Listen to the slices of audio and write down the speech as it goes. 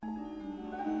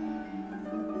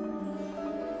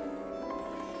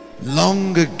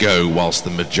Long ago, whilst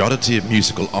the majority of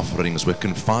musical offerings were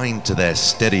confined to their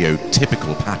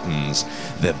stereotypical patterns,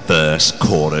 the verse,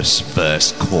 chorus,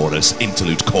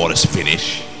 interlude, chorus,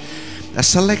 finish, a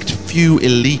select few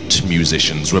elite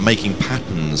musicians were making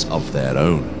patterns of their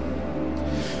own.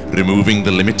 Removing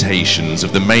the limitations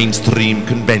of the mainstream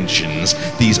conventions,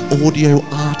 these audio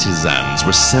artisans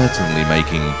were certainly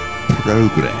making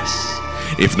progress.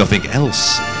 If nothing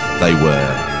else, they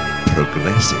were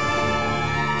progressive.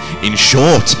 In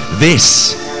short,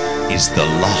 this is the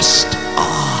lost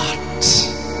art.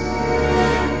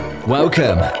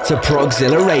 Welcome to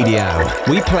ProgTacular Radio.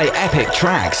 We play epic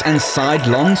tracks and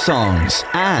sidelong songs,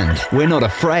 and we're not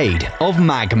afraid of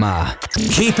magma.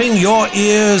 Keeping your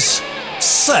ears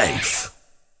safe.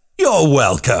 You're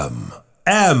welcome.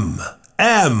 M.M.H.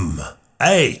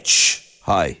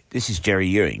 Hi, this is Jerry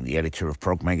Ewing, the editor of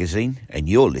Prog Magazine, and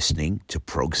you're listening to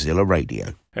ProgTacular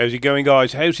Radio. How's it going,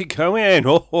 guys? How's it going?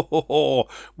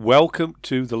 Welcome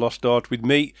to The Lost Art with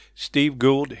me, Steve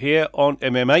Gould, here on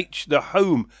MMH, the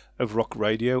home of rock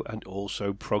radio and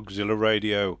also ProgTacular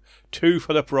Radio. 2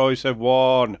 for the price of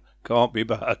 1. Can't be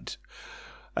bad.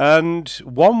 And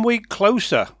 1 week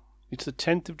closer. It's the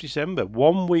 10th of December.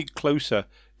 1 week closer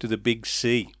to the big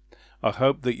C. I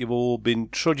hope that you've all been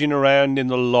trudging around in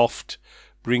the loft,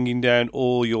 bringing down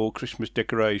all your Christmas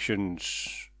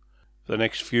decorations. For the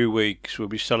next few weeks we'll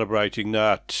be celebrating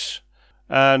that.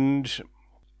 And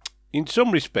in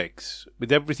some respects,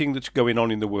 with everything that's going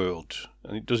on in the world,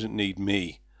 and it doesn't need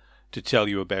me to tell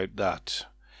you about that,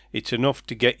 it's enough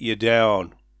to get you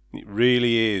down. It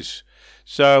really is.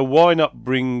 So why not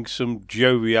bring some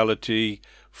joviality,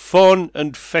 fun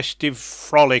and festive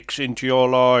frolics into your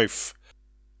life?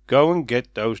 Go and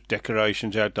get those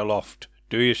decorations out the loft.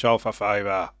 Do yourself a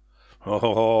favour.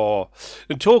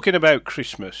 And talking about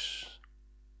Christmas,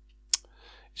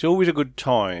 it's always a good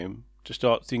time to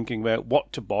start thinking about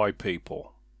what to buy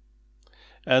people.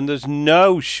 And there's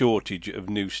no shortage of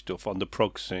new stuff on the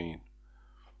prog scene.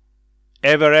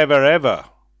 Ever.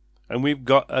 And we've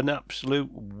got an absolute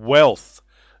wealth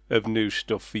of new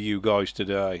stuff for you guys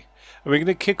today. And we're going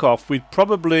to kick off with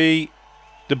probably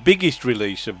the biggest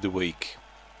release of the week.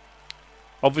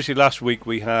 Obviously last week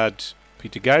we had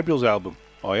Peter Gabriel's album,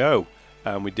 I.O.,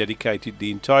 and we dedicated the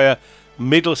entire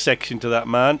middle section to that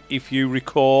man, if you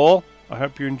recall. I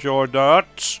hope you enjoyed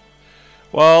that.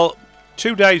 Well,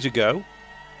 2 days ago,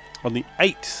 on the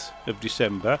 8th of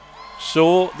December,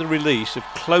 saw the release of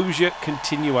Closure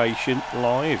Continuation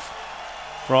Live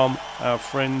from our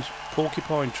friends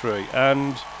Porcupine Tree,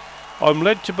 and I'm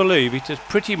led to believe it has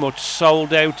pretty much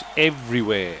sold out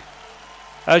everywhere.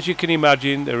 As you can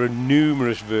imagine, there are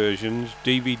numerous versions: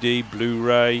 DVD,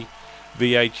 Blu-ray,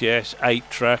 VHS,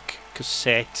 8-track,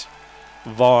 cassette,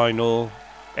 vinyl,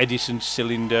 Edison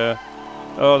cylinder.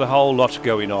 Oh, the whole lot's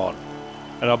going on.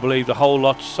 And I believe the whole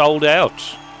lot's sold out.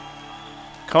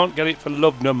 Can't get it for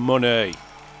love nor money.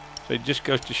 So it just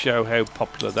goes to show how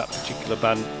popular that particular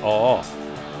band are.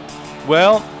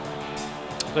 Well,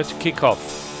 let's kick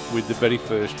off with the very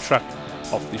first track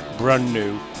of this brand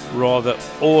new, rather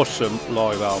awesome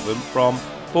live album from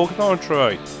Porcupine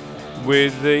Tree,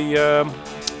 with the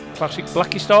classic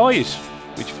Blackest Eyes,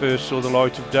 which first saw the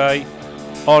light of day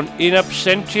on In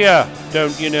Absentia,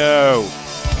 don't you know?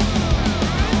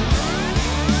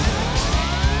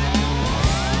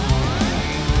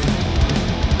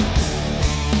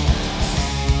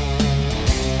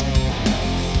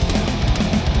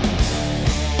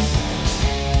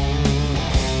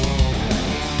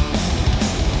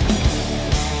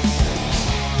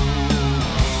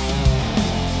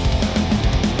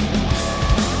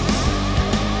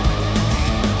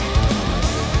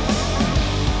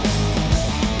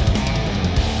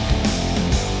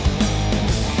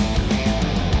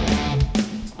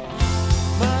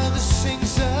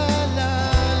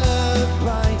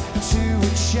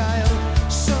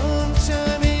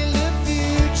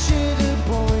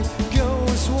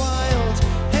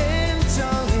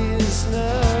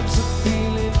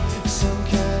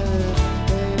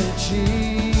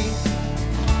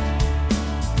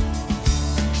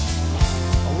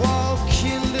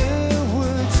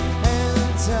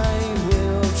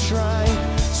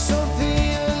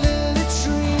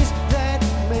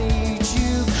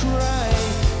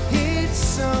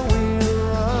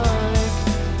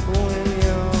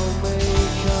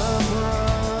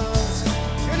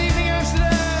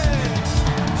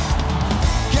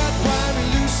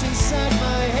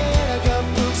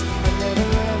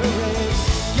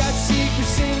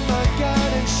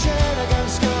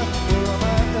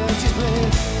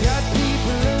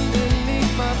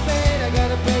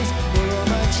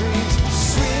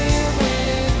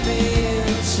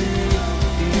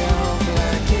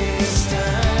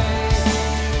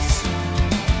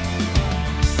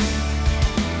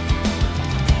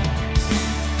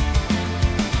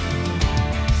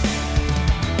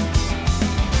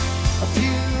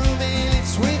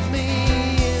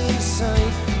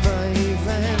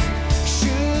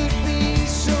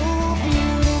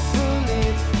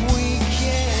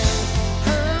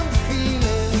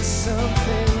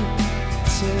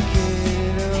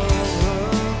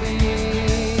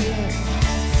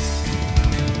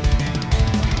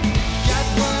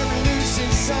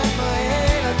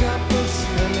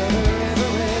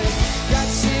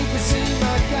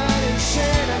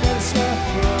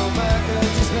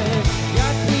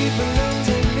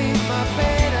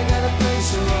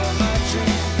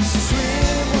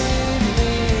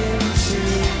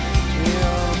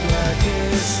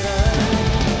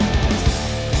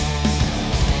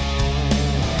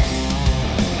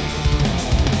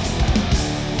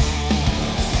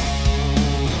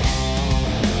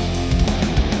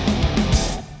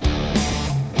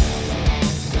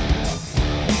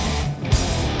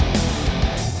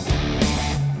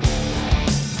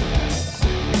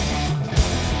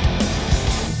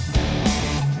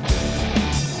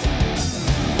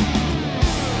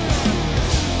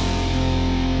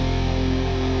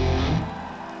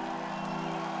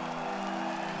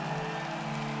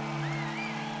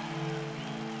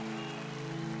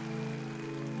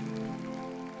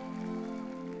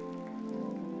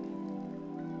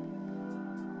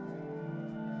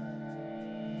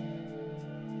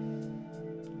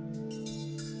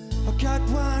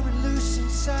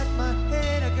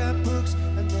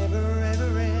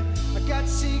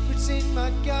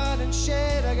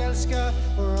 got a scar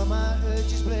where all my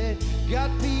urges bled. Got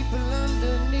people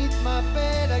underneath my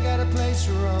bed. I got a place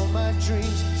for all my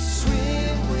dreams.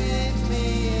 Swim with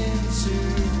me into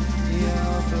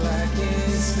your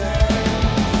blackest eyes.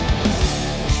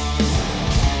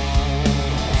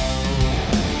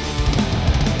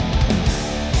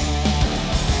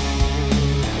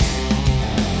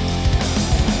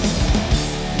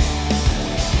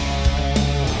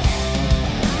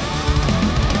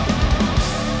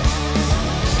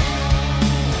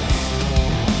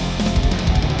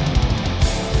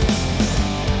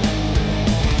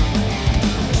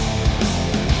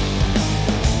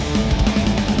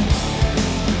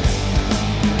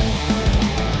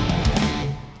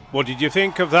 What did you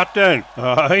think of that then?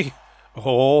 Aye?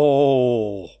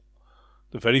 Oh,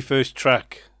 the very first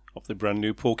track of the brand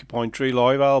new Porcupine Tree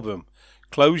live album,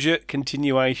 Closure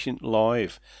Continuation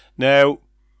Live. Now,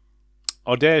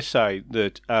 I dare say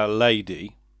that our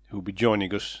lady, who will be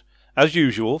joining us as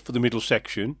usual for the middle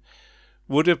section,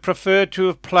 would have preferred to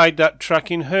have played that track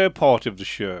in her part of the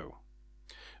show.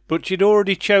 But she'd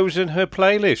already chosen her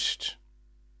playlist.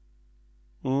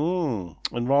 And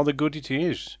rather good it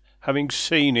is, having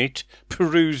seen it,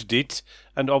 perused it,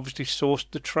 and obviously sourced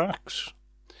the tracks.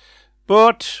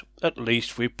 But at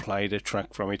least we've played a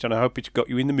track from it, and I hope it's got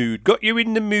you in the mood. Got you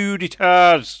in the mood, it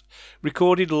has!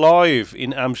 Recorded live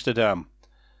in Amsterdam.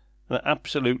 An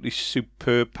absolutely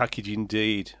superb package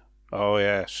indeed. Oh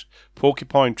yes,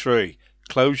 Porcupine Tree,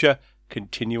 Closure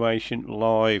Continuation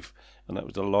Live. And that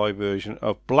was the live version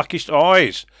of Blackest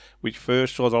Eyes, which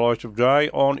first saw the light of day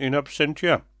on In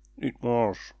Absentia. It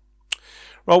was.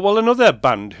 Right, well, another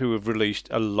band who have released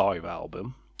a live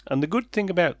album, and the good thing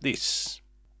about this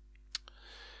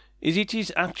is it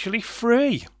is actually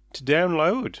free to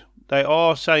download. They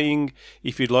are saying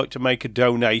if you'd like to make a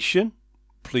donation,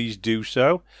 please do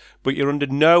so, but you're under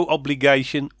no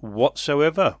obligation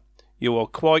whatsoever. You are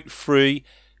quite free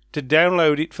to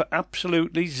download it for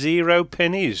absolutely 0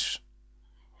 pennies.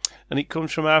 And it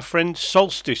comes from our friend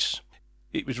Solstice.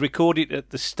 It was recorded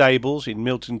at the Stables in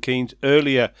Milton Keynes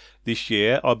earlier this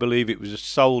year. I believe it was a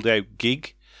sold-out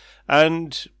gig.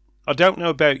 And I don't know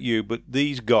about you, but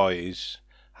these guys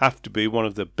have to be one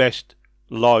of the best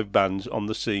live bands on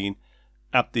the scene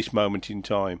at this moment in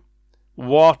time.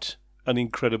 What an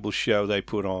incredible show they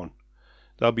put on.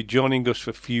 They'll be joining us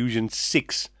for Fusion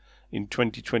 6 in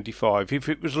 2025. If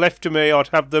it was left to me, I'd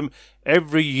have them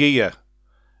every year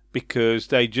because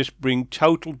they just bring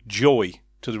total joy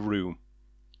to the room.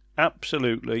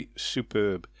 Absolutely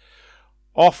superb.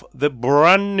 Off the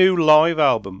brand new live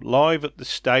album, Live at the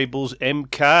Stables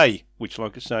MK, which,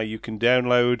 like I say, you can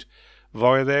download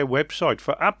via their website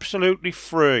for absolutely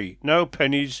free. No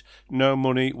pennies, no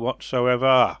money whatsoever.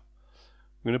 I'm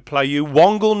going to play you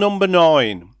Wongle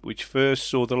No.9, which first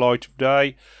saw the light of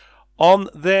day on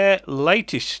their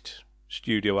latest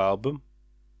studio album,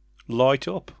 Light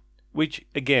Up, which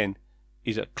again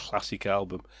is a classic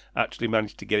album. Actually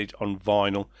managed to get it on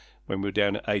vinyl when we were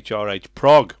down at HRH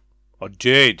Prog. I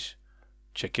did.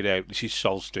 Check it out. This is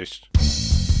Solstice.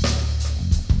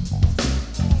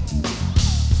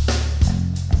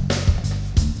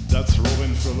 That's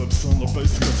Robin Phillips on the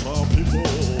bass guitar, people.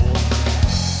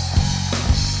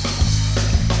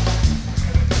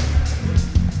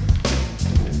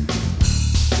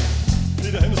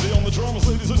 Peter Hensley on the drums,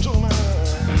 ladies and gentlemen.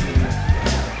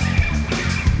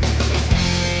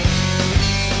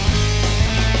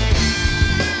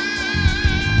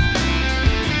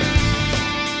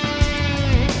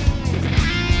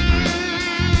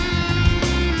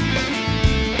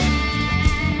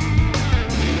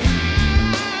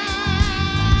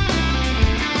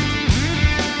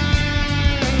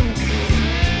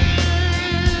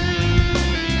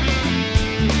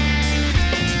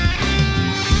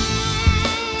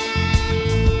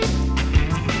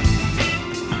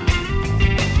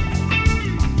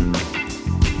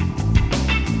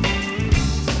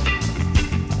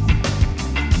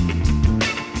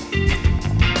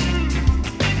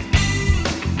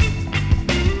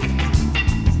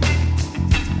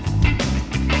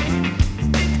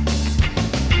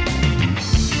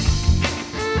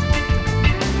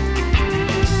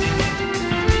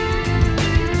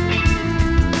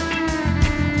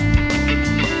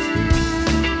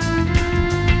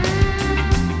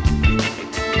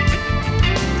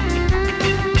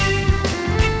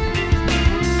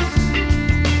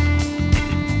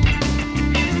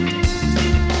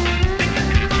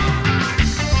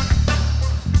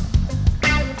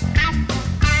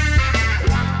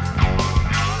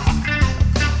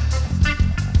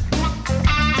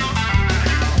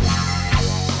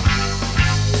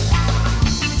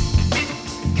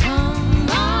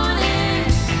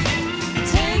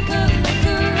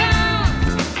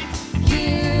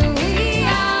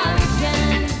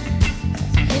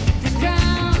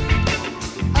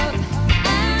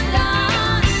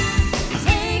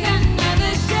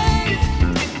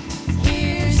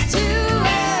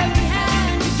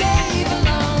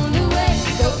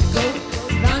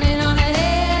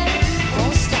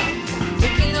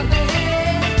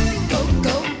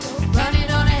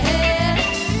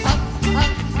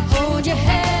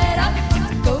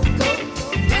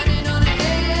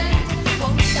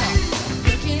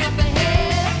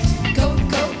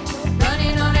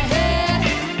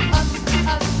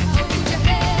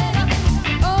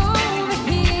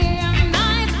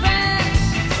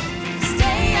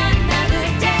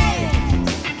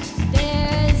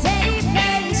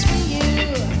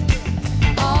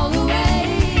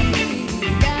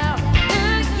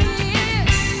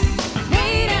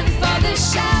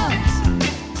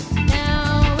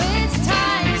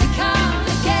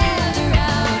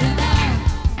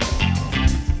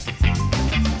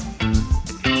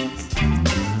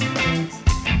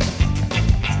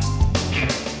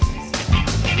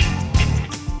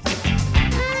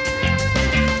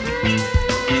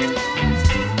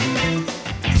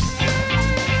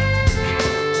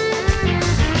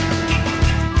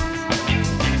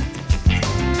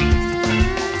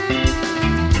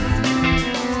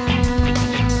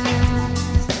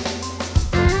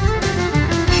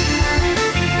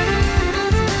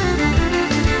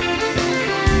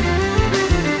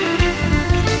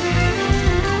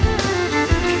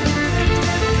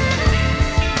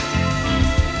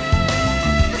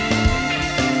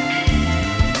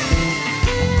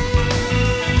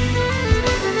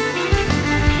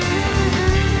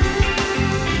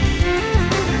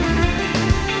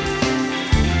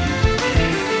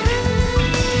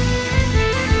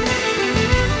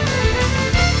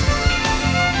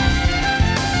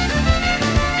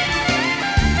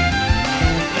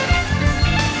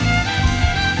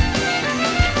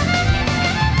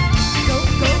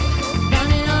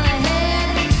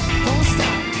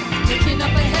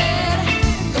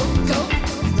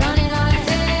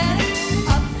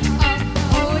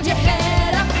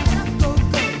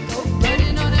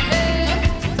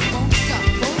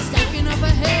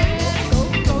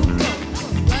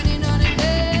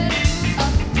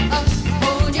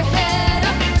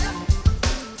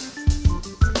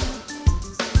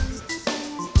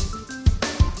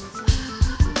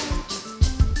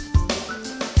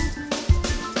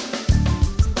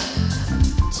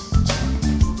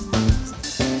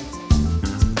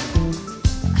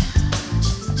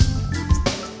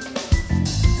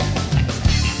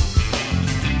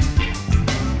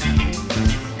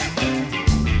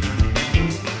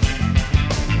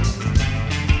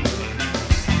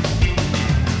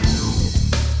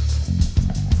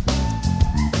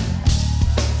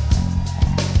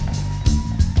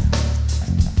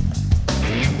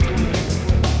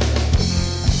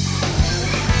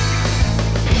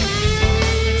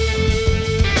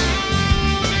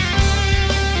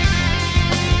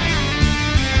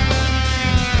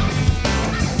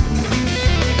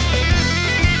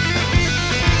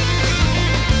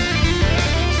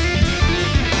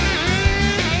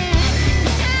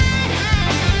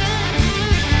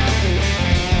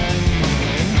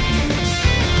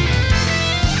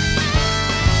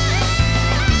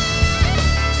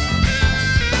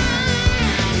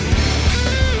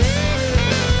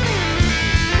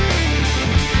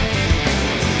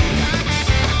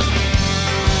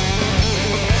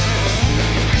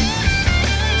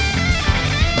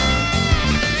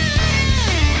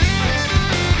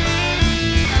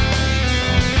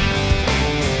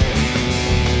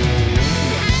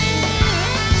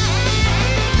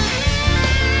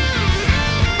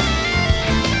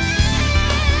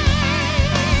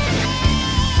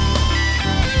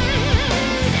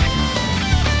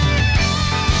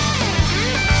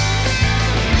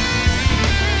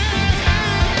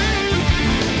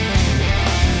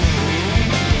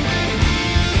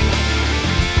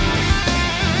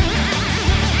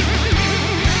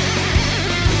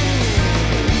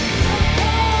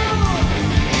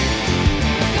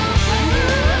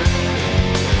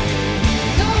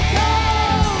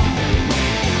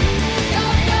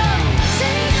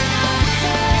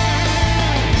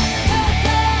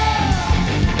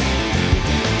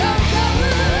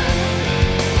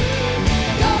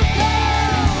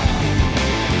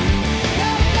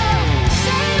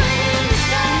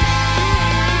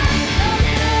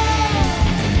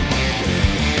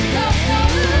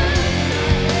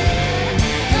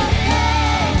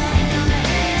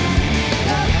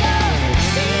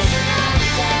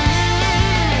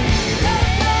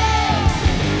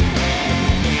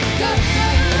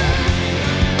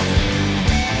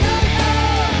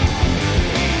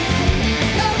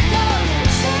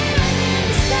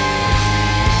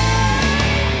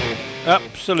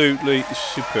 Absolutely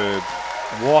superb.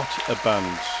 What a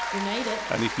band. We made it.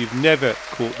 And if you've never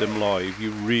caught them live,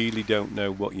 you really don't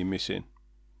know what you're missing.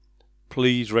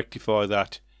 Please rectify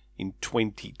that in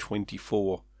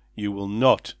 2024. You will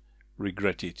not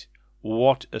regret it.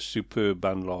 What a superb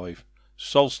band live.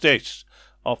 Solstice,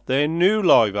 off their new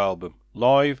live album,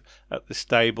 Live at the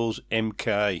Stables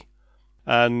MK.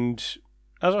 And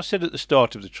as I said at the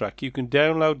start of the track, you can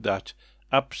download that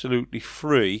absolutely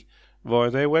free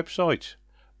via their website.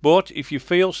 But if you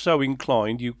feel so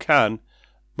inclined, you can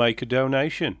make a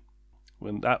donation.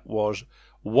 And that was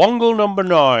Wongle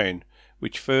No.9,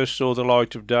 which first saw the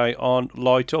light of day on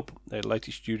Light Up, their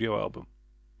latest studio album.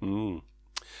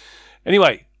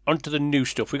 Anyway, on to the new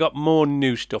stuff. We got more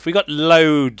new stuff. We got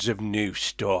loads of new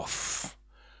stuff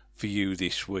for you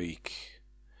this week.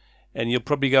 And you're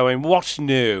probably going, what's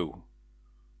new?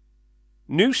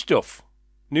 New stuff.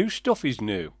 New stuff is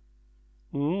new.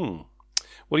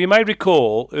 Well, you may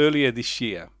recall earlier this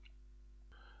year,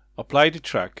 I played a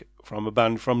track from a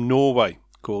band from Norway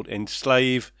called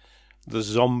Enslave The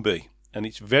Zombie. And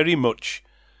it's very much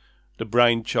the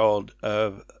brainchild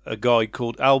of a guy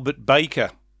called Albert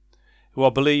Baker, who I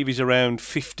believe is around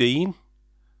 15.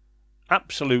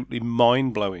 Absolutely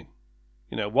mind-blowing.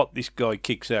 You know, what this guy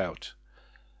kicks out.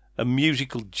 A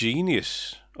musical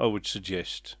genius, I would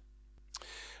suggest.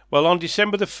 Well, on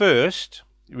December the 1st,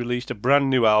 he released a brand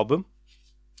new album.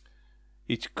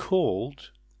 It's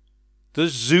called The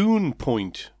Zune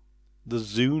Point. The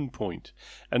Zune Point.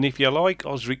 And if you like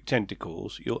Osric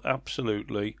Tentacles, you'll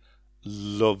absolutely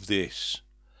love this.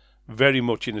 Very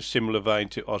much in a similar vein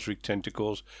to Osric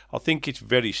Tentacles. I think it's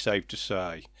very safe to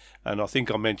say. And I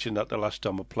think I mentioned that the last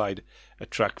time I played a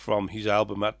track from his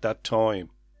album at that time.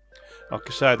 Like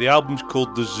I say, the album's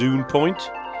called The Zune Point.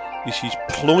 This is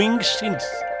Ploing Synth.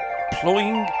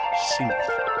 Ploing Synth.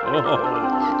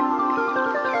 Oh.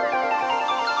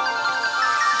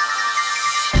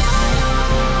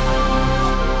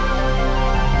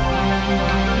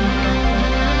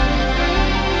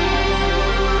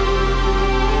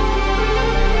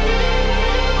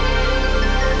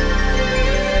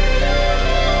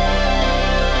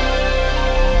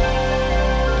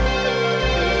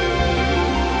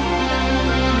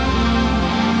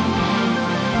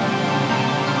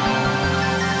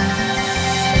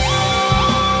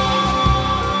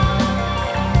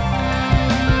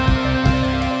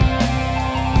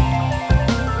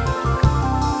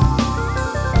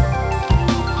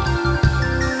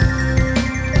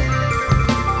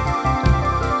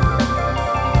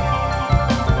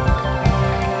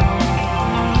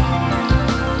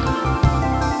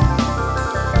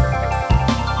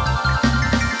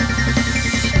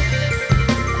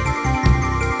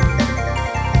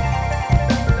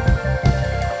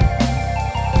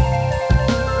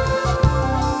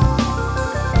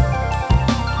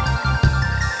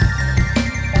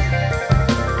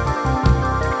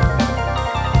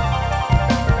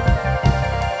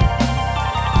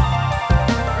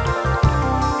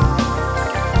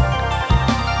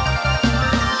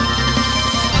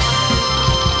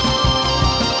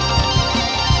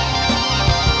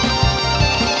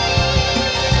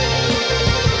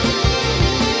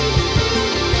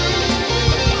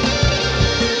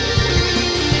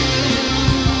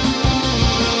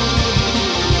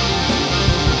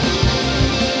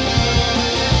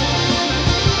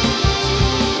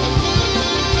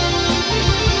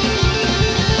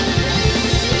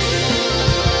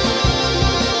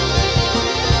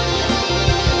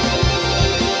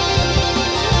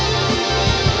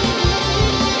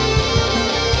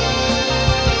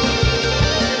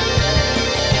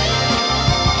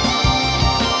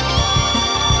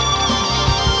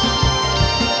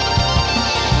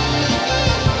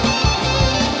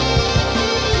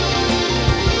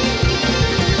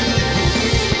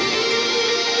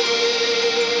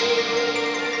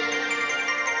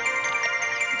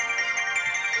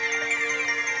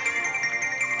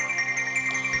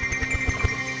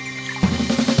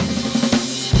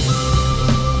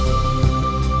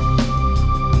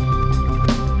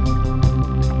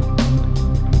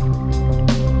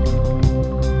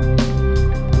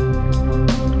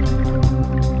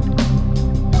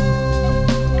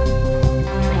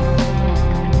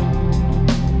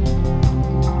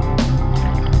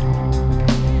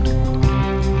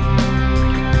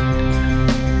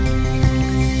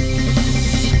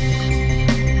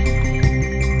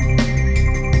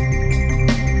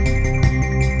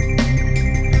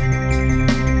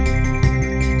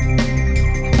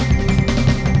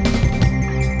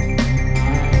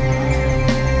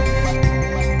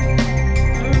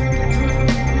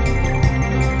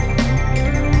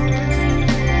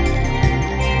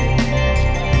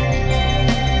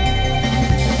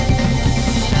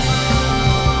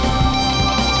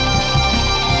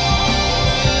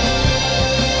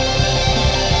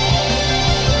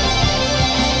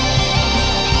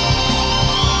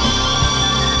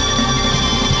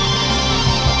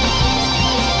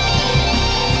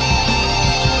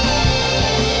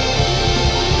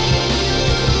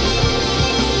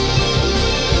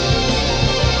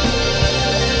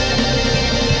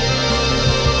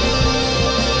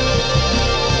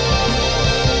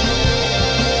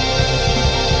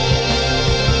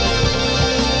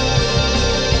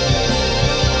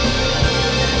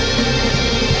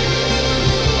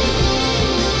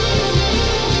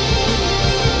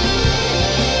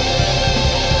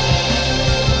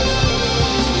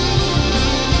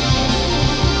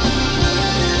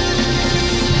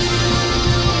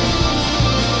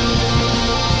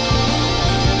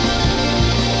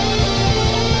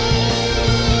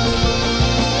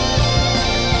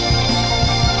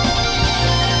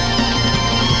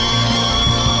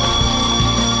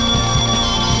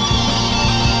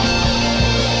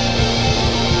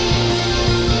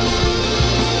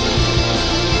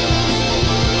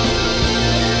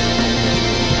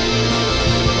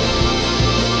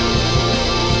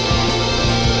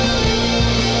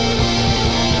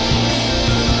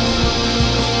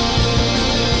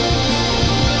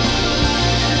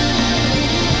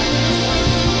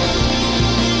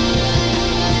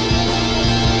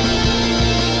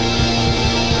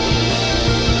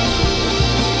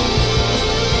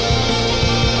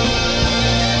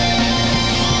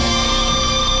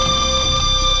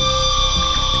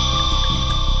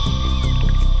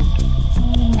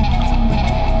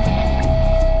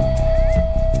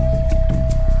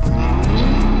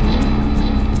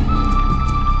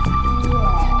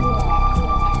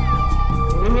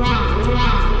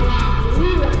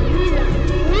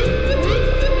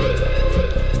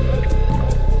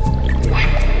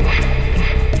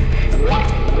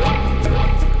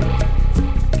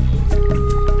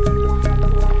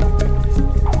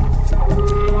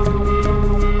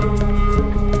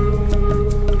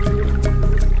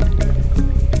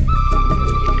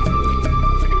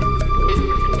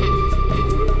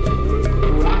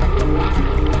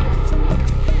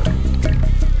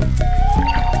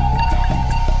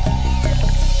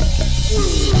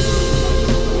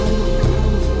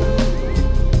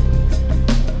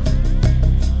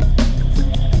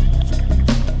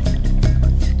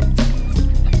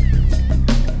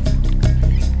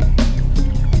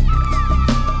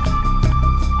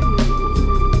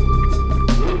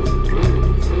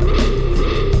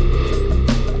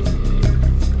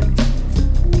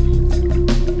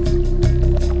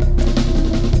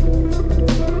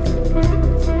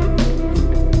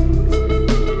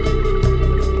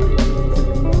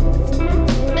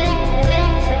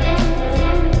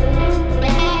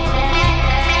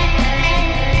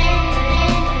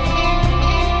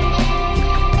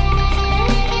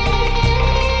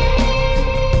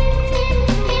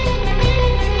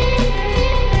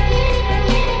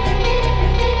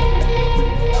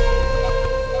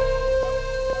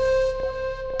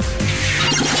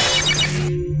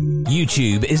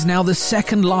 YouTube is now the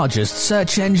second largest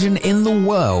search engine in the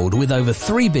world with over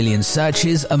 3 billion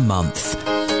searches a month.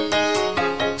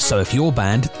 So if your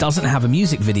band doesn't have a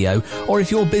music video, or if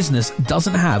your business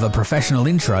doesn't have a professional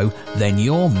intro, then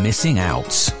you're missing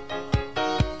out.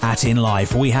 At In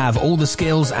Life, we have all the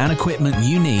skills and equipment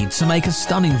you need to make a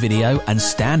stunning video and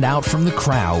stand out from the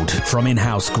crowd. From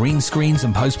in-house green screens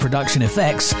and post-production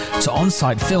effects to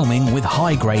on-site filming with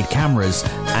high-grade cameras,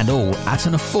 and all at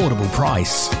an affordable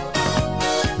price.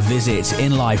 Visit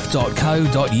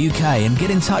inlife.co.uk and get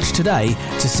in touch today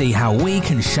to see how we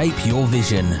can shape your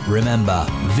vision. Remember,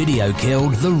 video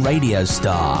killed the radio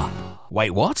star.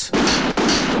 Wait, what?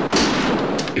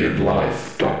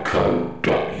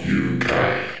 inlife.co.uk.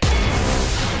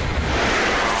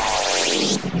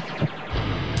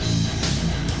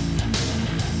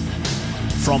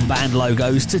 From band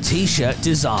logos to t-shirt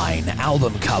design,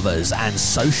 album covers and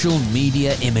social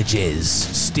media images,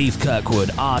 Steve Kirkwood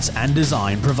Art and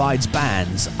Design provides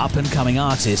bands, up-and-coming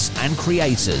artists and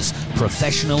creators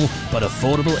professional but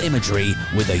affordable imagery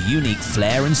with a unique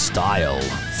flair and style.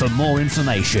 For more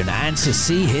information and to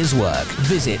see his work,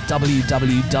 visit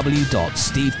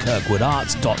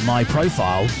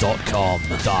www.stevekirkwoodart.myprofile.com.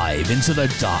 Dive into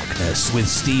the darkness with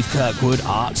Steve Kirkwood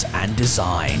Art and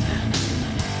Design.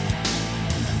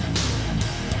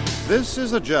 This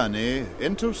is a journey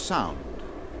into sound.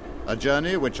 A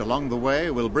journey which along the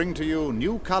way will bring to you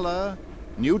new color,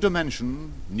 new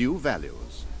dimension, new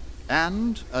values,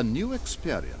 and a new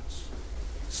experience.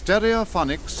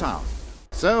 Stereophonic sound.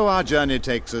 So our journey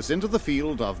takes us into the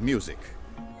field of music.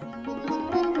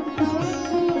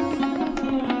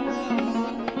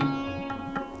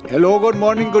 Hello, good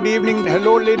morning, good evening.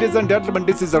 Hello, ladies and gentlemen.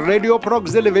 This is Radio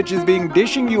ProgTacular, which is being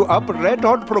dishing you up red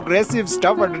hot progressive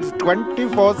stuff and it's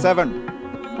 24/7.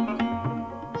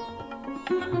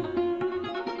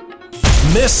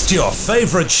 Missed your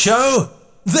favorite show?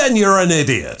 Then you're an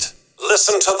idiot.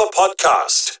 Listen to the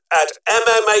podcast at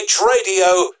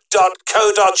mmhradio.co.uk.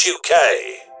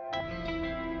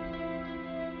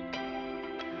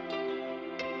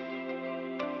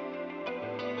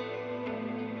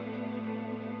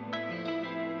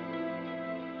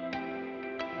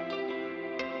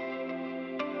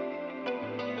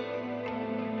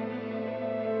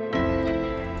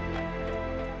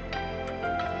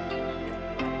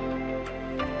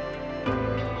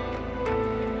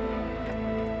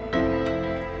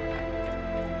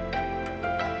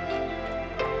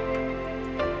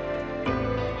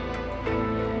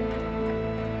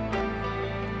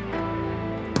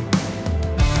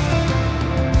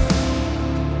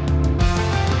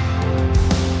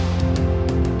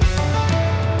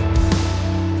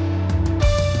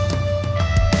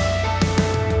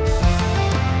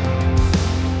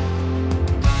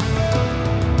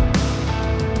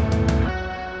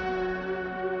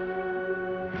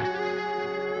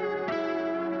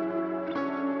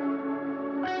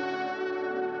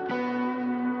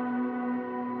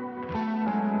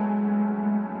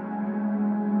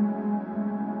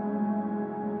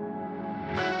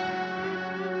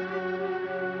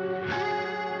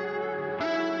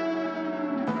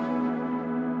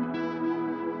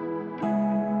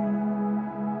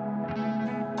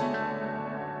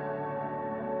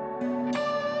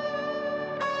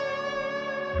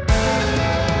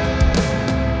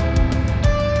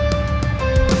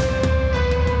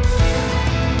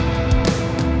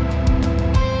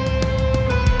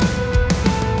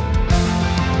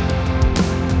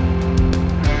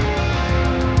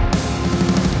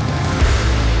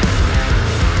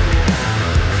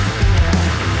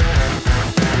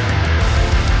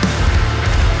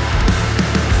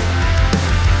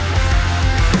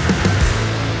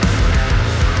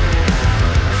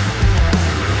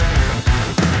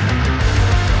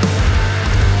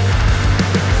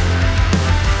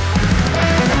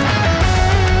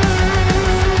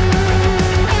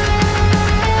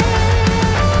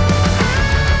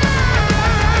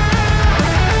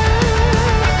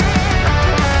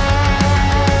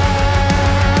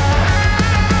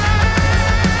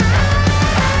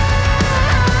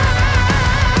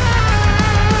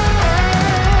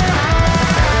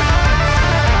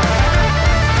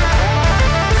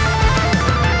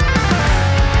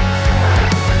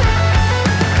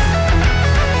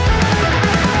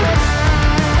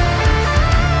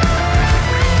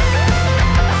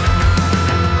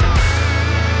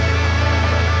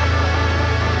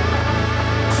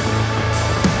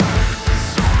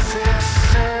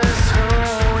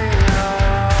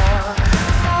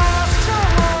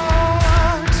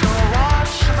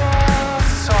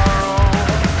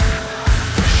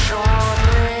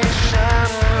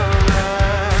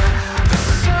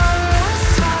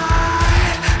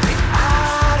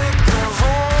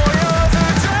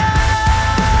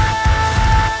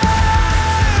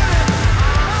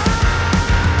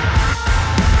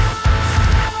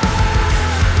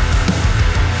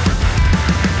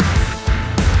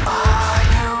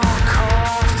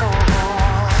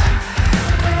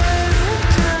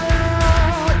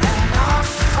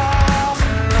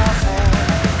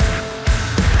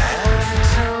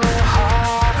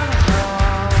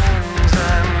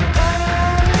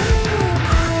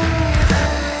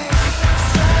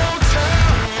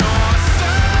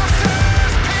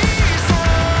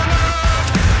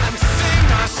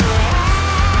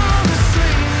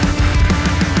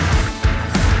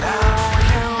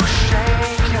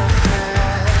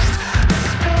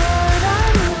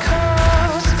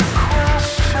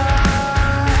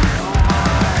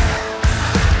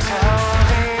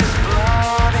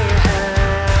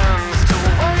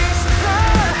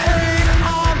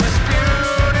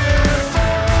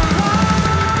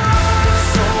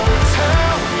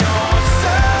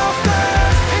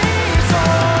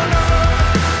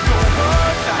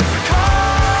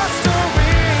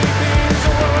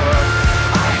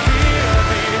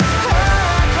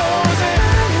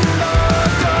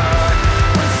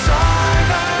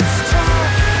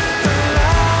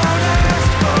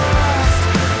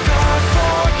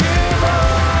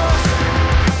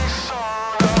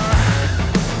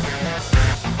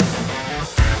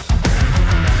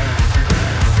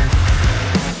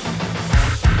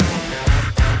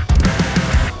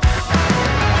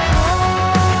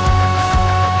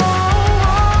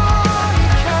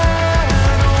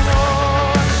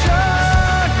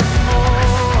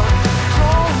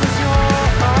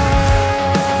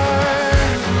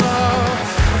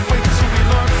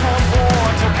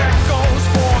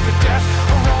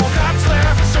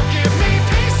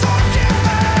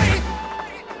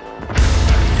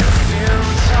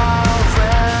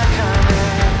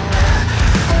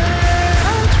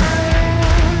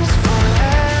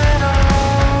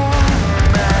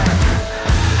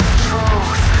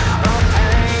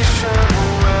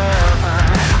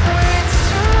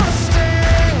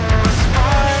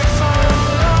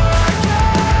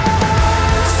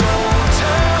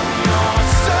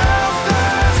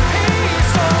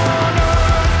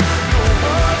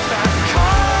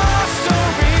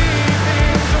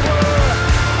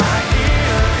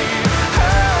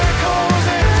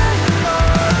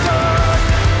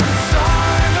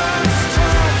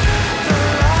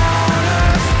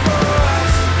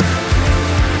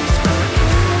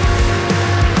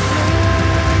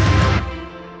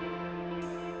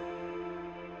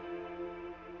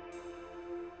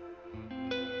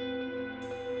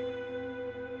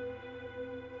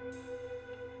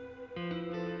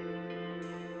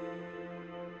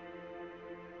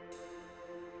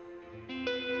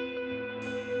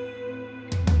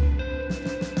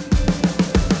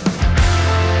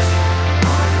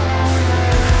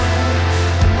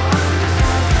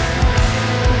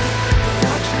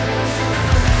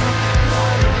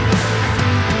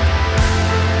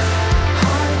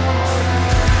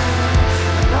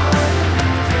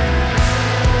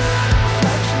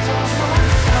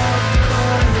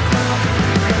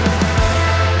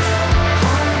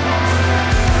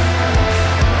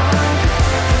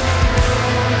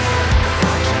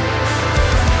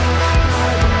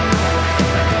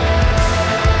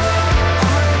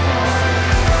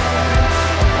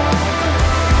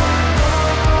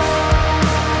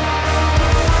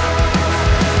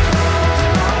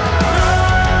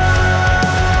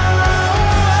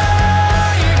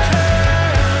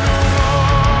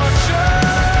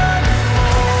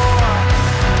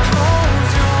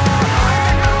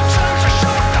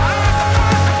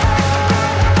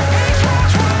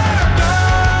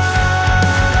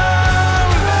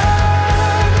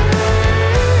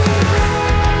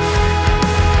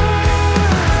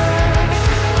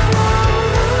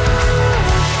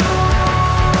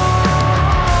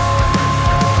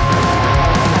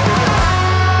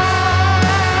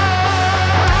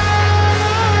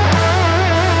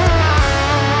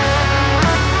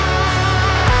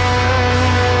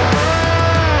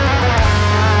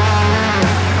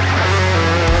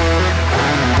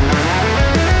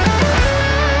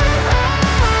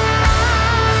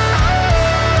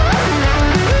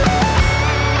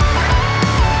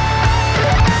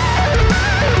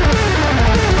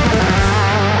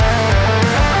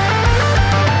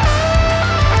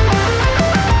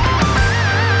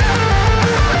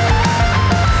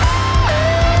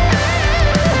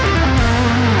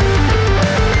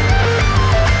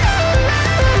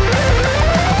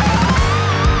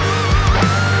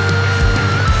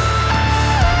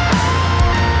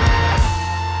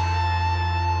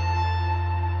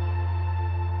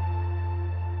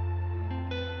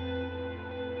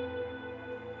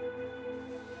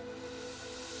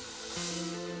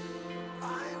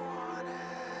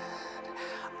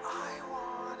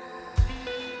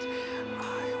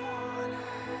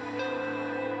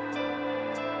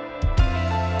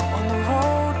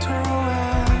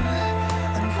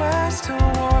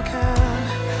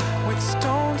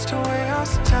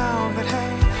 down, but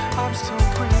hey, I'm still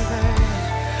breathing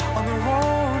on the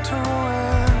road to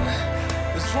ruin.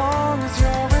 As long as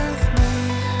you're with me,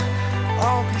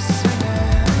 I'll be singing.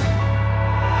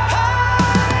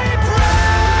 Hey, pray,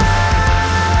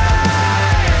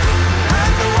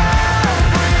 and the world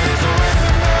breathes with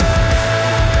me.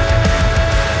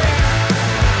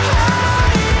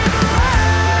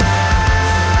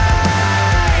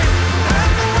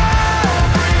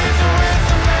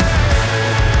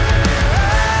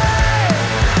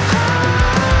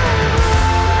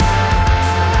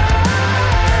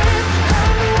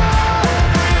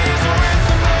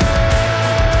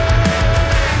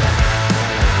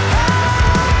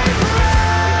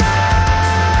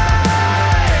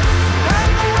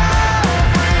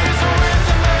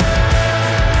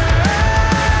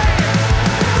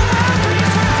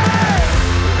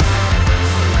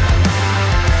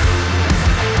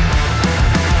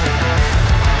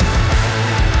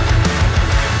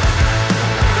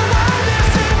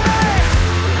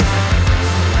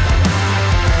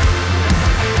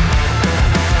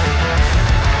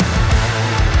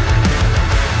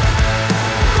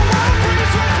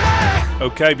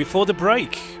 Okay, before the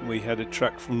break, we had a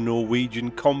track from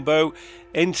Norwegian combo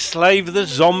Enslave The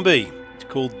Zombie. It's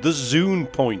called The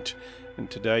Zune Point. And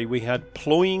today we had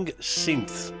Ploing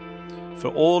Synth. For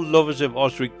all lovers of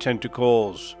Osric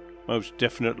Tentacles, most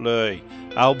definitely.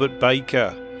 Albert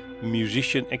Baker,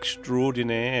 musician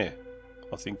extraordinaire.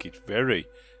 I think it's very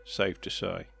safe to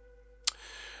say.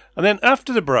 And then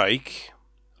after the break,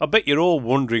 I bet you're all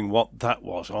wondering what that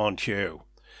was, aren't you?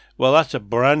 Well, that's a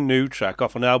brand new track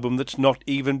off an album that's not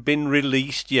even been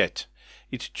released yet.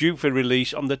 It's due for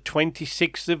release on the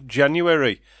 26th of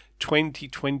January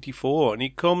 2024, and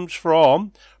it comes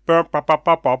from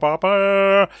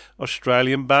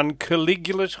Australian band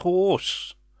Caligula's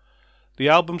Horse. The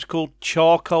album's called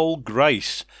Charcoal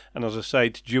Grace, and as I say,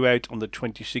 it's due out on the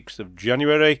 26th of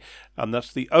January, and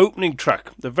that's the opening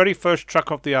track, the very first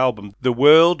track off the album, The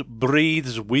World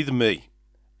Breathes With Me.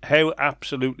 How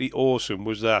absolutely awesome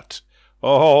was that?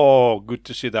 Oh, good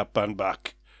to see that band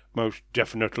back. Most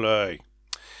definitely.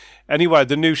 Anyway,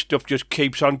 the new stuff just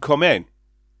keeps on coming.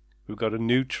 We've got a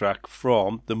new track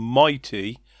from the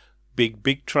mighty Big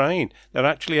Big Train. They're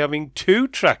actually having 2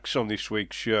 tracks on this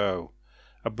week's show.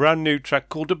 A brand new track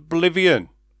called Oblivion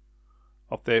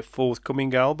of their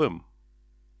forthcoming album.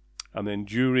 And then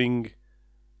during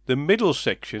the middle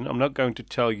section, I'm not going to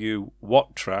tell you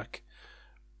what track,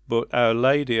 but Our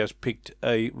Lady has picked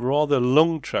a rather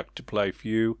long track to play for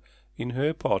you in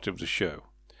her part of the show.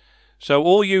 So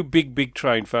all you Big Big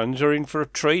Train fans are in for a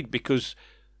treat, because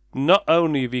not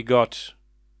only have you got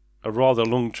a rather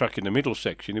long track in the middle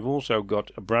section, you've also got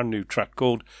a brand new track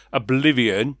called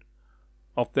Oblivion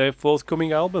of their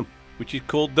forthcoming album, which is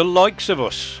called The Likes of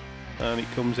Us, and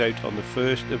it comes out on the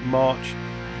 1st of March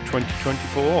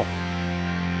 2024.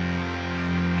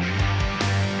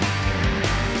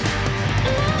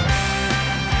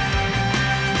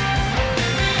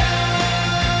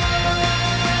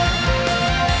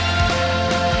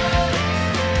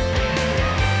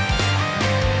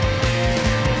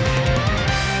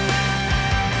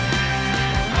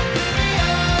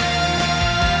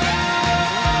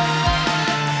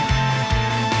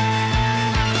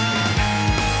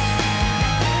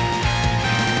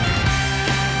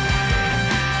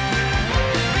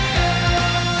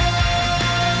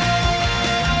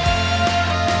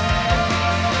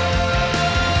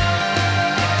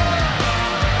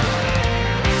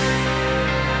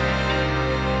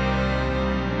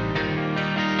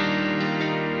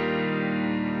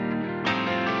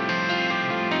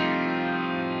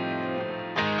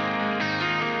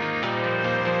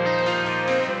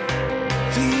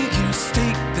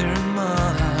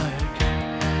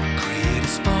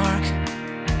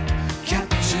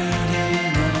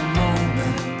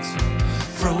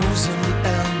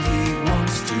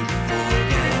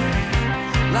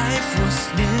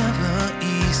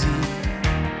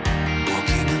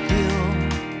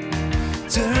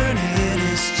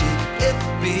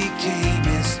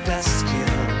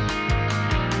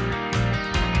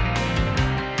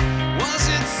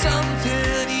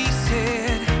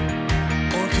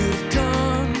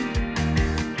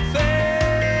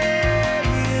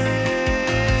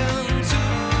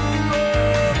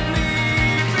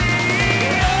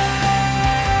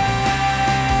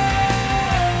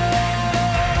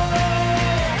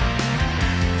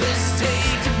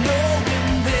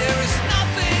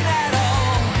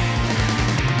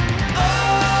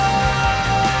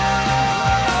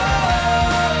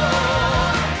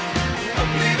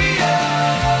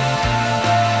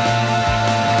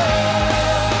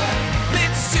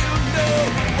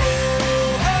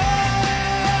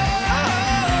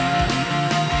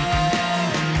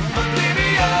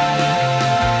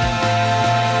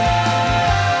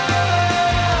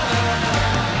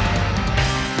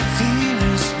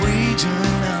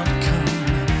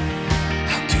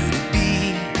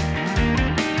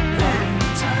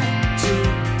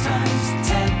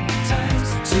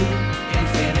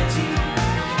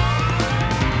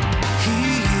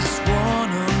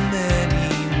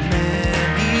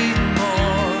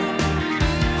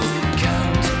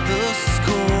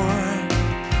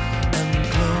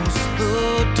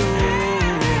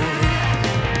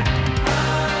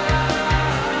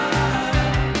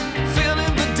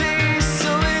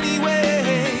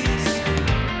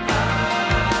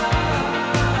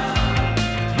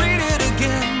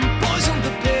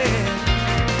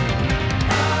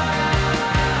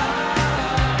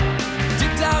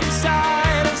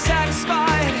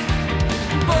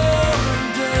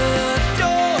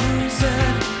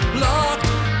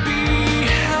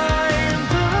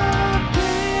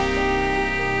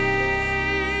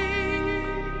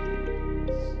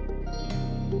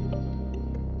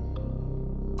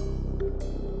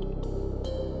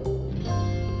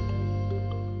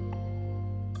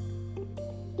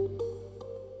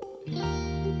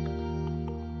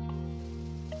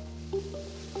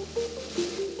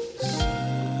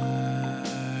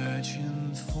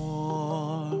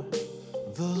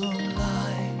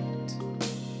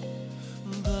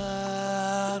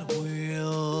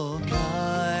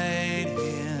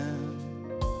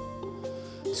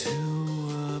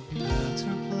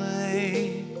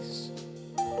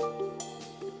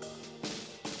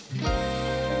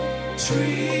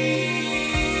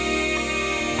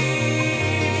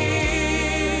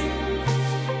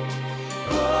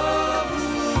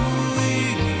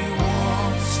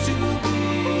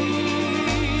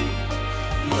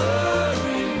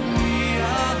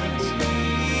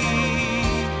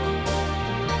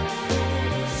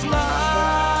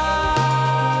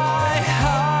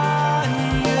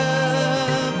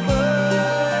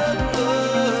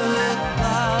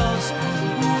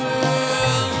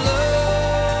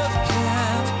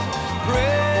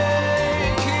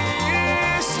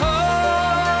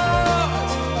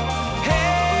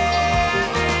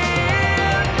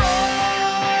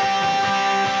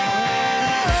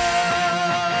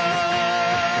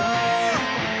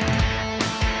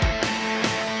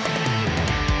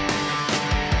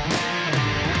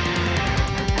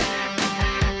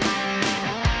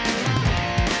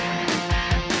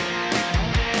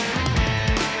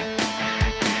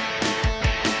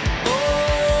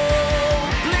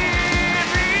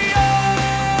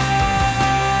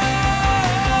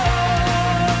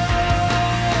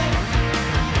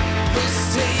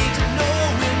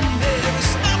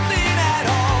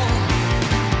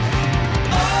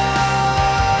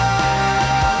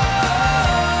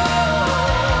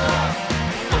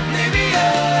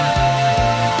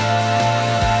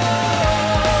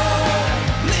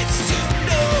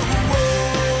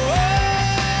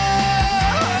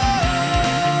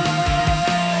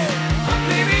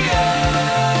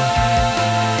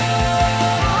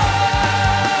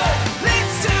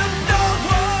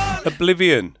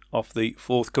 Oblivion off the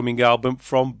forthcoming album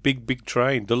from Big Big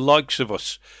Train, The Likes of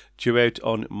Us, due out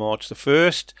on March the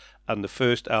 1st, and the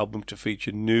first album to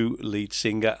feature new lead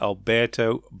singer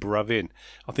Alberto Bravin.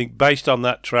 I think based on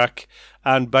that track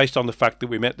and based on the fact that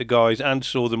we met the guys and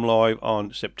saw them live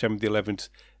on September the 11th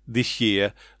this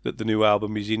year, that the new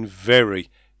album is in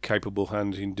very capable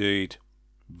hands indeed.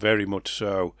 Very much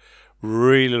so.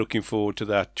 Really looking forward to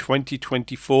that.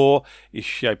 2024 is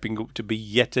shaping up to be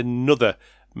yet another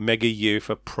mega year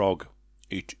for prog.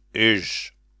 It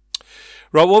is.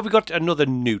 Right, well, we've got another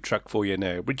new track for you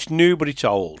now. It's new, but it's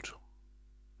old.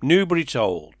 New, but it's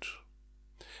old.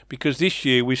 Because this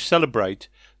year we celebrate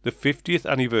the 50th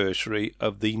anniversary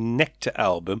of the Nektar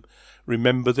album,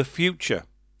 Remember the Future.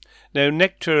 Now,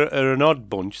 Nektar are an odd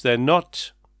bunch. They're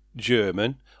not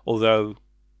German, although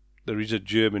there is a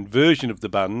German version of the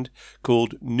band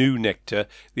called New Nektar.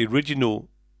 The original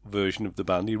version of the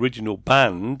band, the original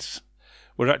bands,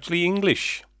 were actually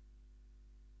English.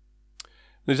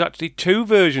 There's actually two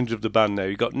versions of the band now.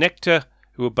 You've got Nektar,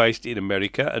 who are based in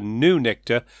America, and New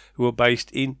Nektar, who are based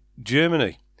in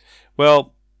Germany.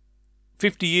 Well,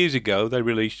 50 years ago, they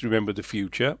released Remember the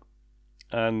Future,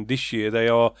 and this year they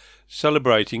are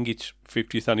celebrating its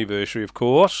 50th anniversary, of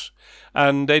course,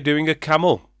 and they're doing a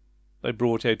camel. They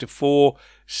brought out a 4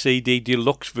 CD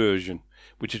deluxe version,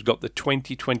 which has got the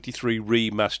 2023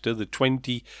 remaster, the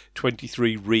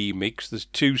 2023 remix. There's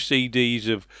 2 CDs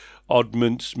of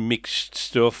oddments, mixed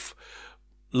stuff,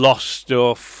 lost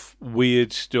stuff,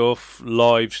 weird stuff,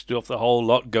 live stuff, the whole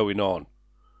lot going on.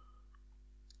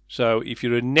 So if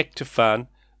you're a Nektar fan,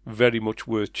 very much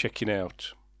worth checking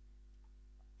out.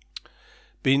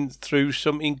 Been through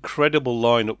some incredible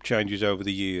lineup changes over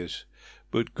the years,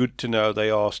 but good to know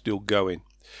they are still going.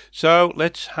 So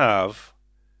let's have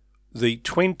the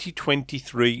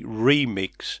 2023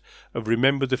 remix of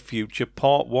Remember the Future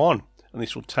Part 1. And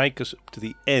this will take us up to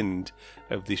the end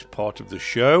of this part of the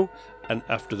show. And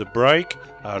after the break,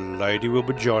 our lady will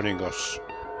be joining us.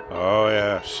 Oh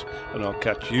yes. And I'll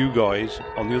catch you guys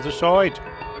on the other side.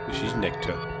 This is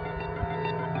Nektar.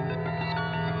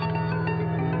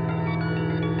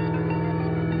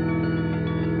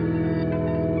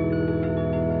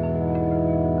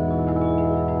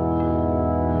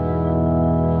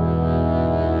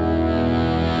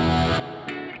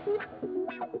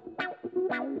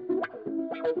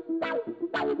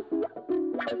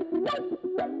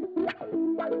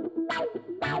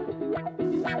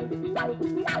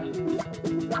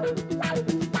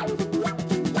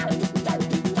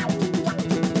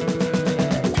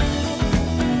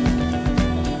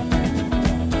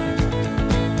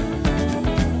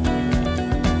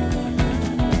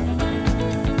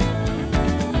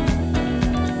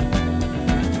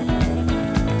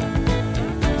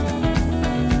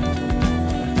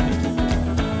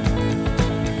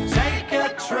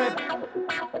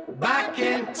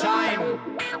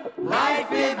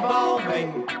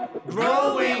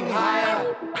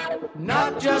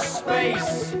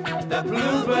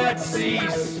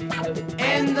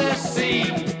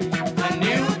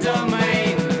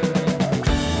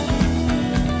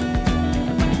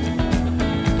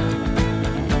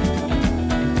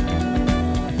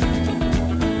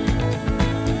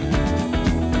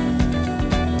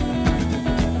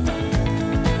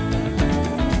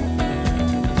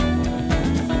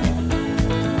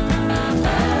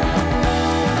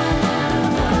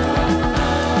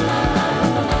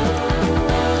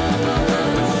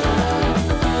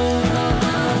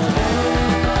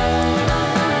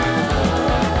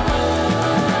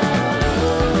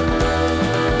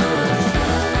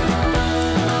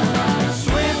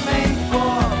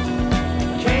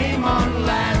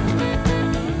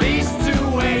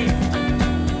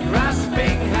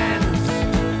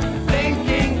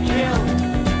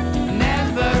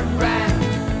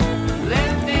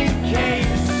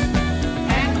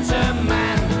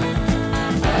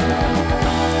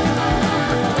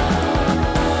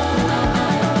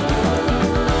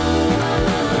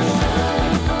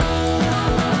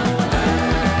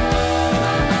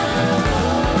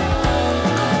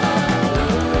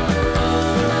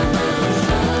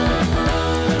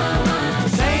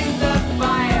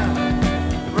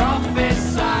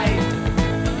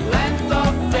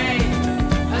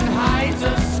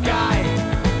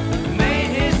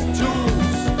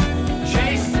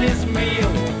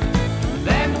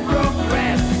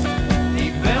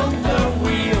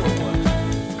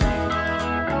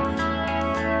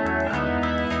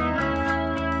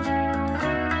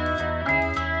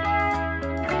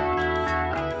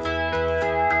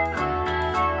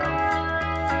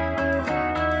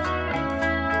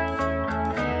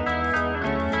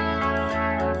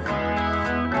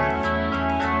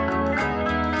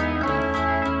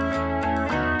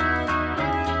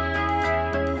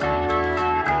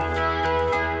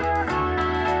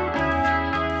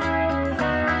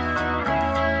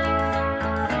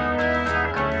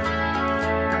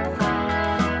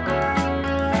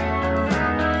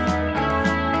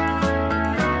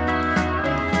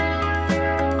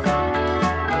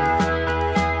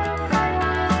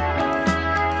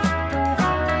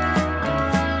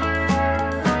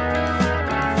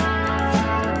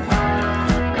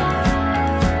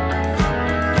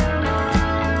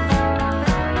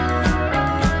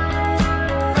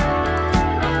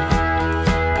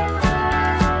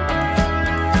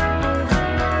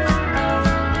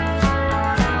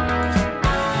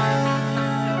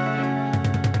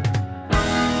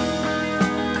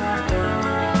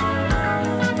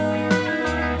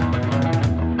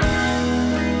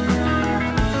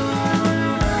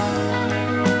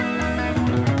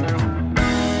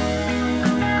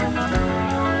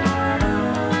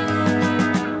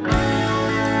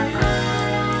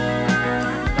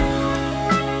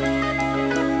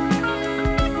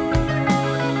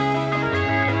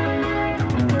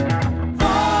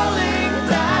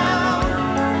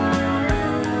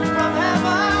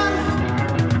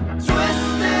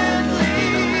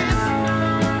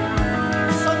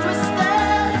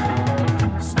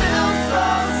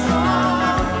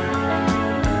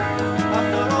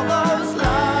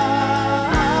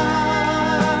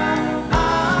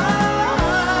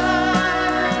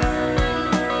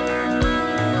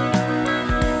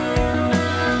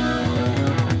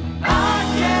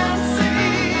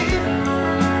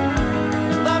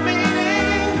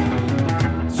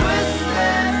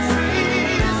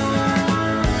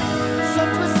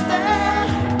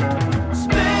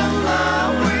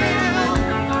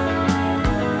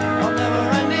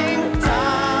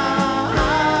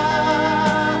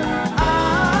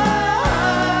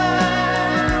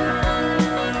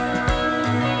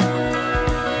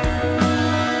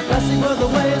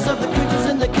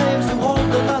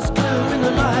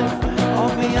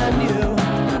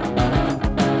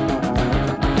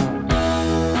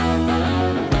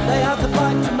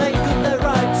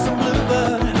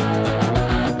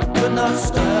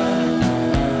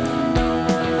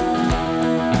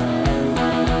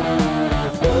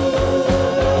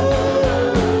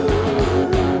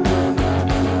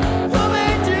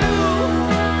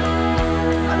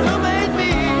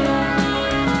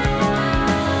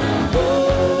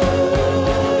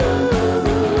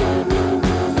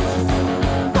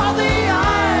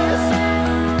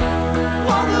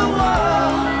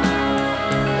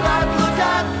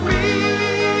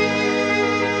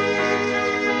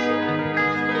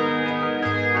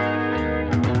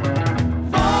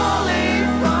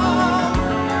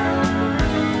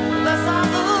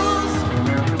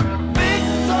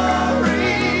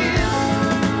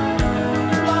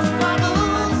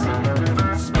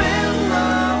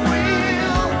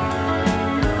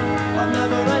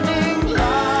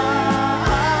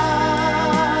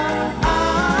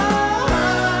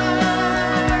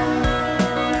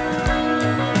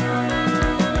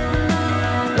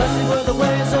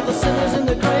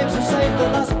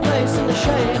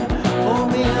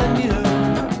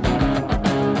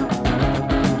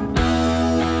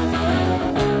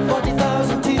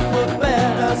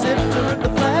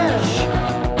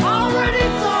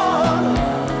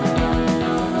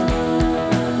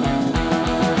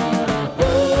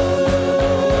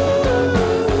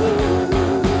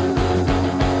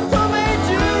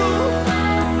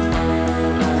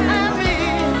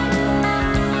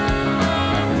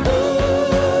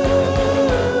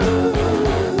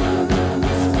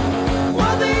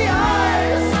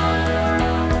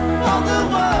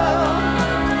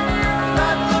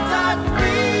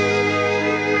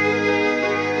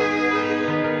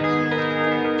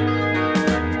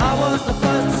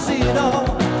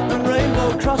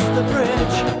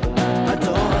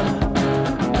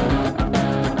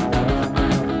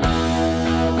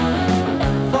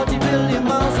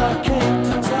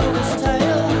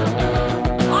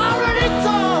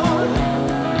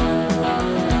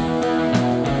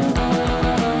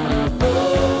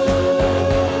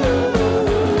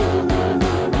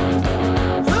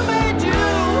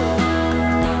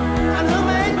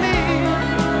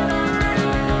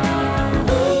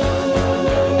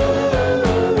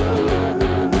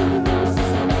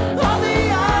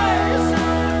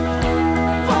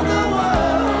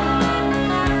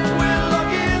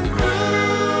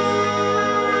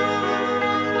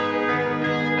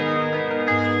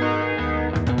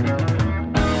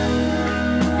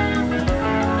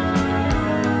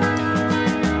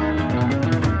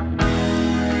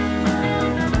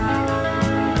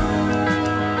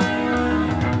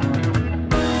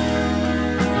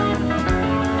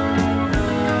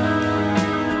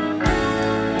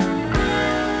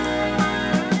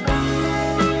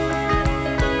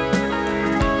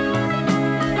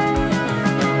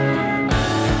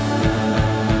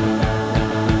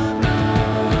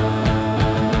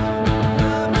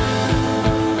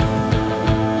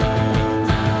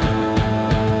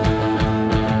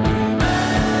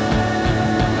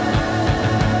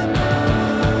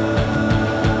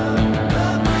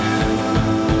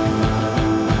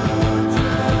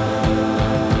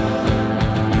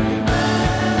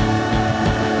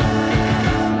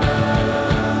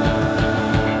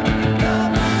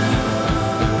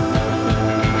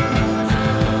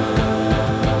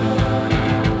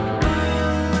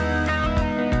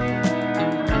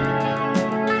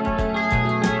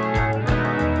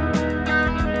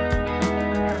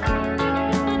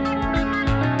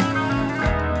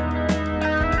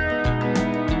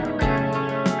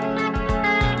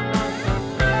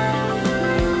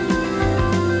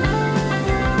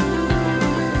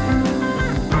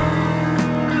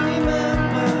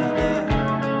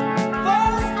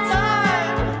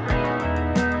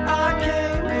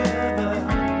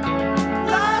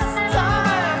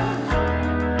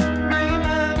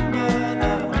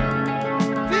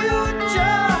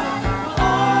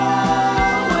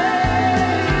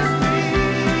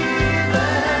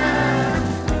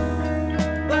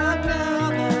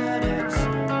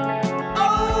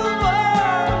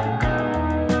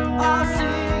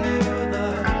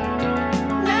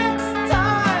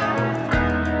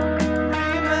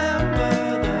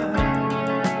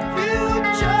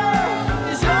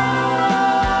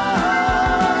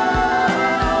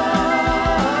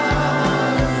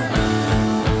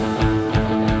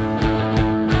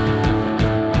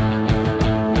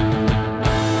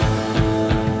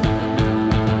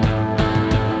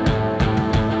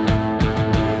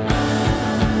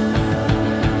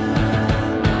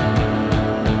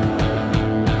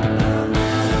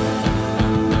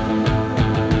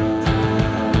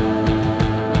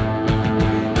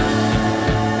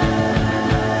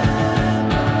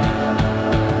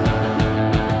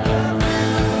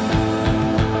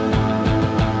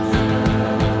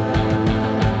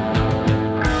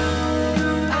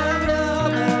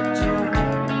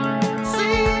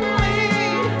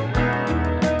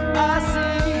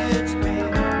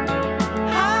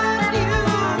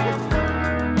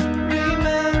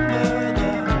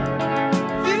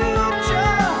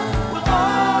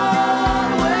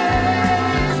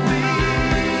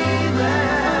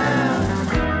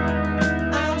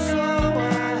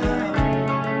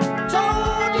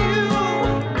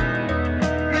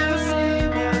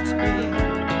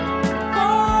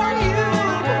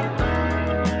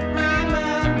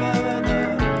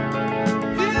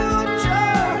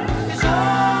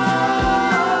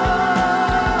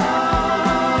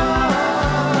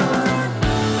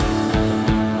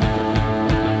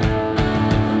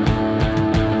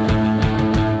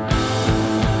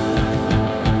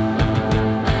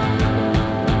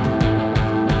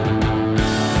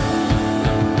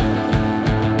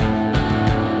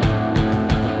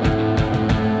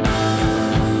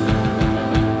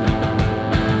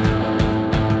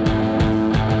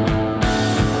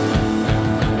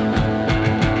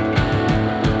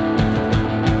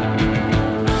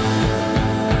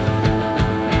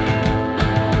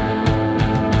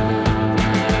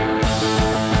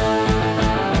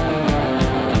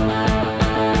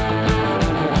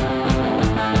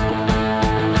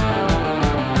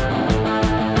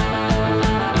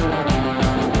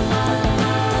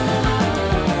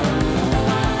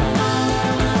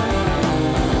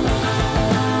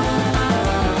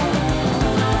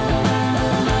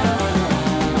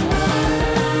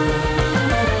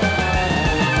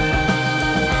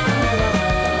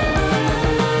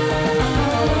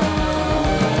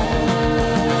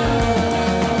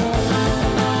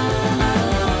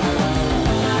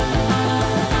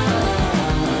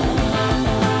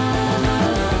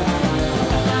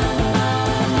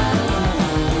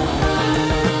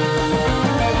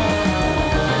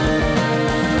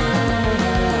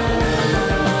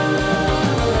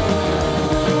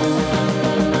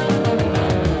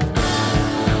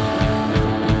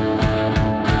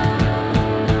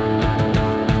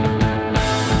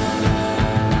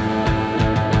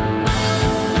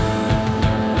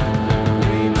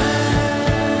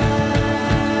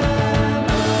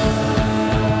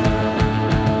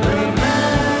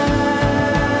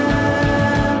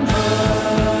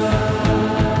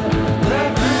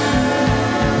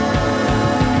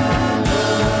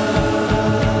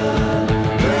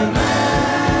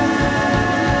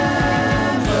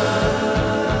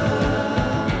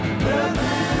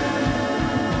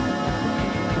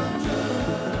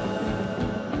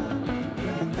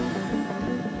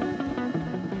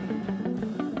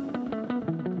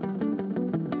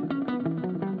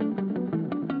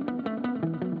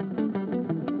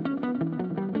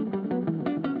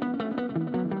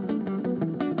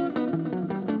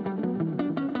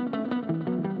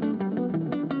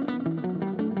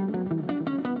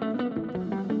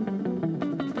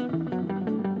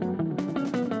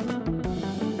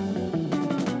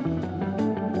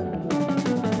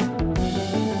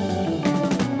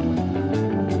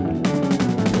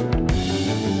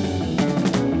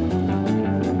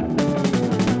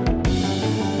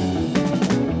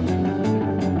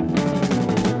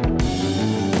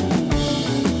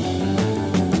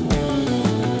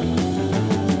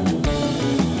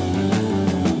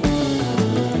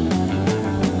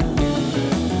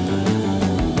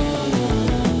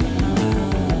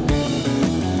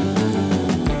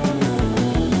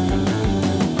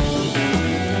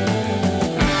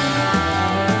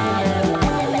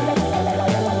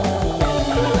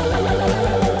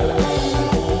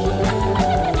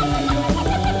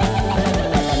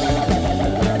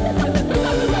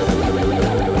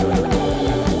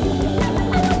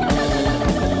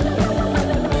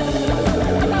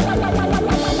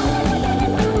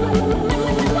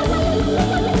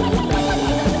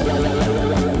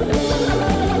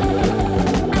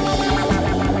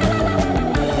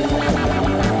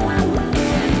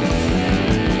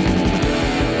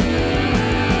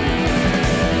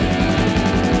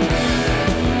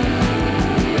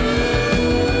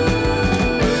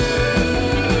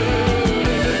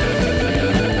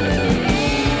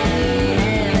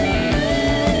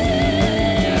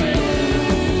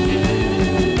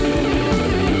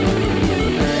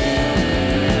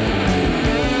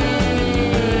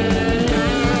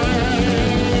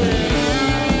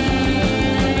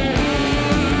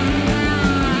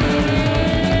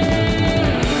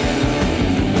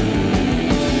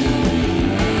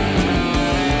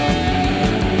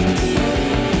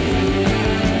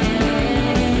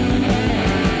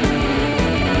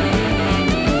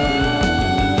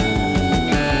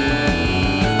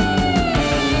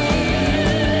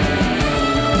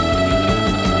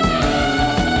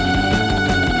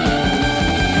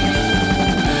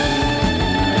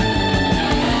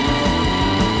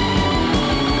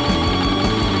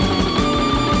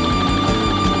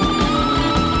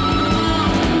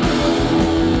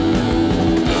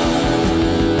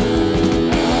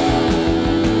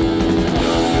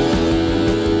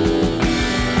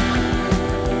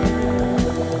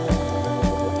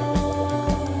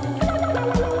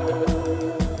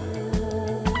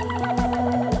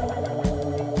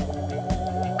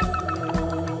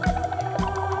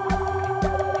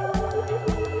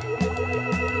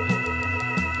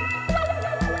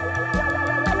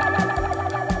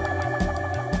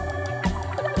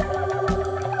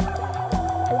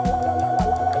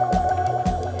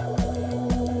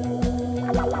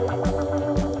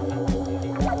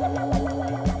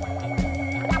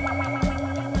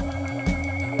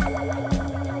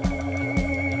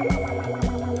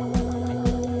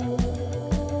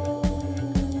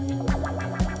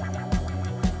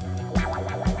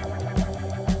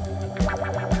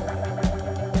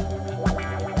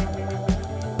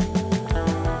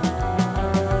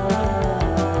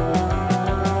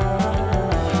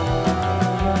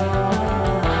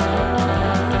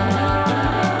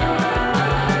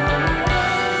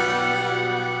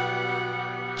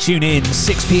 Tune in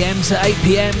 6pm to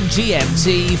 8pm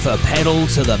GMT for Pedal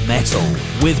to the Metal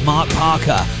with Mark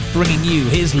Parker, bringing you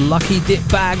his lucky dip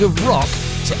bag of rock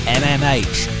to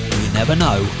MMH. You never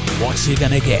know what you're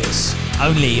going to get.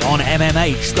 Only on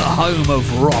MMH, the home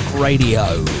of rock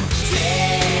radio.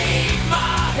 Take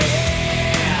my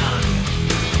hand,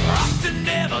 off to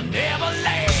Never, Never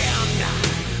Land.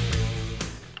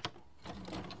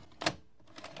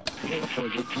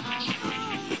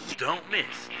 Don't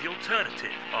miss the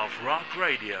alternative of rock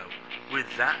radio with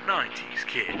That 90s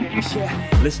Kid.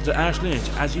 Listen to Ash Lynch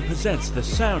as he presents the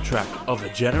soundtrack of a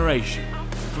generation,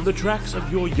 from the tracks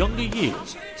of your younger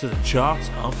years to the charts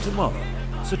of tomorrow.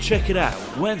 So check it out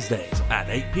Wednesdays at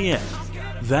 8pm.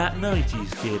 That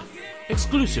 90s Kid,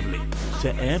 exclusively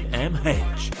to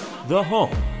MMH, the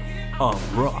home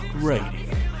of rock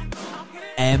radio.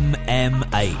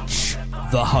 MMH,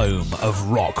 the home of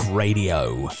rock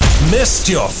radio. Missed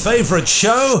your favourite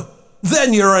show?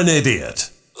 Then you're an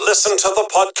idiot. Listen to the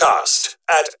podcast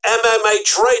at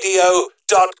mmhradio.co.uk.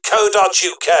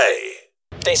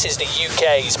 This is the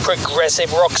UK's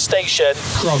progressive rock station,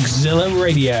 ProgZilla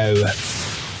Radio.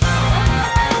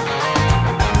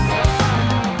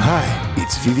 Hi,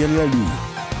 it's Vivian Lalu.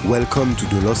 Welcome to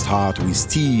The Lost Heart with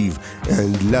Steve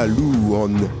and Lalu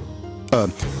on...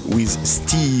 with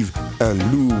Steve and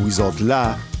Lou without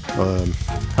La.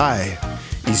 Hi,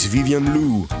 it's Vivian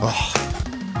Lou. Oh.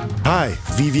 Hi,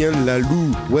 Vivian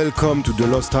Lalu. Welcome to The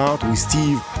Lost Heart with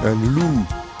Steve and Lou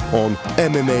on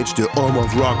MMH, the home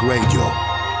of rock radio.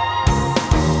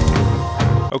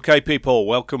 Okay, people,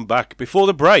 welcome back. Before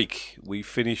the break, we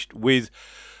finished with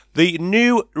the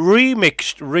new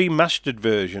remixed, remastered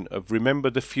version of Remember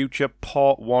the Future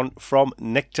Part 1 from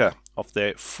Nektar, off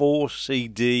their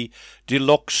 4CD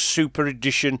Deluxe Super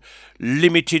Edition,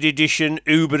 Limited Edition,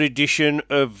 Uber Edition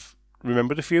of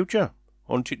Remember the Future.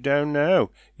 Hunt it down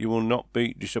now. You will not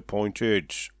be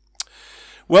disappointed.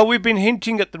 Well, we've been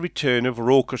hinting at the return of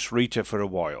raucous Rita for a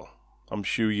while. I'm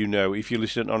sure you know if you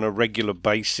listen on a regular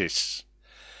basis.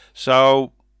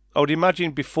 So, I would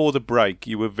imagine before the break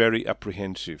you were very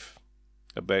apprehensive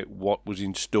about what was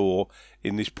in store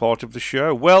in this part of the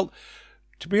show. Well,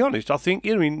 to be honest, I think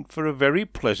you're in for a very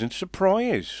pleasant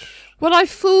surprise. Well, I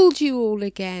fooled you all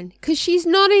again, because she's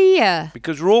not here.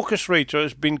 Because Raucous Rita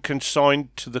has been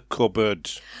consigned to the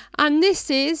cupboard. And this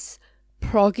is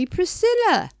Proggy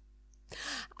Priscilla.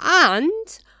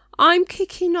 And I'm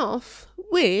kicking off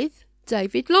with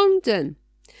David Longdon.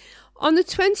 On the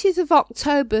 20th of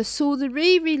October saw the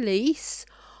re-release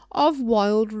of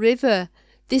Wild River.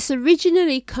 This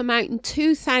originally came out in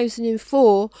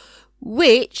 2004,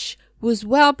 which was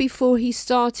well before he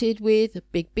started with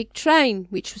Big Big Train,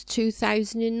 which was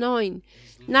 2009.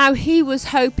 Now, he was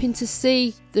hoping to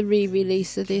see the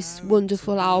re-release of this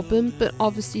wonderful album, but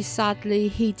obviously, sadly,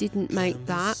 he didn't make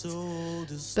that.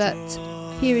 But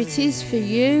here it is for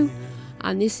you,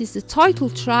 and this is the title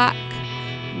track,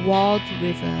 Wild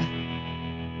River.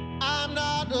 I'm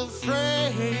not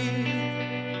afraid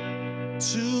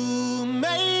to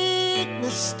make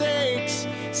mistakes,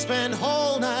 spend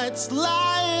whole nights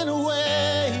lying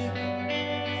awake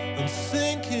and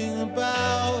thinking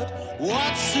about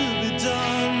what's to be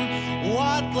done,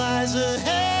 what lies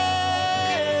ahead.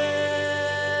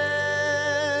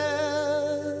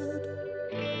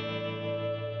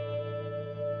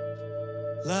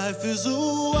 Life is a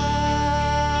wild,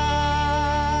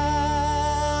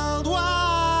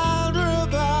 wild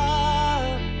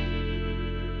river,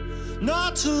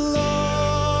 not too long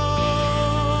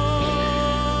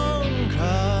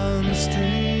come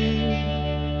stream.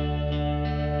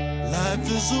 Life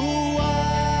is a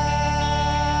wild,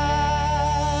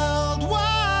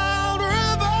 wild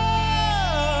river,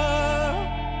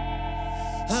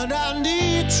 and I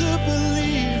need to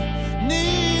believe,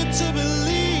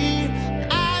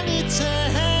 I need to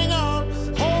hang on,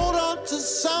 hold on to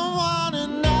someone,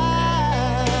 and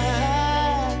I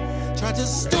try to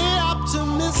stay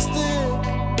optimistic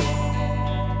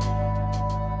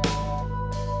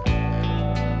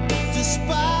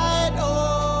despite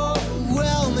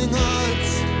overwhelming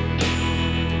odds.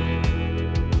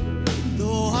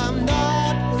 Though I'm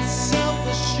not as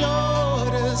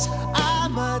self-assured as I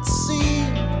might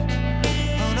seem,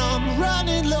 and I'm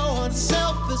running low on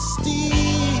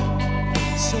self-esteem.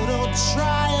 So don't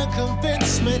try and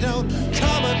convince me, don't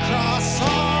come across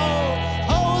all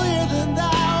holier than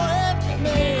thou and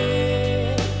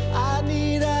me. I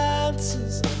need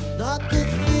answers, not the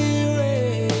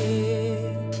theory.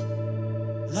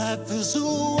 Life is a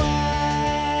wild,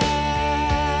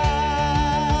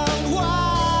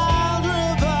 wild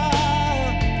river,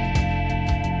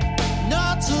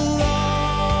 not too long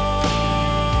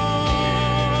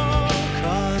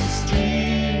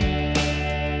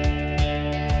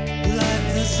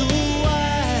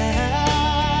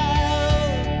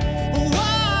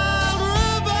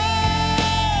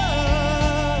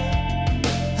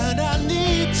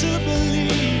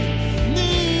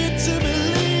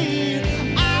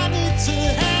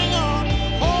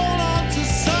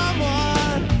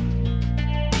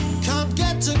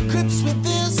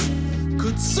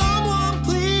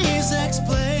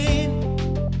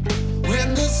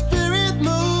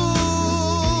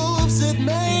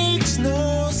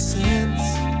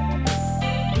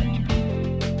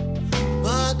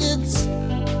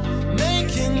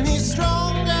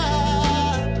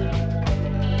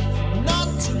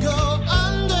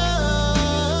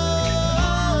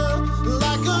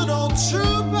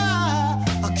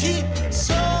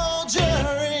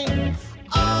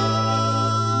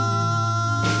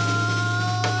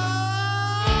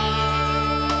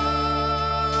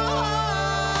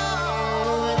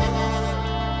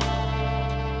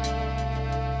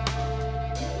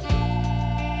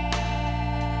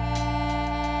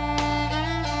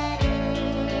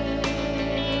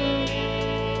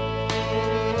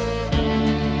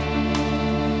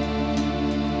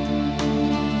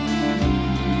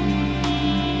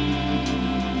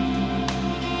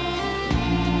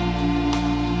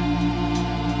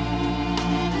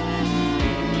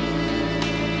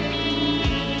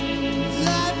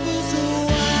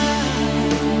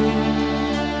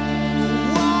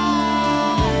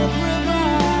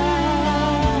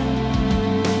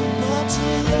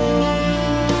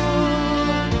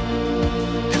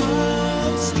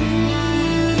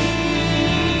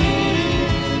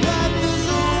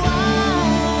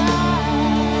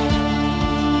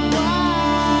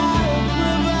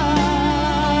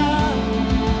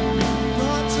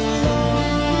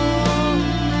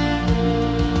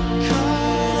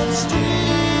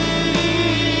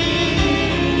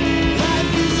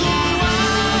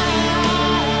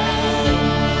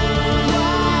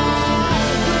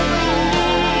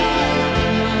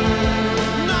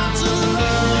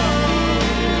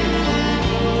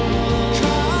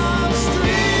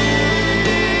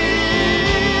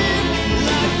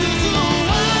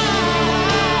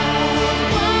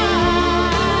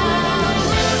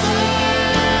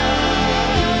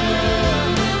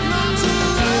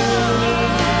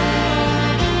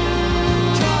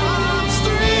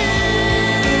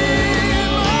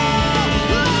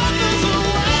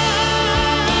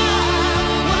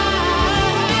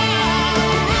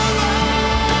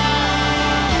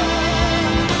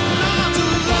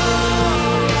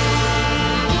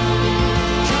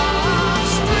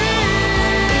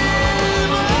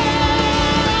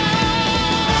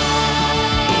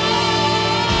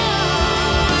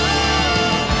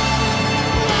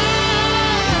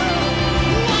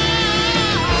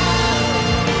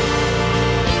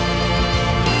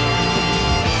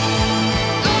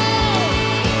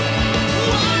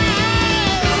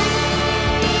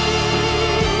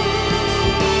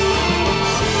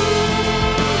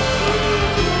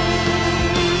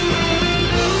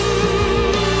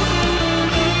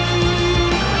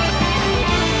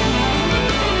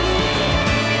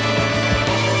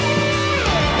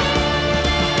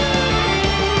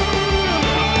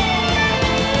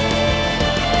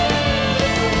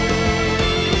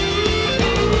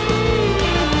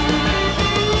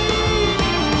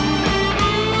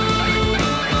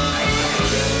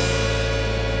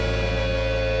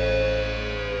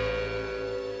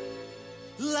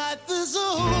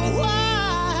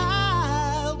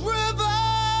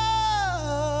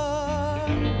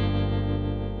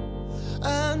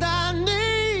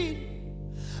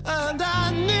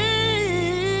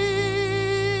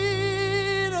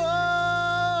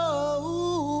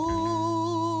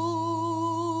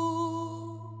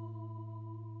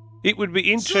It would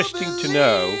be interesting to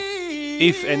know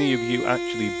if any of you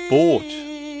actually bought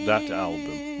that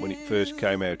album when it first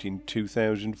came out in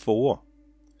 2004.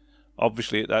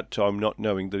 Obviously at that time not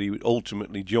knowing that he would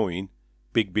ultimately join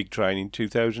Big Big Train in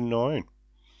 2009.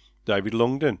 David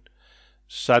Longdon,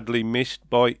 sadly missed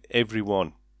by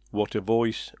everyone. What a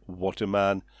voice, what a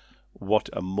man, what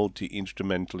a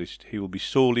multi-instrumentalist. He will be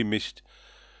sorely missed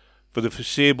for the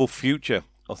foreseeable future,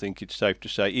 I think it's safe to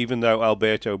say, even though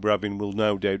Alberto Bravin will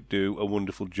no doubt do a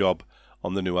wonderful job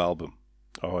on the new album.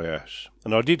 Oh yes.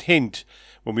 And I did hint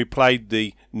when we played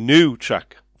the new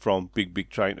track from Big Big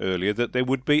Train earlier that there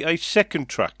would be a second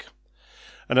track.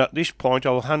 And at this point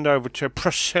I'll hand over to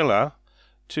Priscilla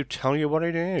to tell you what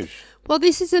it is. Well,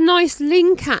 this is a nice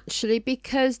link actually,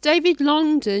 because David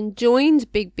Longdon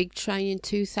joined Big Big Train in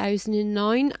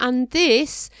 2009, and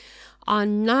this,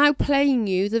 I'm now playing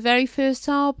you the very first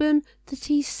album that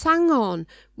he sang on,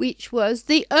 which was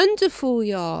The Underfall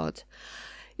Yard.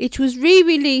 It was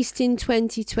re-released in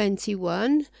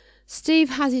 2021. Steve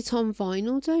has it on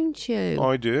vinyl, don't you?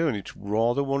 I do, and it's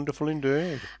rather wonderful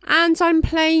indeed. And I'm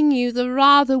playing you the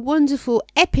rather wonderful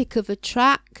epic of a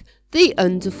track, The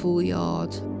Underfall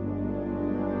Yard.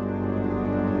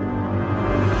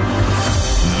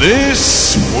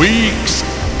 This week's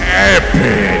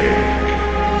epic.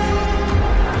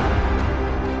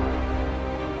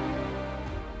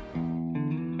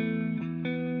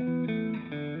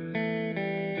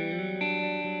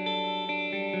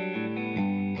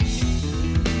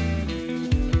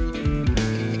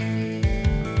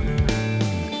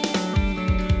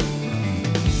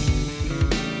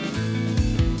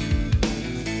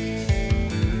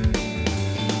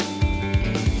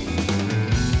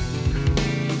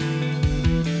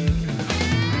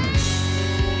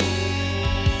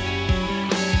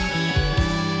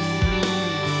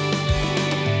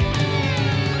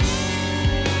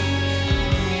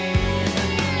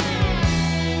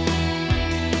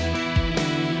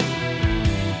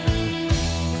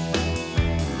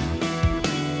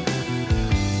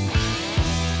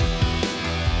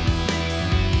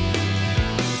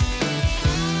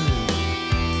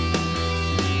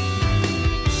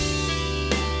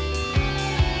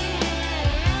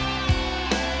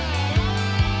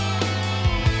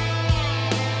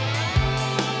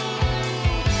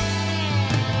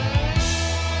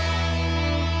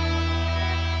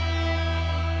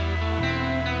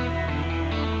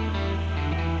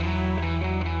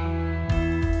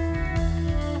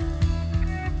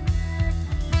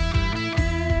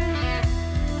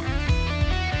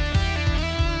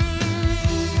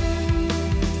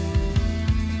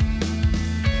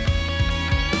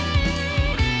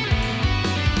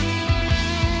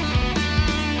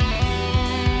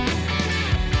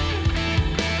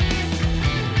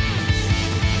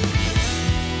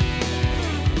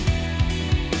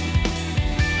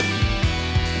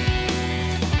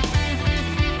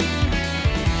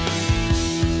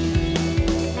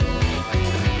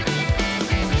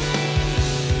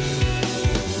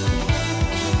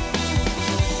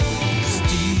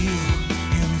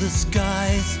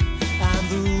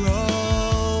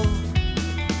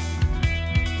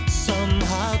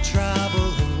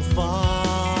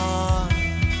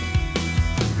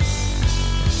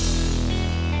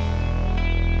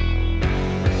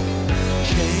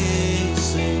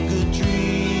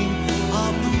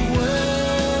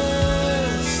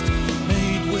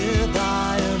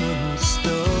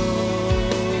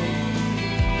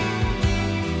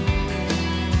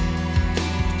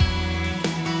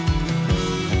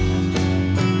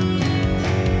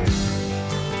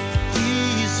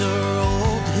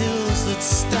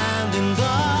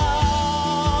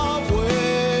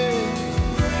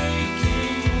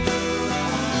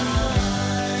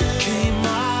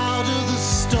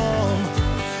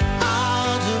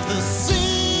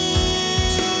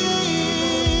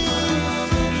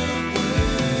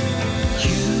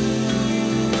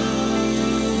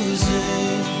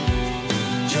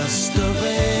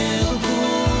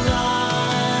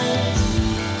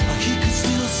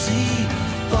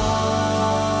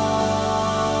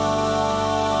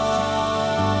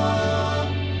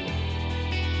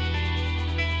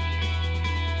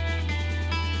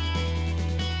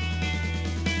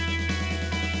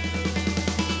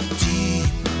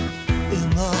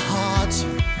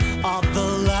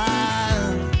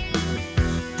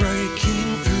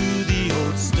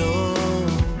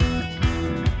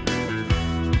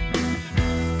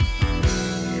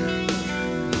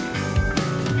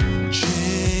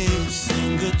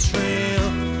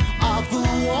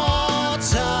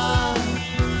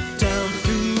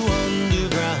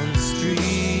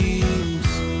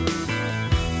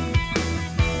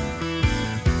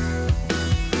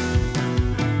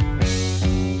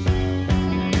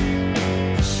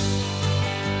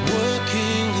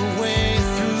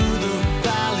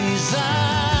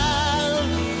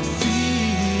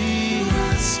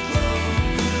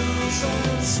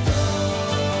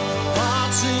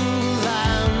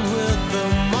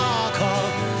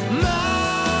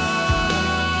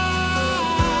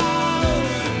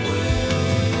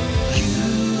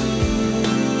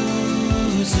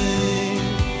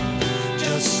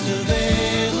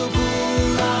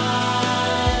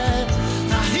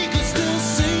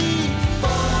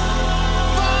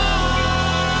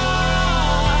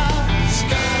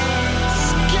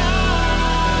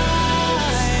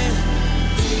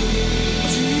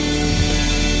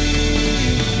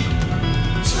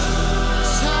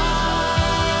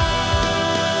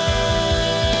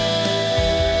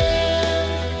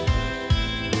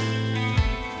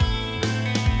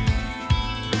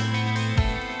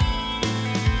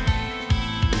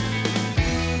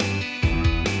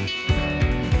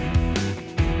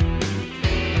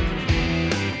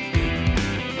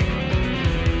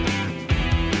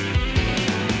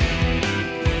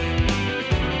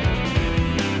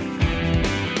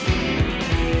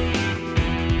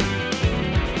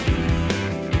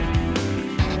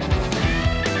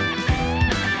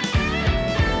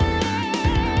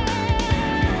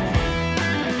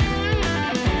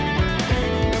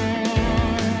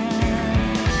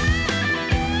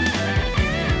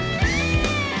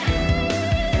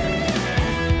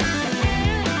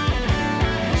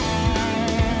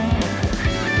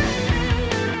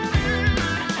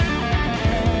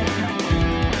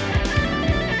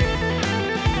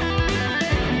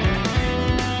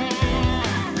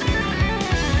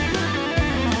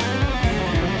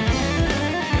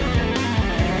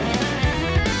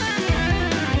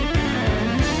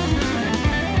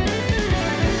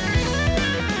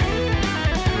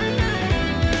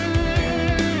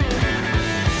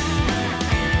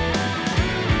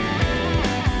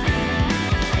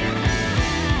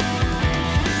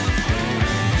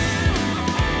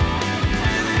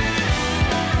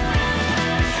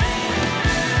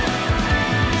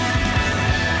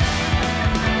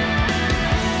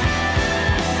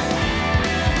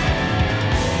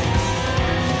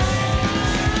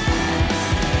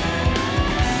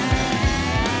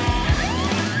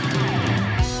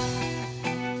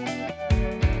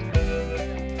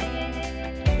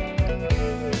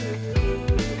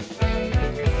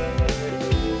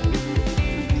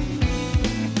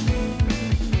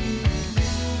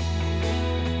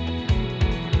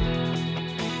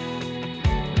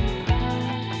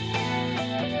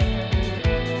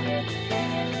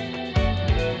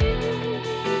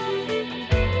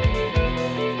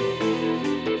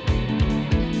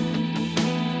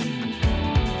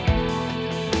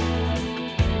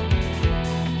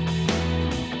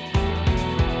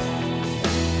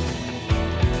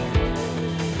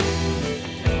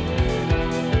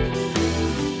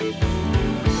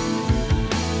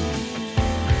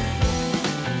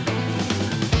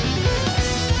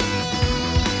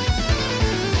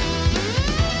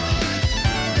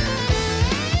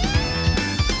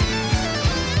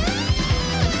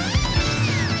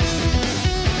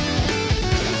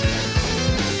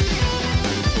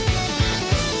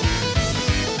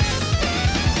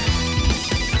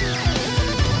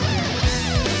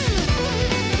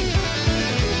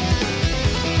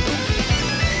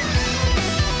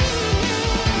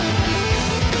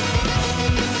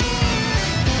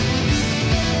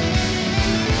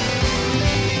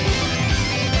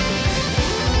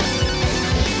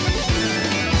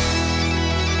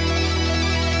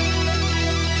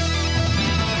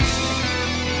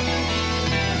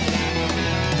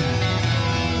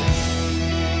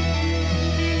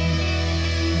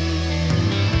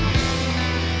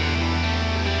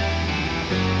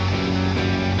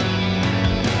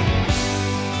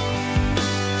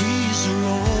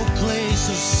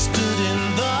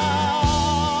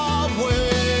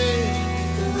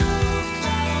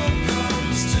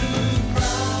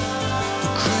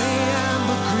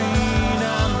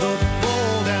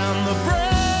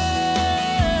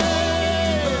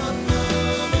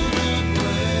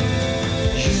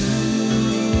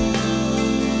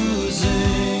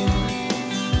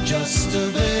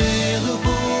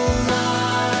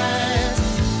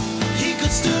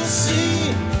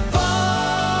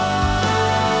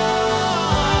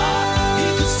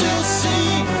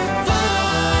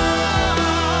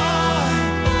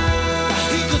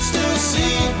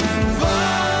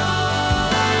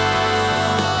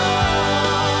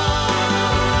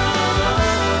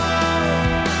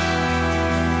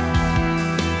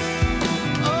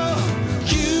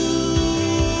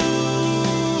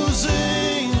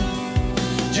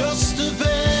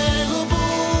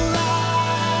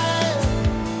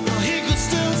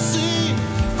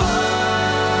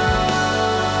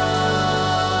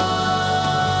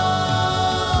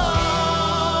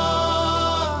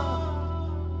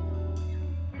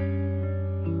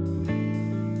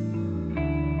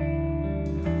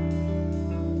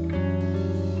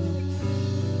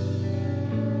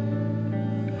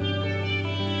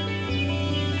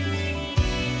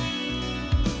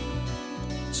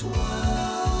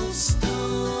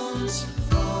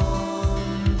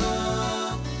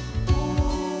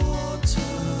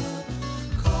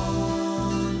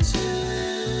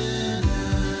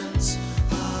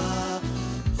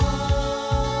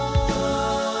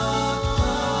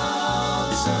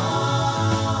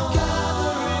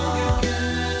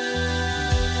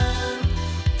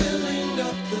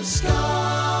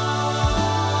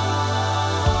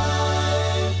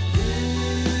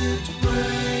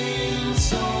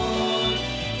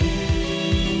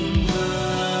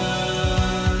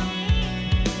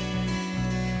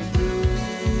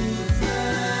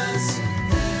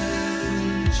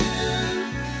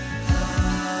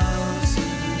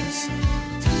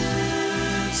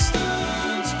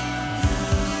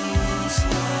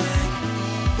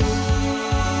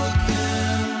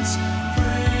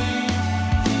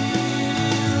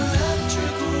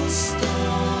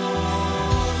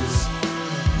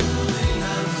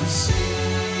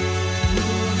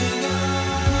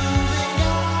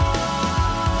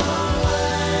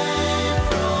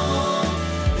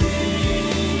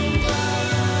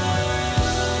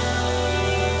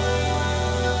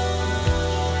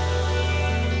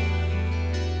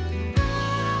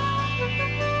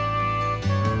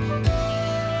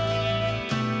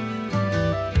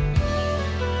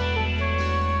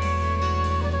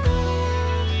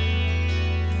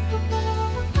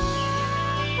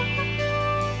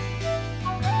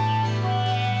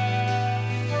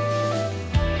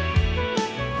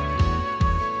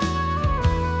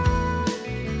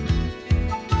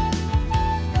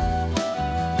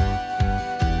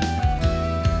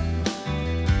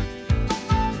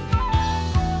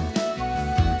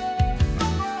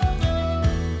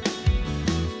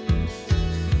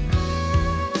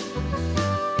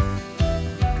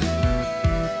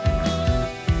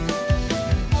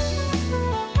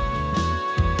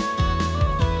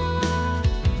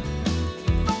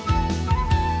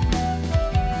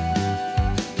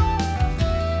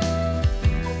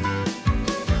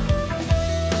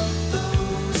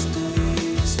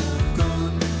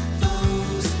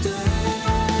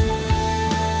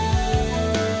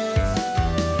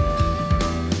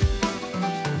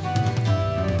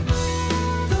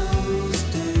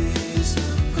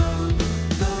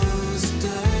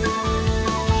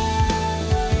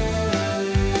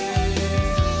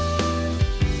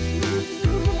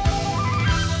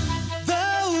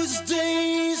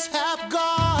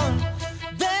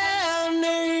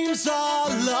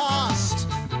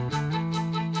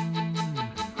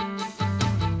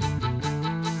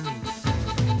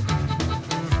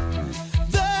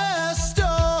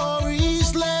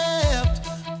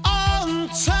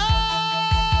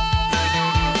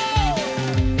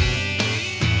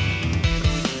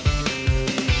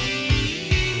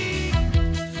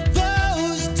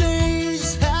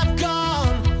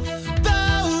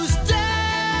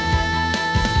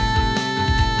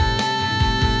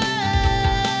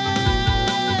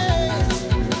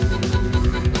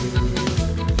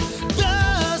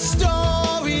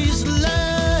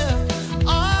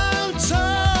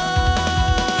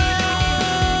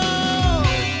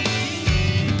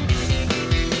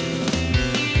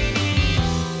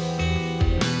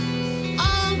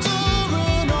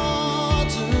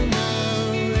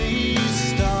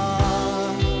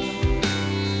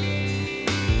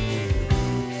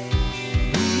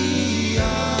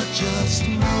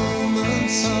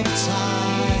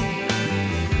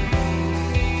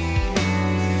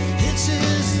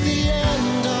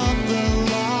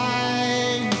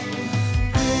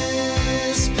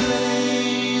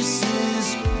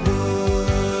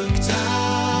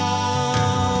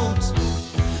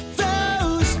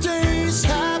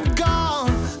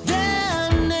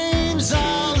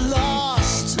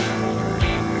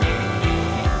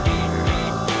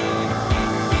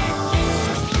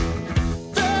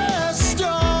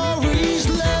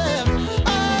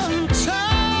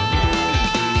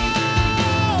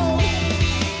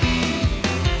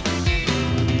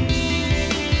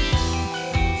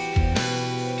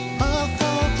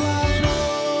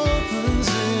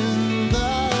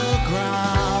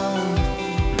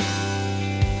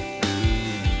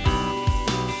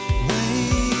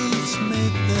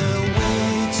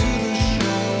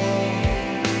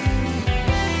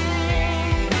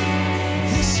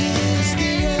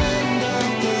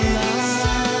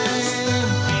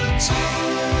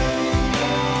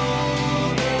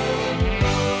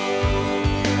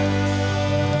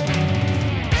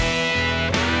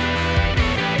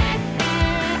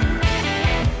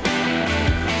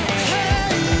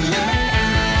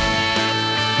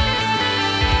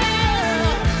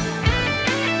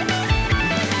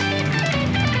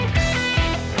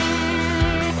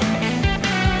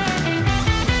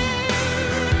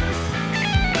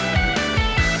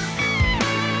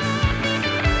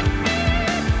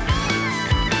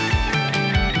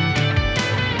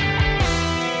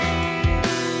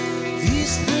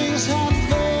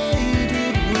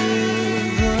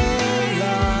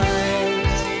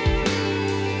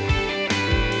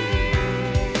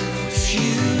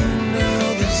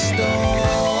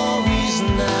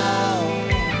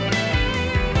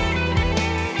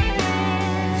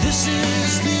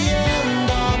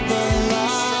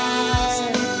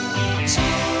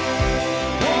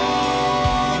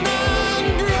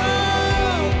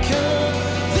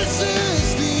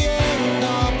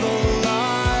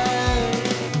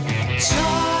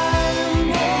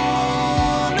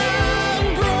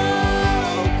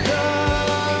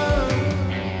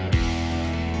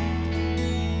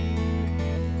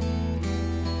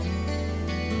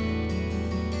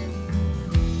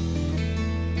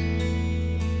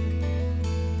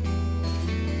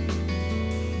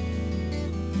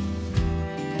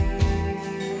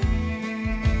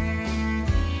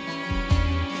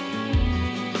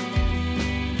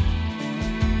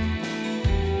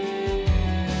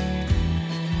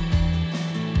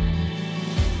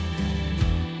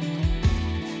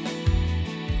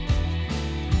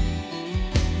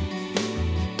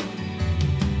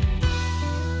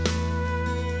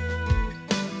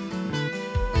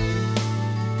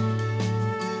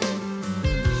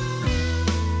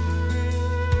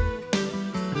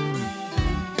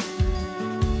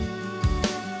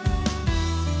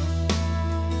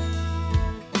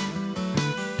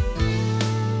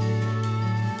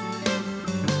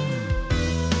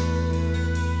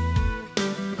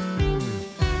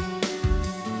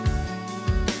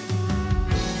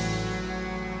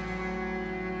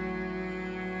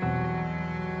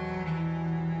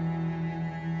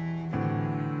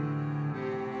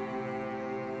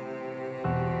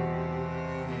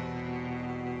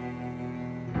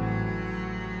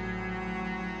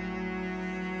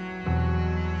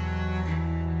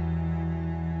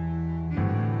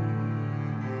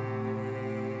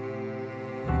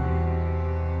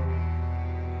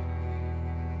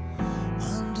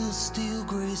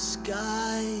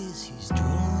 skies he's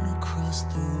drawn across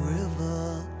the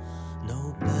river.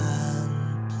 No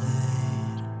band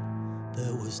played,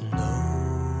 there was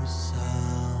no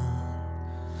sound.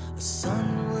 A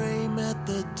sun ray met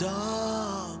the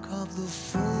dark of the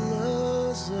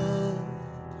fuller's earth.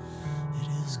 It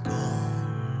is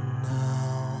gone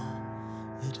now,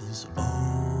 it is over.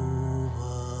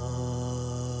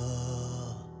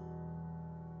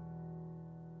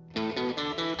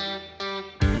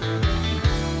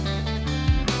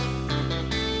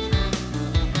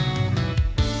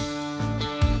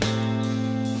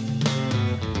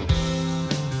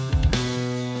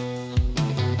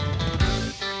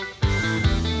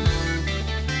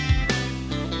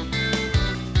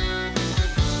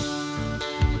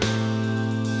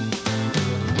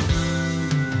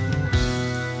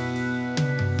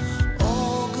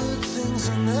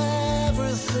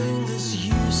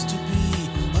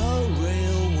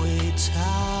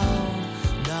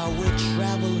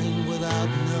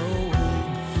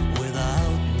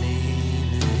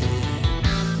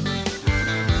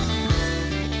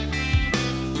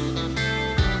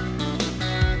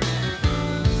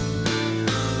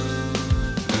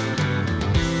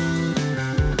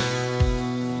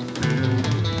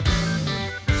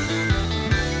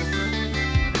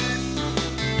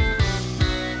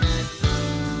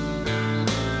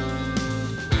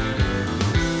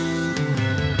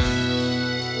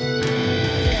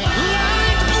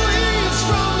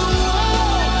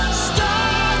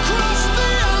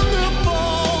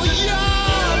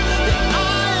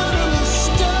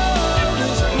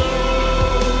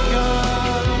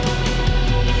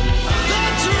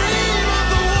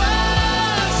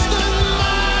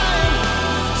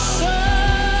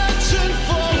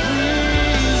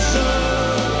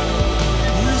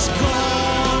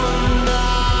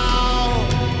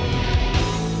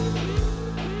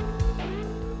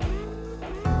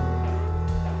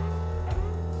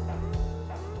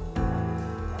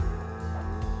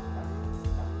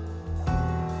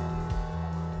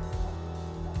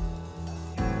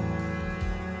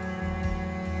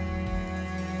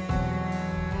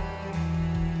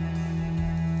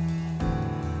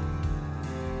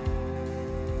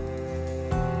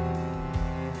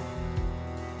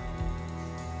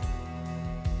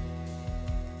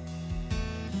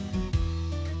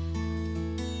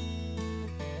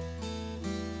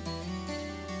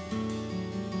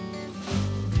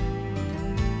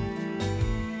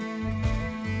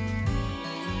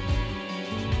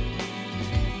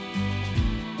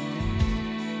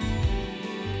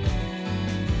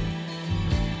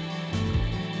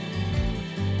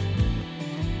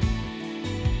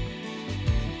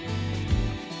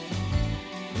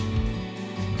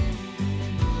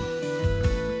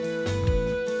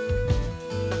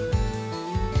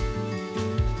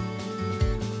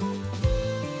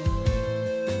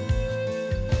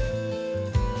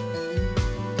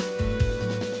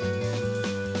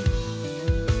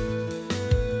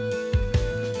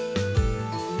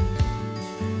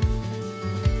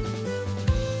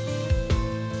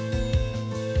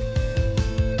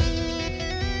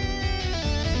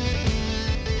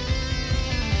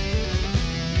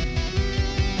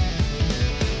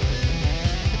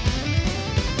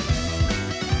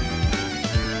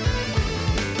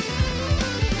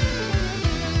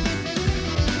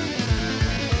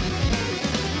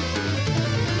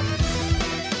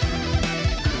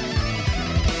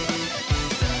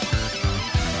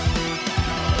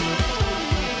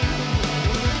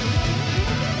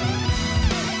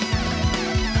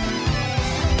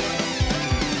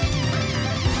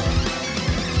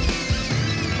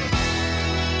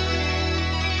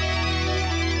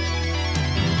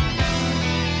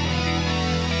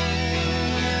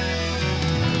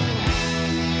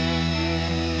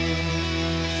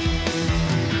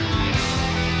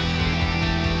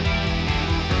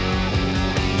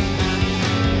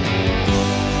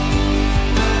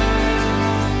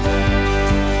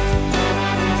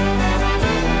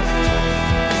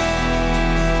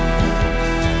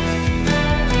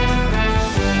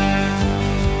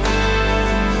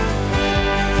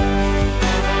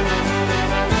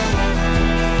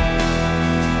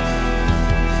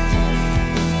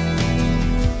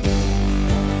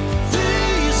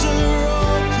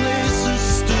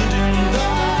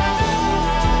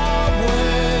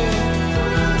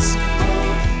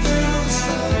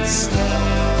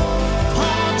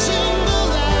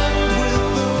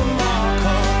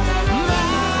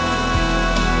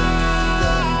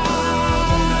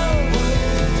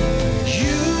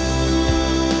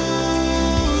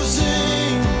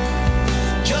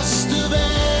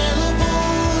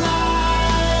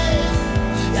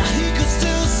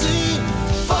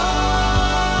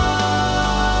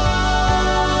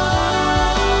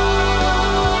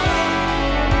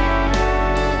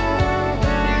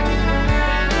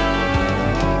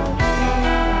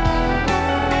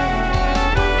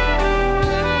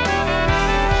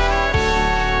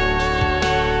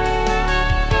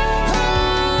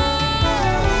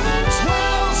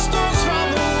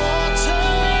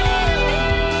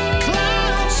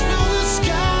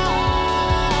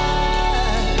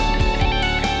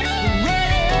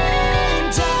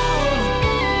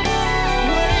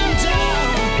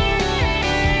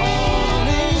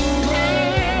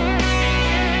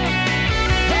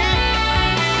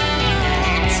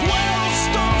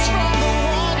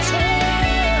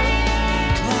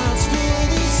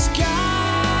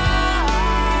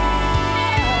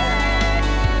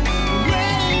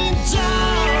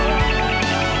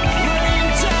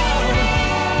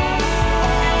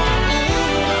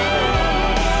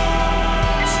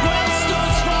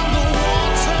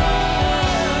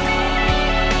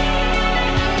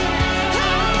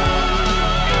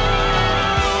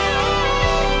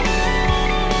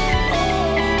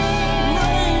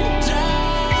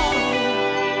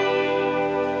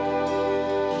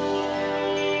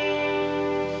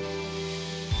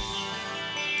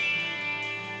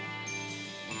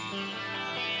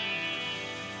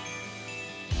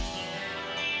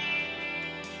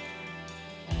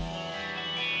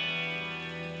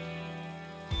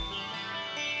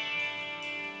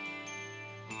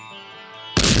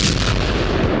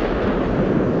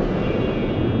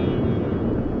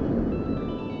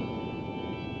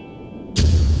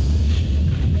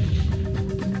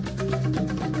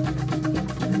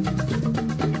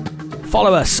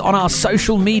 Follow us on our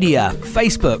social media,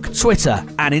 Facebook, Twitter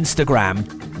and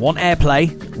Instagram. Want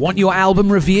airplay? Want your album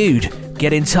reviewed?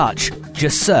 Get in touch.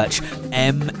 Just search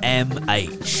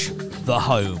MMH, the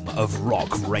home of rock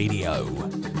radio.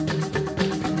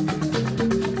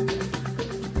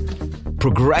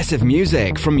 Progressive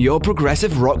music from your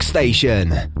progressive rock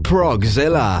station,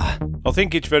 Progzilla. I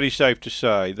think it's very safe to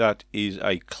say that is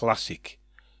a classic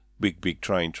Big Big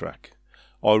Train track.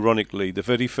 Ironically, the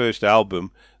very first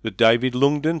album that David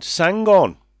Longdon sang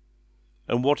on.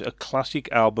 And what a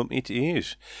classic album it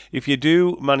is. If you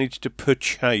do manage to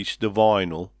purchase the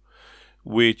vinyl,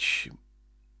 which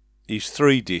is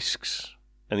 3 discs,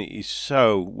 and it is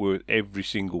so worth every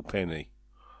single penny.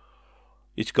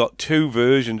 It's got 2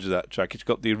 versions of that track. It's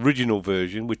got the original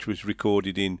version, which was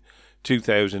recorded in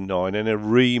 2009, and a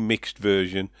remixed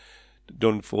version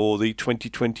done for the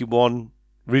 2021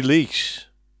 release.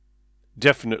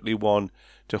 Definitely one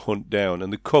to hunt down,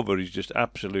 and the cover is just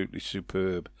absolutely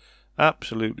superb.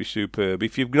 Absolutely superb.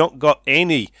 If you've not got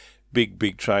any Big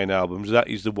Big Train albums, that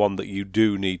is the one that you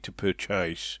do need to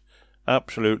purchase.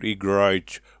 Absolutely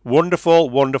great. Wonderful,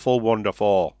 wonderful,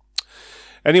 wonderful.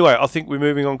 Anyway, I think we're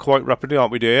moving on quite rapidly,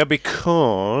 aren't we, dear?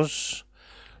 Because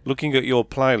looking at your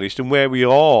playlist and where we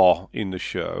are in the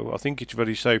show, I think it's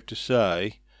very safe to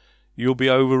say you'll be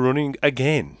overrunning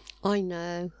again. I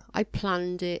know. I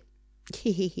planned it.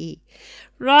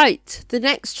 Right, the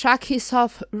next track is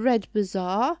off Red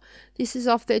Bazar. This is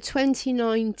off their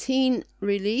 2019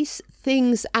 release,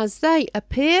 Things As They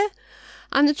Appear.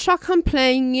 And the track I'm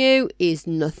playing you is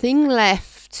Nothing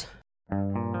Left.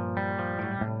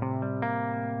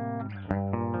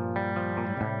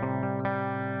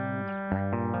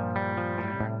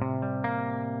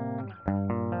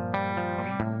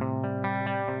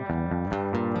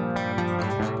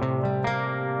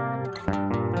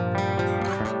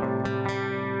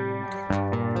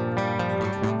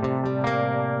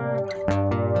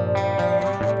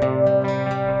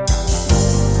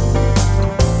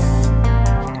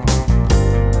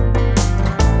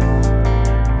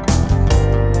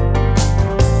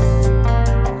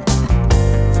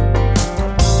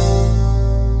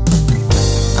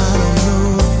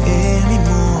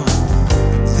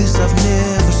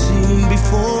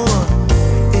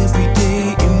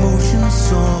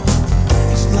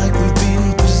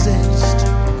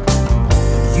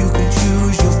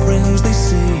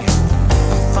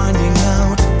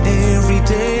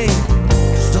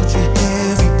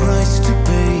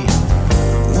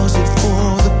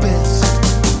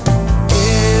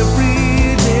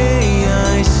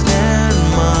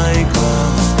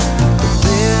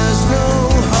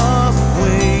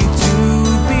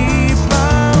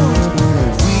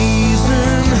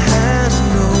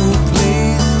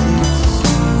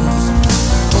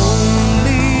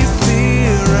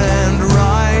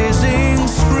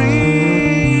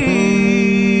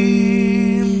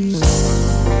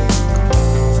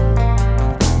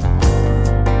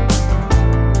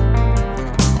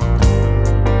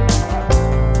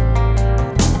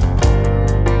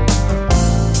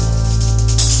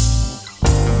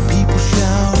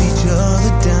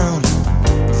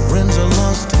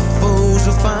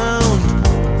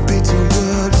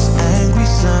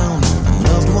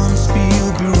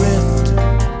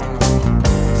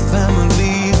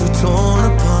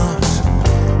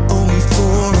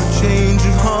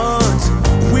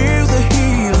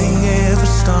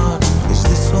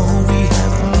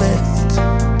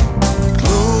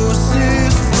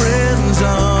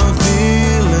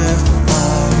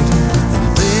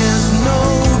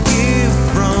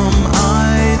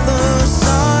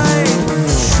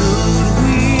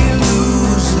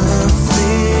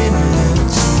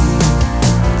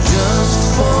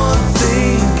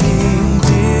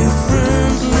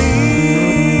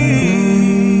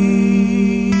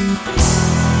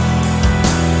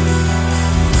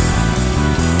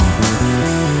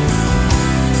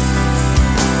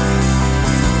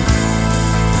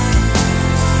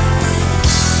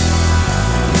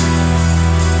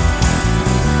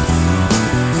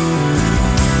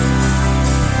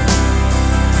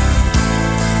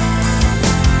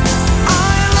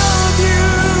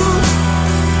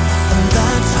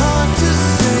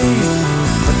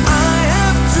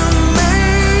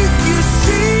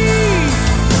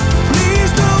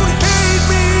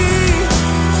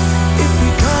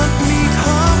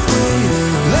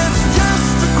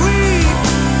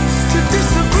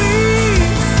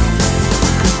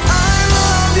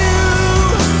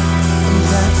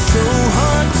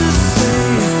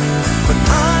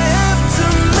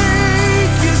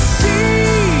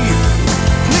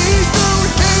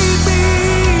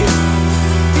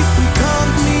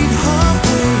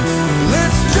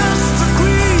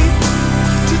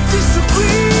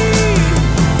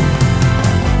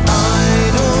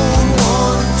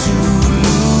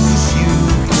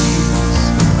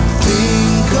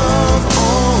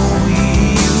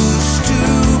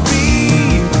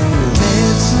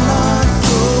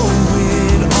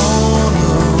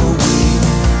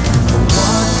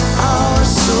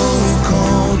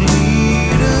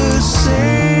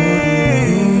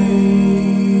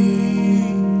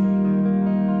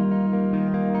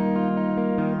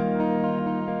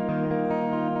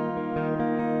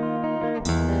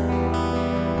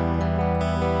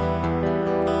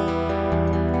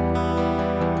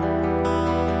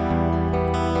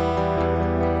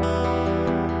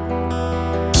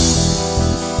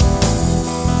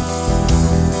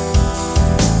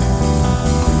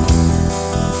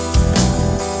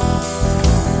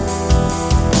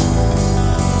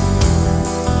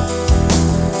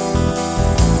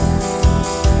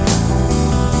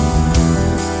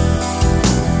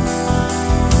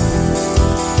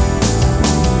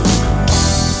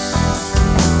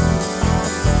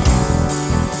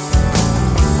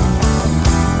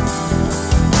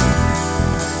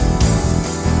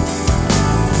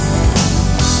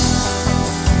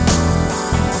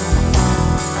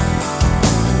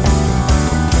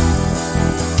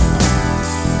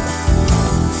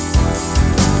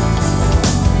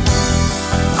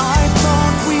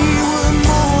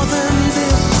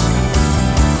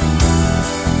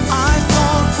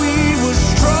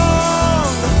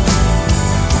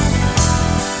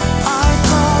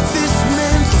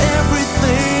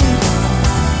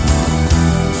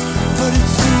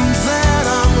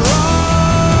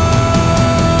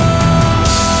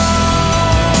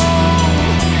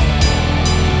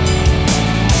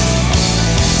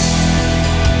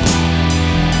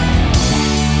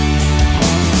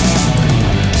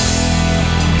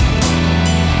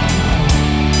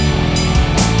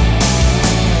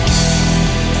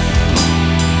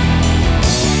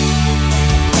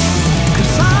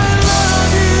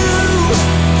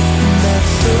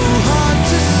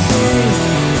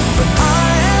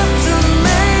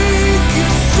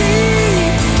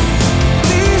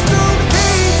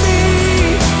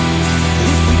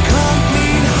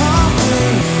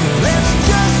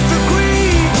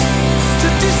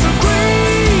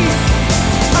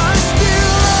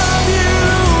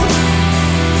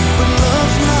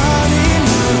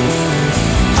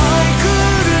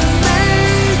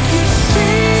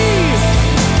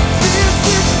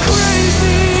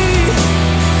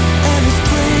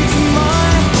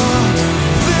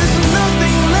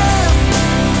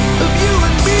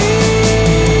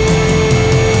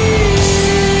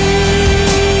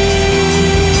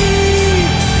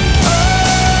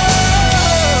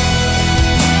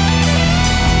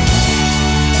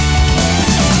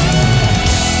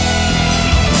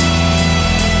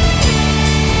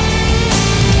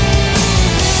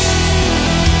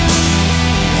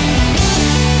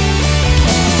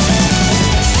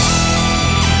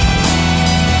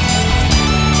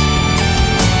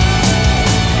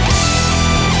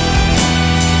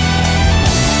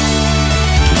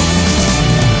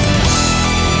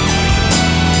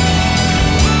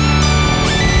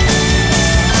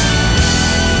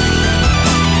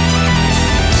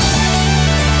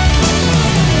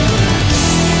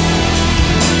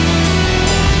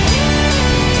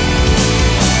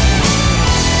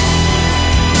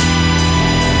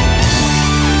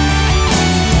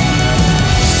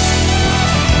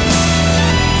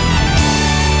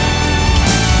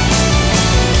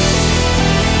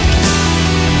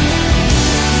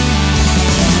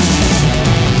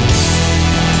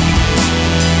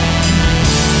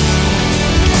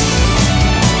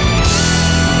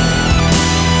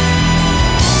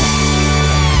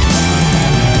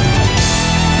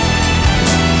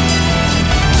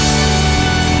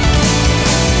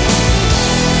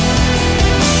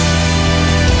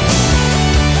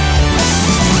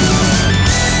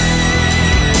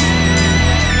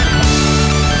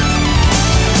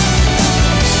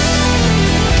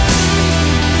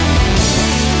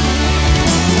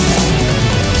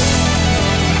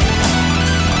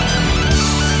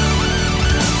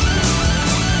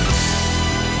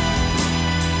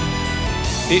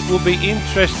 It will be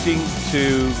interesting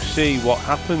to see what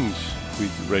happens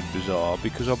with Red Bazar,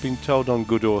 because I've been told on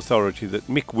good authority that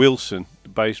Mick Wilson, the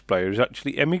bass player, is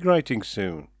actually emigrating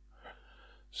soon.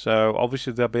 So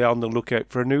obviously they'll be on the lookout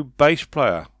for a new bass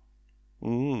player.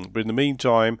 But in the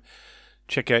meantime,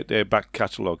 check out their back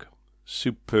catalogue.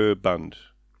 Superb band,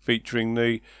 featuring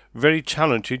the very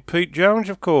talented Pete Jones,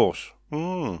 of course.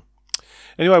 Anyway,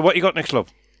 what you got next, love?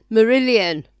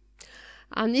 Marillion.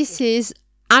 And this is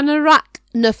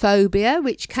Arachnophobia,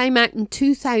 which came out in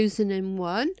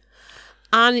 2001.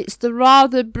 And it's the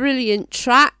rather brilliant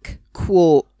track,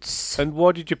 Quartz. And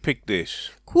why did you pick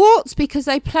this? Quartz, because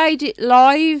they played it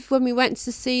live when we went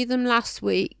to see them last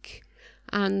week.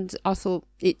 And I thought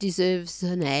it deserves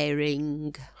an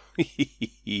airing.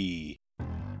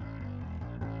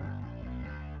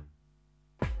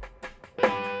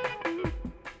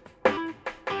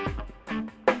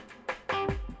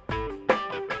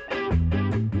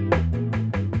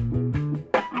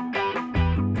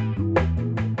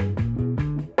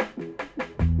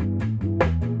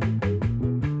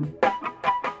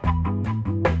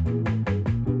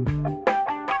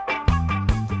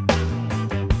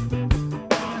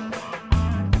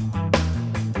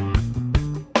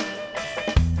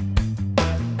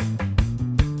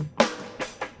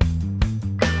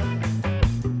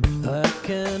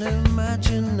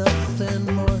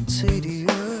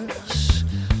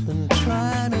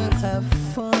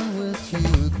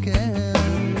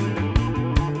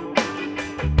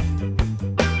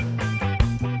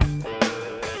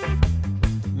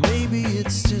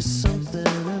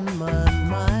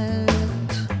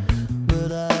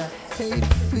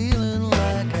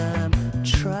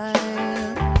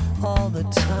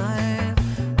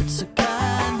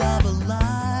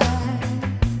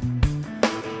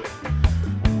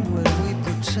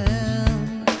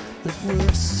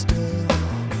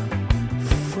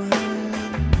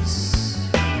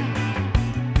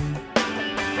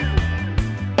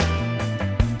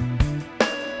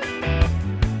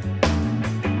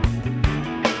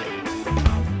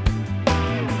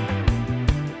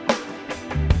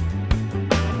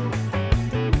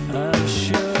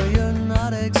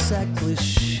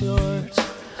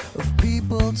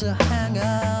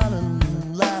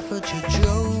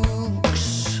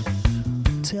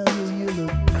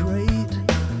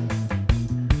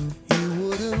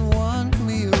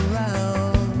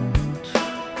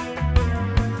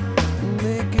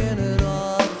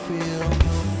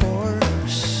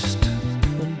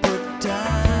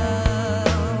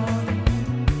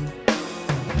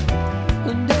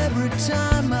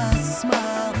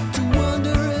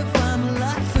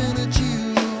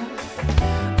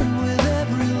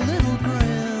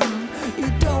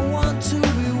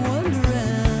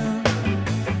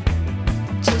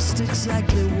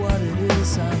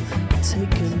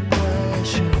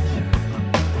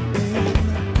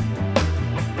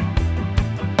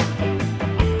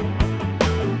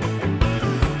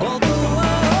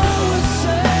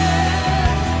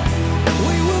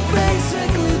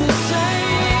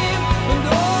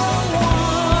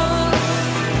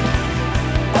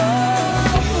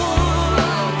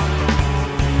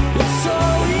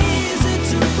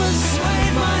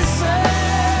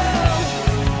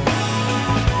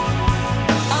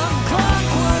 I'm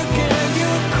clockwork and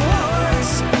you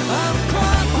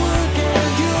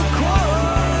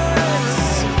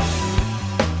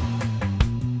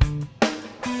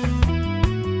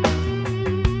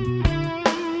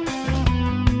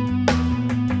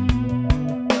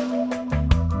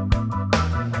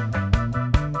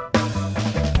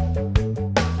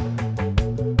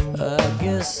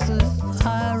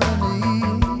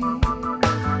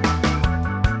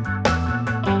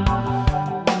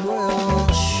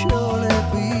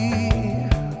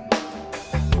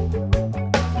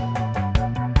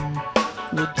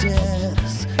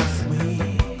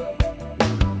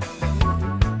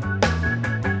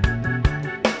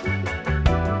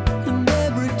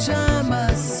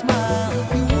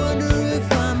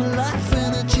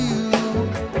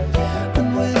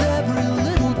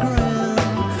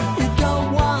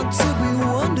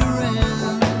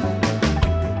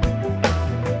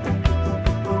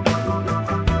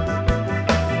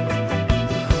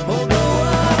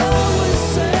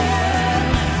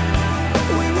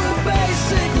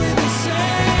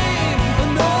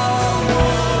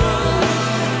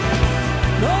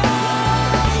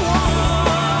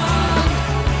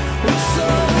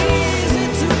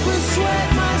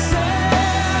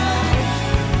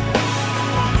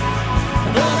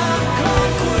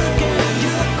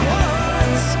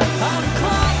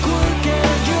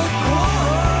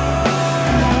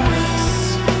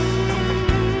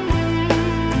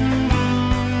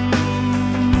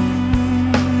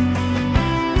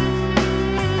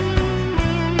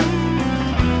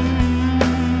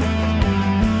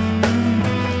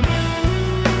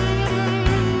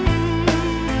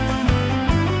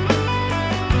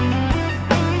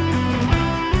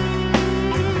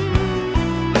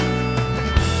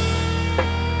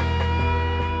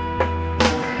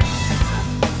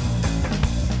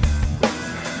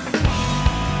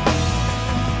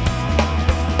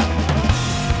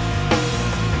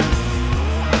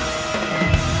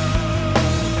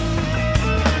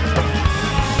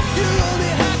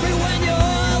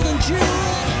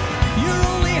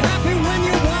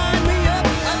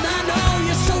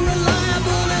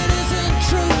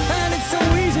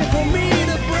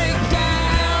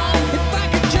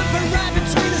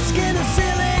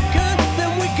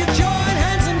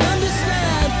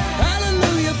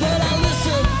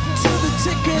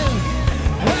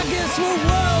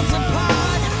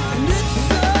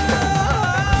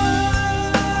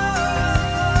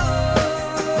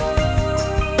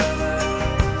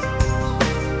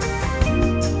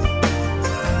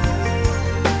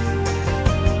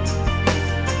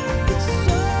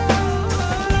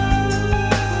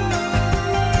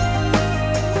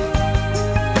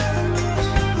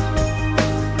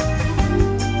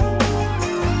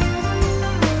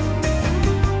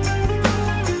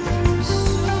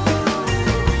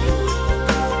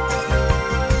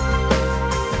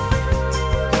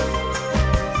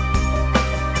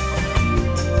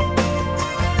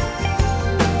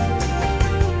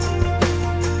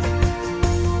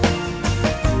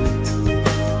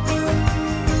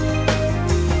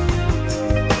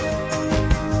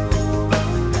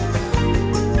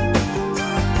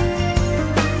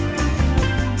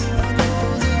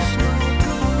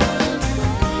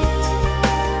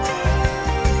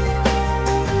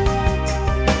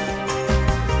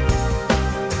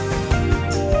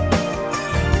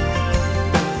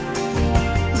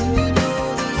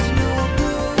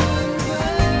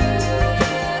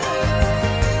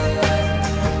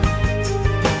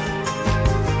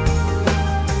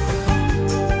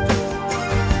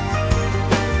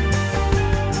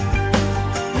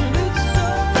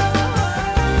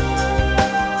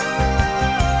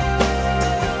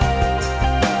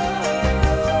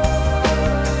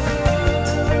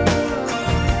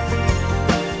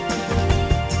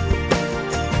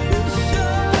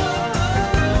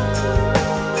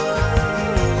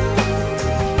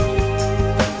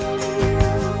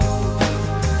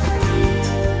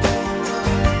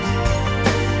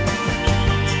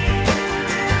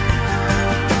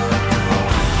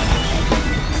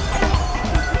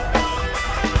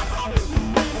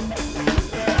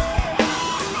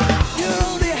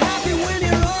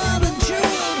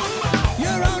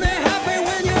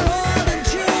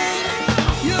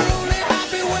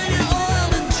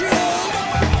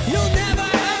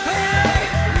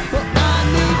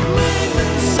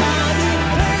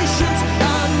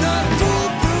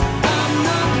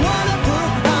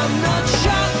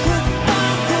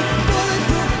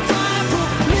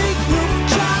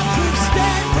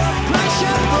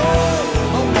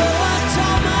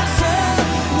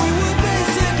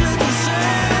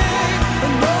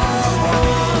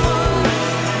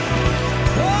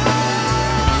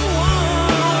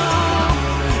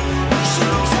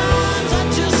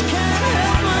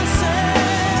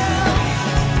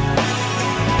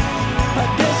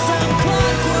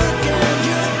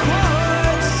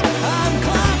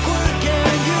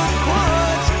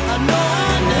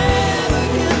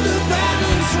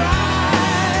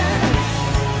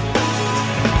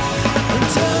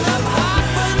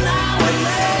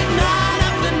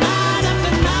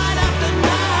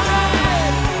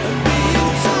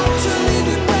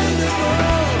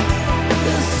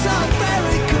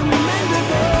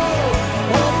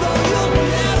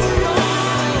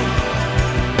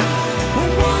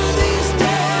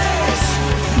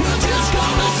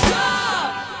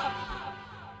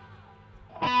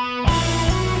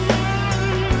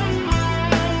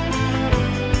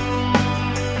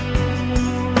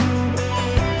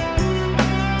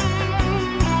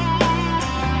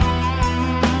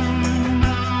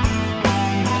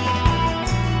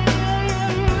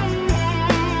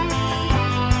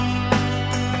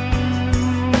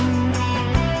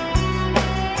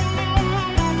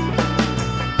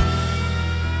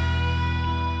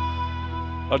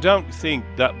I don't think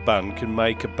that band can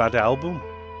make a bad album.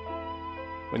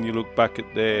 When you look back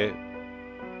at their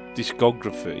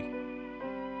discography,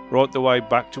 right the way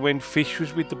back to when Fish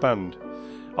was with the band.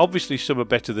 Obviously some are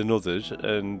better than others,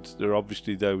 and there are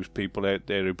obviously those people out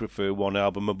there who prefer one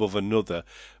album above another,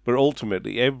 but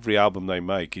ultimately every album they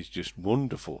make is just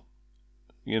wonderful.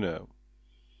 You know,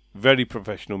 very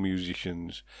professional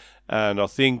musicians. And I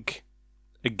think,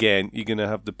 again, you're going to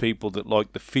have the people that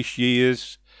like the Fish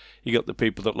years, you got the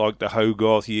people that like the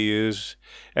Hogarth years,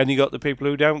 and you got the people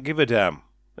who don't give a damn,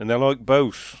 and they like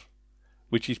both,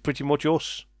 which is pretty much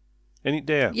us. Ain't it,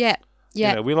 there? Yeah.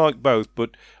 Yeah. You know, we like both,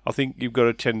 but I think you've got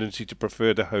a tendency to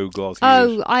prefer the Hogarth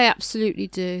years. Oh, I absolutely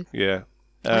do. Yeah.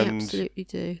 I absolutely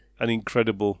do. An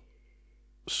incredible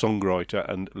songwriter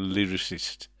and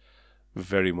lyricist.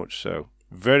 Very much so.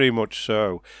 Very much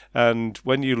so. And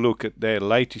when you look at their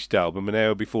latest album, An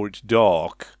Hour Before It's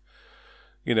Dark,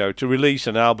 you know, to release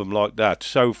an album like that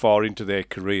so far into their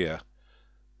career,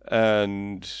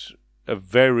 and a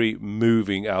very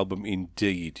moving album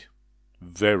indeed.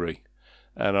 Very.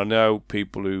 And I know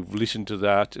people who've listened to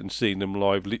that and seen them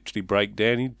live literally break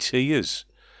down in tears,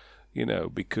 you know,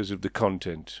 because of the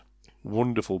content.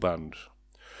 Wonderful band.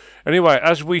 Anyway,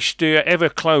 as we steer ever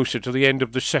closer to the end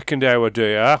of the second hour,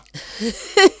 dear,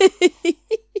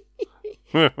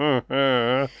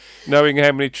 knowing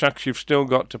how many tracks you've still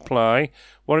got to play,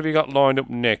 what have you got lined up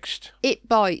next? It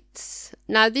Bites.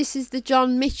 Now, this is the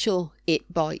John Mitchell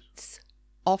It Bites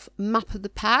off Map of the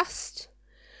Past.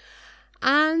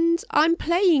 And I'm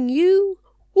playing you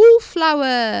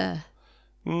Wallflower.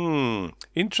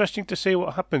 Interesting to see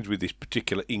what happens with this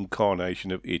particular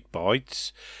incarnation of It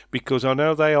Bites, because I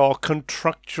know they are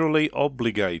contractually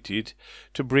obligated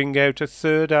to bring out a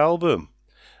third album.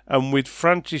 And with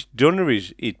Francis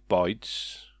Dunnery's It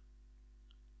Bites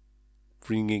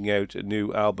bringing out a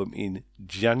new album in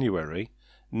January,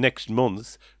 next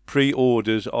month,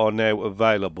 pre-orders are now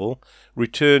available.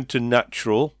 Return to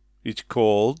Natural, it's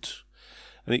called,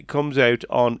 and it comes out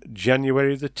on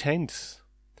January the 10th,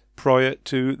 prior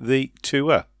to the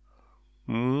tour.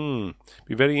 Be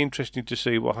very interesting to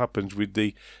see what happens with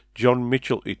the John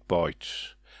Mitchell It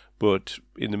Bites. But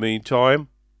in the meantime,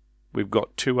 we've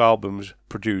got 2 albums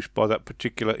produced by that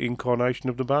particular incarnation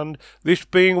of the band, this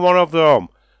being one of them,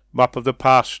 Map of the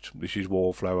Past. This is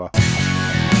Wallflower.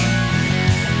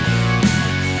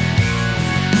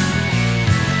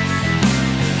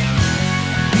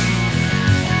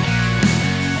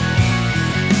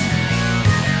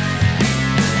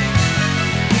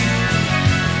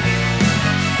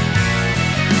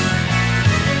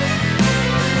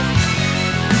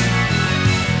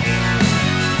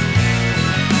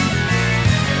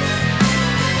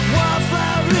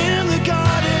 Wildflower in the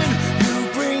garden,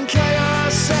 you bring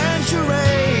chaos and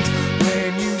charade.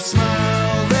 When you smile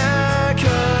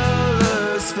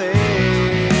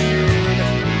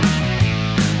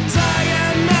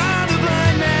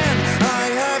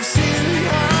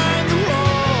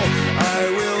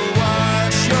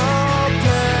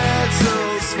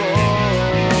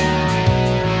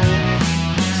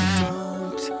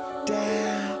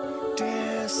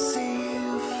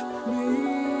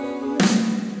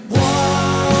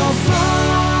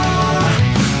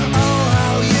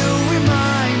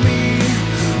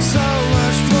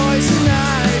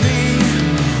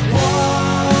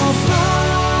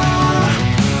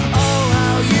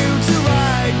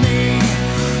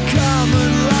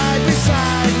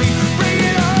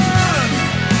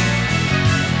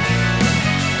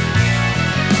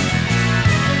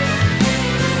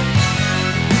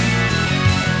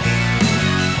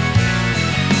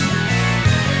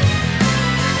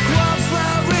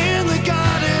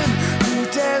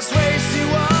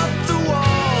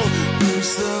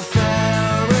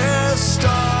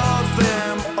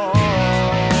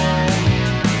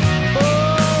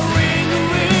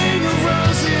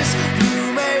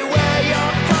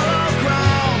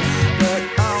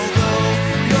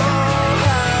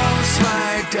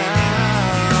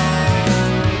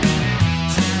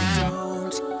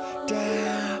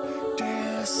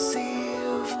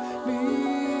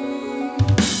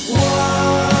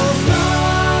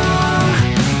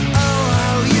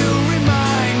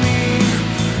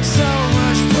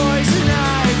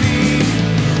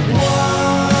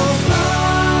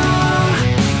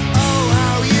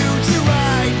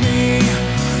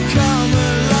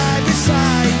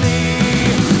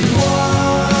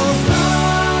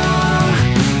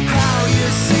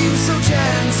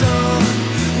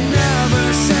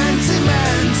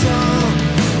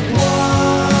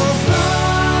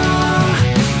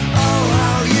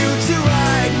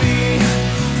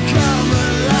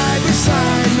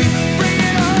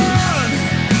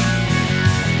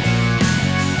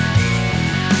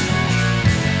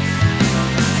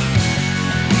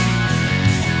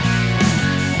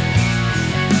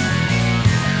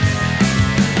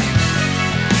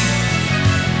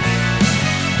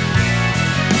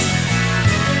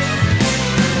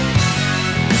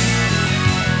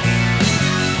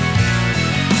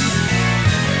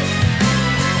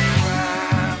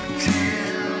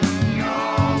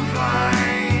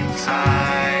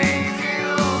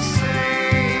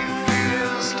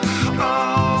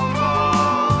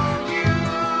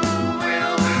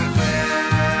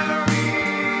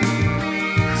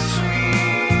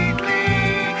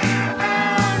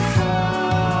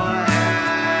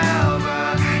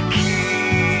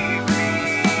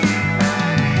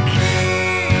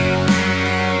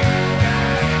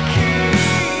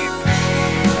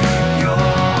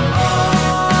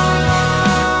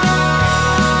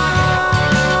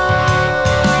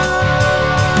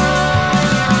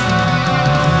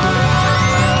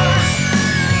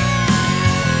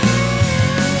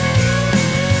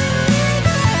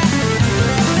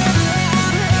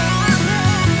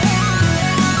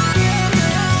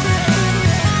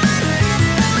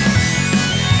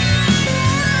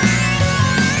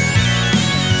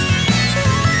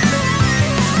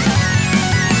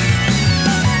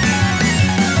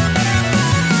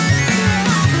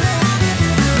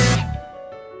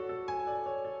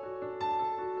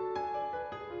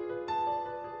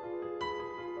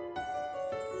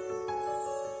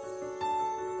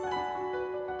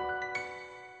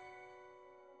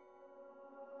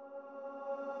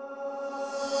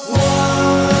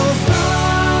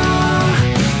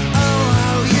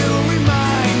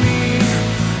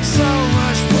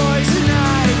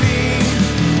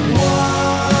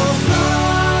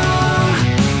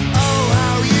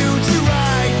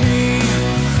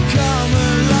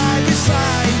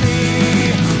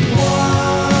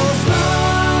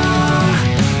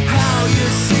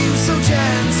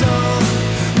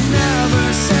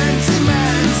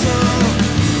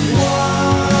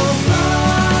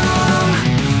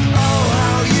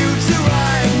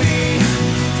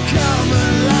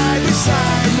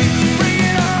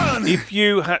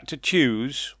you had to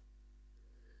choose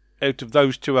out of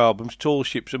those two albums, Tall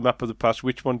Ships and Map of the Past,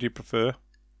 which one do you prefer?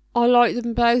 I like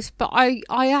them both, but I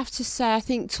have to say I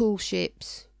think Tall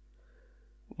Ships.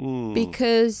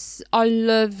 Because I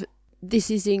love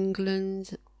This Is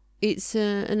England. It's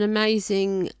an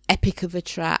amazing epic of a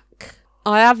track.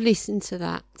 I have listened to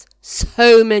that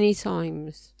so many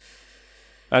times.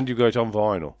 And you've got it on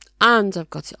vinyl. And I've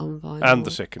got it on vinyl. And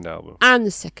the second album.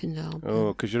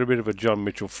 Oh, because you're a bit of a John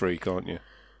Mitchell freak, aren't you?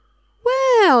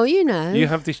 Well, you know. You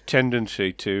have this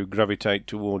tendency to gravitate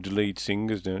towards lead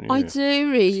singers, don't you? I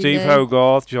do, really. Steve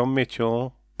Hogarth, John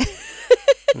Mitchell.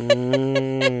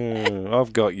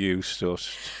 I've got you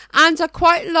sussed. And I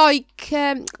quite like,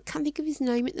 can't think of his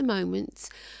name at the moment.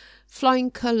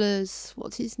 Flying Colours.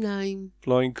 What's his name?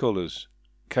 Flying Colours.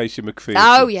 Casey McPherson.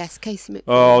 Oh, yes, Casey McPherson.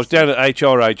 Oh, I was down at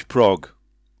HRH Prog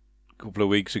a couple of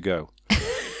weeks ago.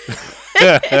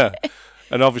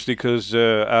 And obviously because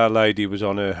Our Lady was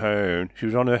on her own. She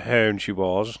was on her own, she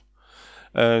was.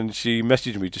 And she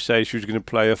messaged me to say she was going to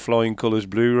play a Flying Colours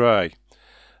Blu-ray.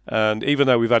 And even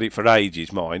though we've had it for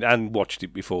ages, mine, and watched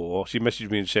it before, she messaged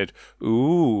me and said,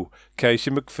 "Ooh, Casey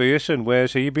McPherson,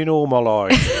 where's he been all my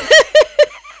life?"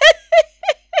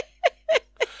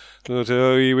 Thought,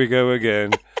 oh, here we go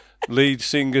again. Lead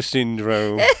singer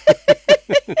syndrome.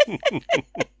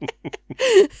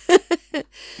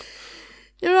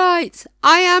 Right,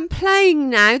 I am playing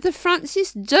now the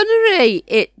Francis Dunnery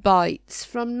It Bites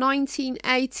from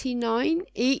 1989,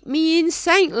 Eat Me in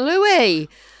St. Louis.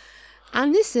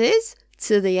 And this is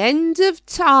To the End of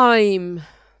Time.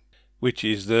 Which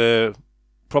is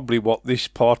probably what this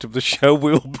part of the show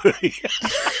will be.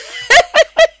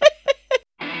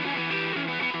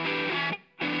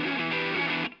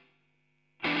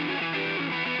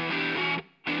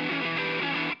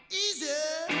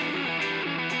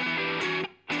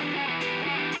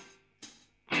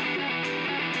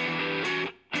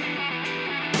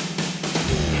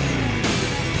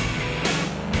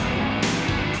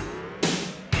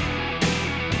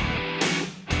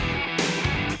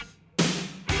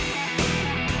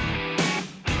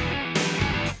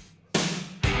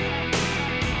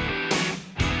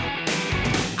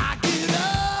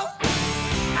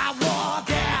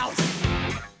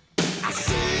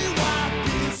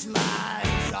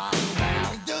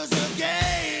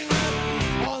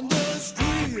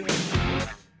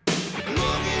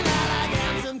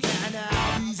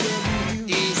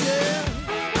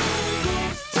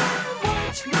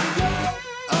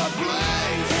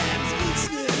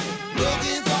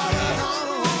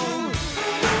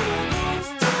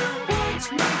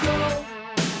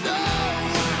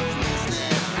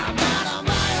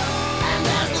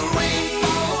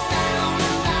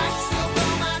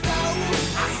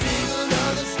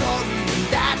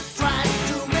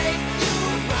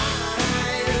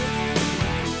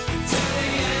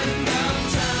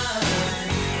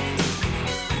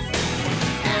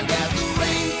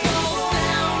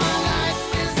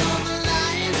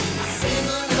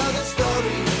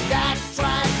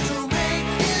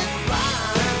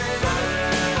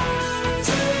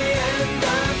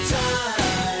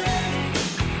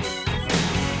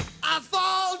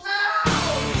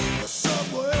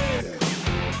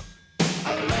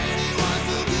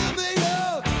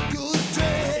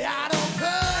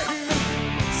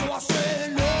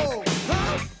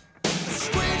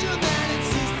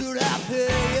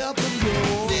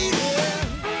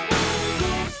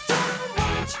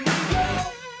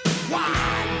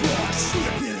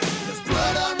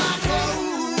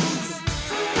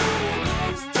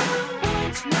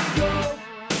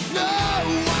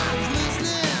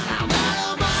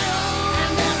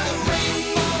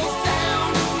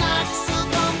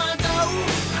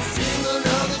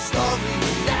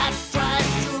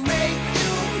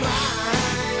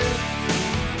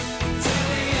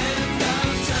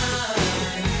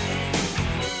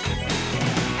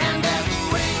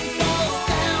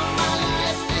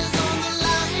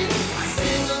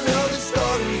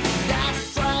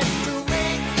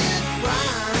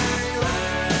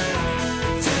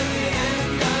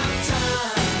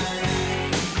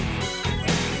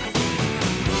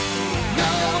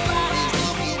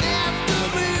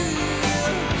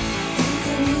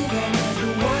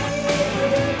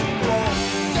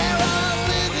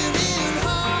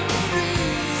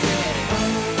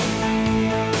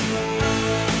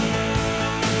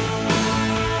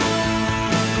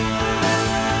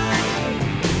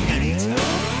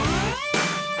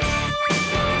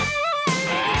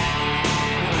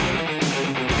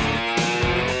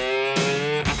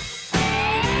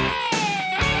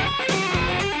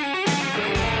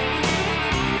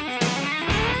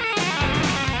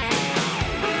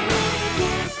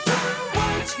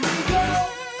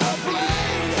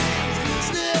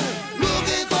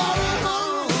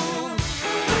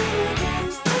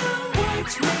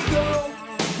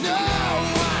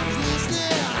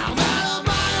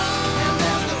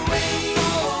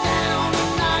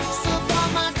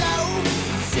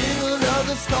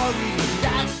 story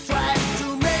that tries to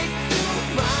make you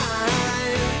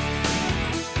mine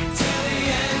till the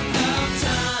end of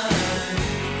time.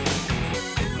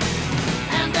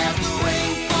 And as the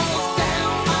rain falls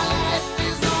down, my life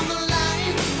is on the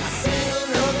line. I sing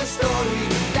another story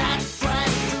that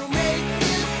tries to make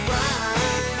it right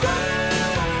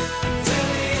till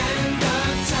the end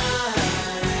of time.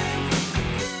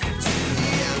 Till the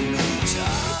end of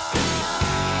time.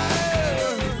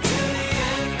 Till the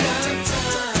end of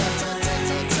time.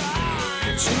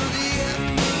 Till the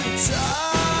end of time.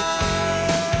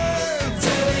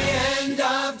 Till the end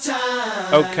of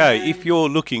time. Okay, if you're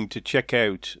looking to check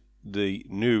out the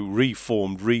new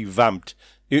reformed, revamped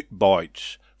It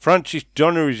Bites, Francis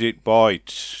Donnery's It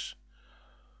Bites,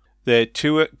 their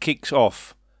tour kicks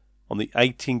off on the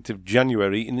 18th of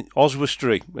January in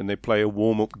Oswestry when they play a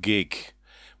warm-up gig.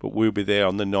 But we'll be there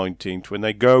on the 19th when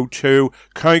they go to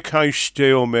KK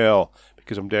Steel Mill,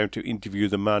 because I'm down to interview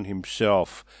the man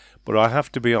himself. But I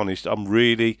have to be honest, I'm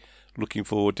really looking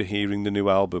forward to hearing the new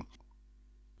album.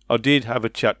 I did have a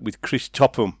chat with Chris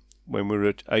Topham when we were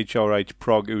at HRH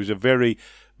Prog, who's a very,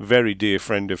 very dear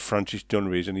friend of Francis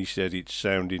Dunnery's, and he said it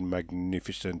sounded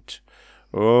magnificent.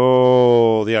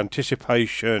 Oh, the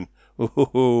anticipation.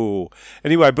 Oh.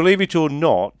 Anyway, believe it or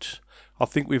not, I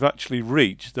think we've actually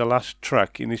reached the last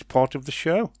track in this part of the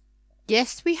show.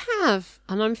 Yes, we have.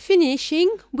 And I'm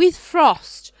finishing with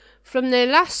Frost from their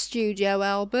last studio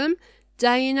album,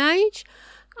 Day and Age.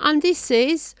 And this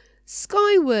is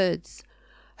Skywards.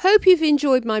 Hope you've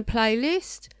enjoyed my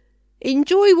playlist.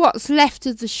 Enjoy what's left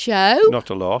of the show.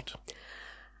 Not a lot.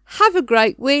 Have a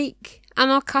great week,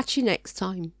 and I'll catch you next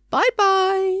time.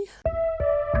 Bye-bye.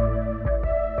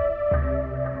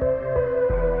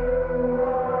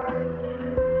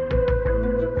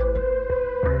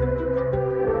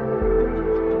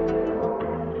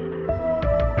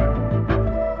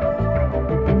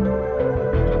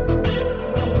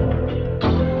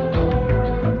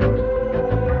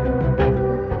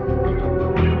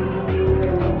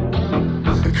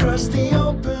 Across the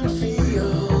open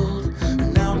field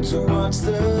and out towards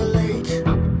the lake,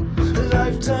 a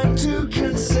lifetime to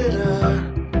consider,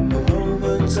 a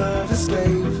moment of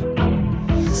escape.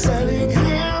 Selling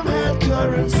him at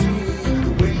currency,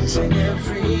 waiting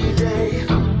every day,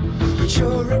 but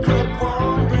your regret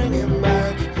won't bring him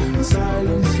back.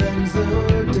 Silence ends the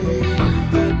day.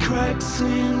 The cracks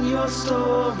in your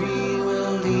story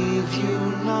will leave you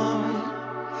numb.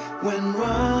 When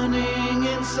running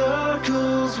in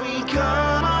circles, we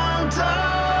come undone.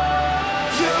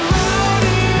 You're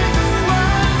running the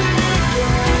world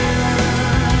again.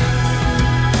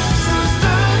 So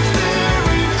stop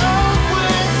staring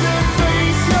upwards and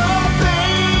face your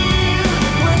pain.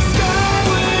 When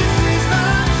skywards is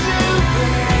not too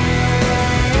blame,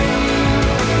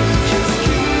 just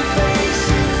keep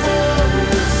facing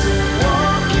forwards and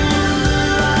walk in the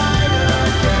light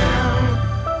again.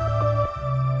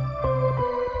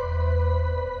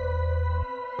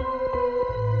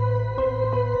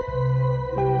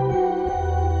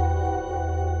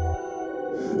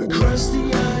 Across the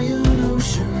iron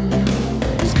ocean,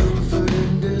 there's comfort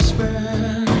in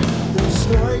despair. The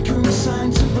story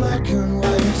consigned to black and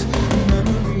white,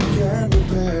 memory can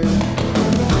repair.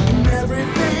 And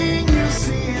everything you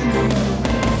see in here,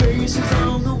 faces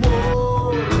on the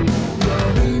wall. Your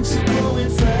leaves are growing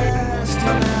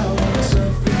faster now,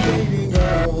 suffocating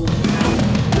all.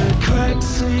 The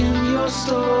cracks in your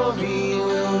story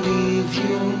will leave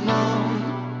you numb.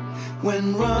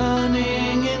 When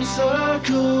running in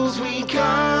circles, we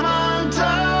come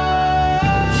undone.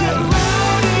 You're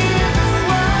running the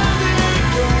world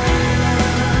again.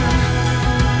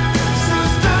 So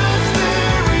stop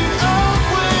staring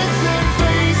upwards and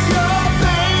face your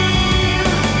pain.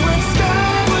 When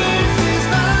skywards is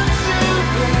not too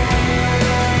blame,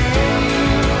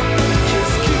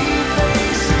 just keep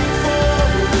facing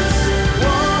forwards and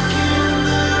walk in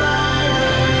the light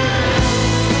again.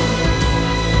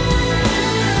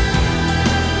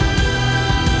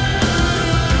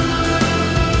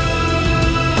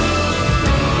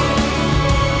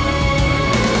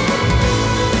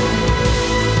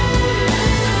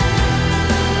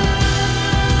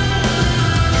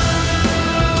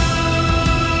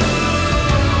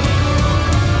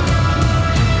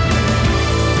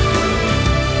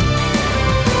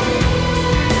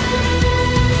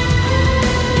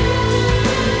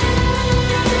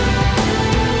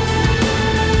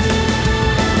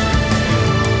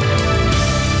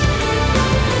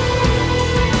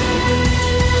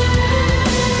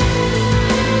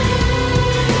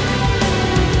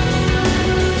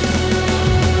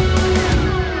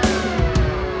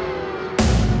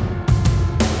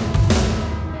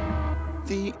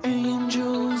 the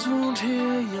angels won't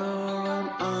hear your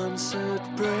unanswered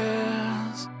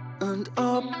prayers, and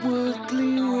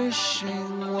upwardly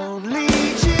wishing won't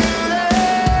lead you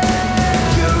there.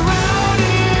 You're out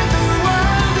in the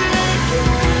world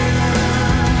again,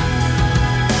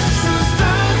 so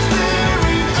stop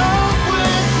staring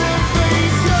upwards and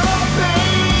face your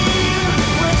pain.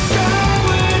 When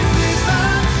skywards is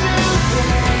not too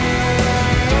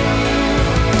bad,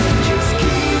 just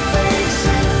keep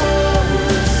facing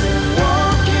forwards and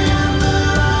walk in the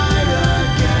light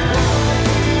again.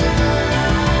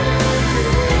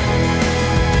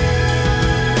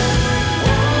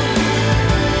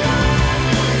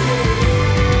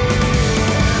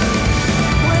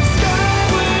 When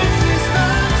skywards is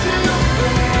not too bad,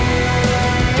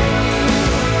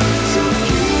 so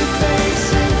keep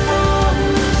facing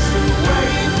forwards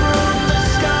away from the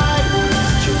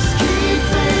skywards. Just keep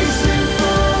facing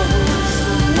forwards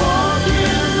and walk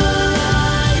in the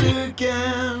light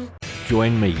again.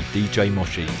 Join me, DJ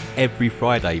Moshi, every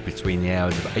Friday between the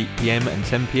hours of 8 PM and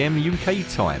 10 PM UK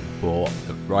time for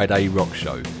the Friday Rock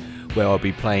Show, where I'll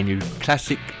be playing you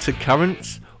classic to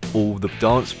current, all the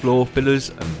dance floor fillers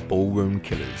and ballroom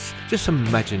killers. Just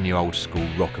imagine your old school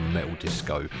rock and metal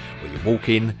disco, where you walk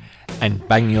in and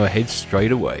bang your head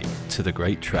straight away to the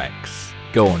great tracks.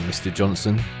 Go on, Mr.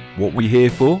 Johnson, what we here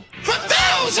for? For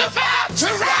those about to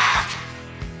rock,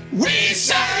 we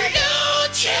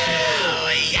salute you.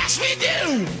 Yes, we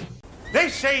do.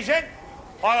 This season,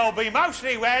 I'll be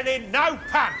mostly wearing no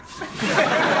pants.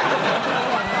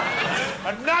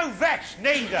 And no vest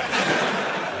neither.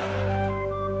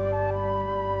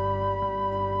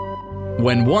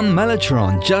 When one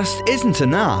Mellotron just isn't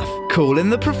enough, call in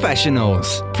the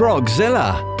professionals.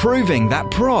 Progzilla, proving that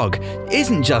prog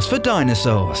isn't just for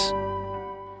dinosaurs.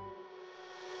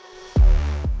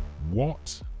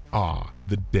 What are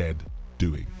the dead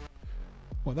doing?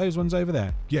 What, those ones over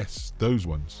there? Yes, those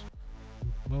ones.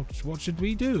 Well, what should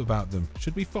we do about them?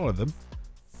 Should we follow them?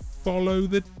 Follow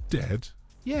the dead?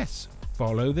 Yes,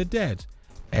 follow the dead.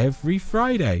 Every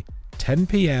Friday, 10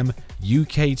 PM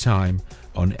UK time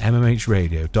on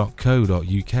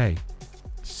mmhradio.co.uk.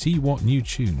 See what new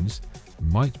tunes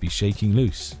might be shaking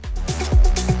loose.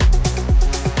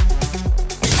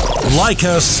 Like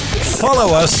us,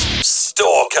 follow us,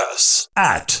 stalk us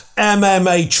at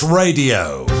MMH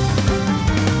Radio.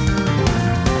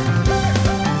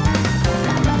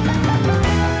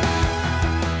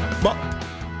 But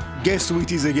guess who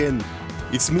it is again?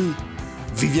 It's me,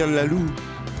 Vivian Lalu,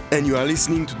 and you are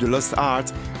listening to The Lost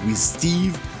Art with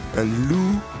Steve and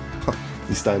Lou.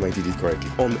 This time I did it correctly.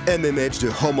 On MMH,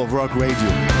 the home of rock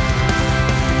radio.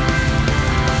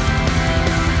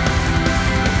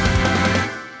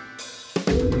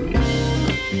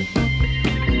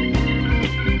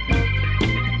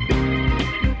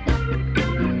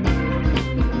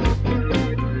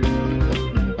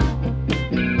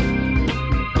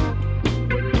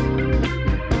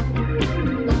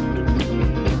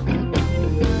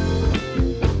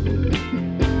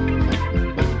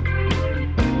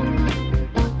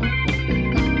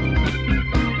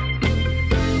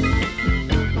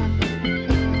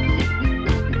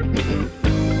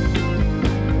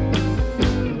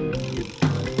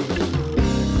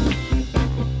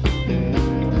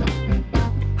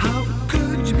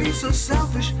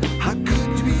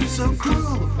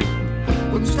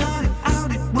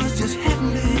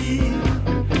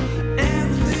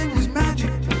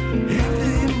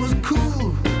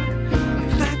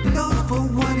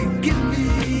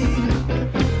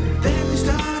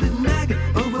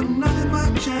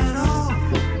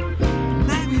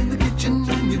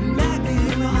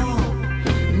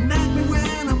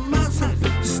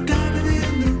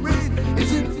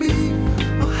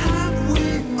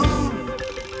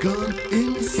 Gone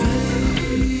insane.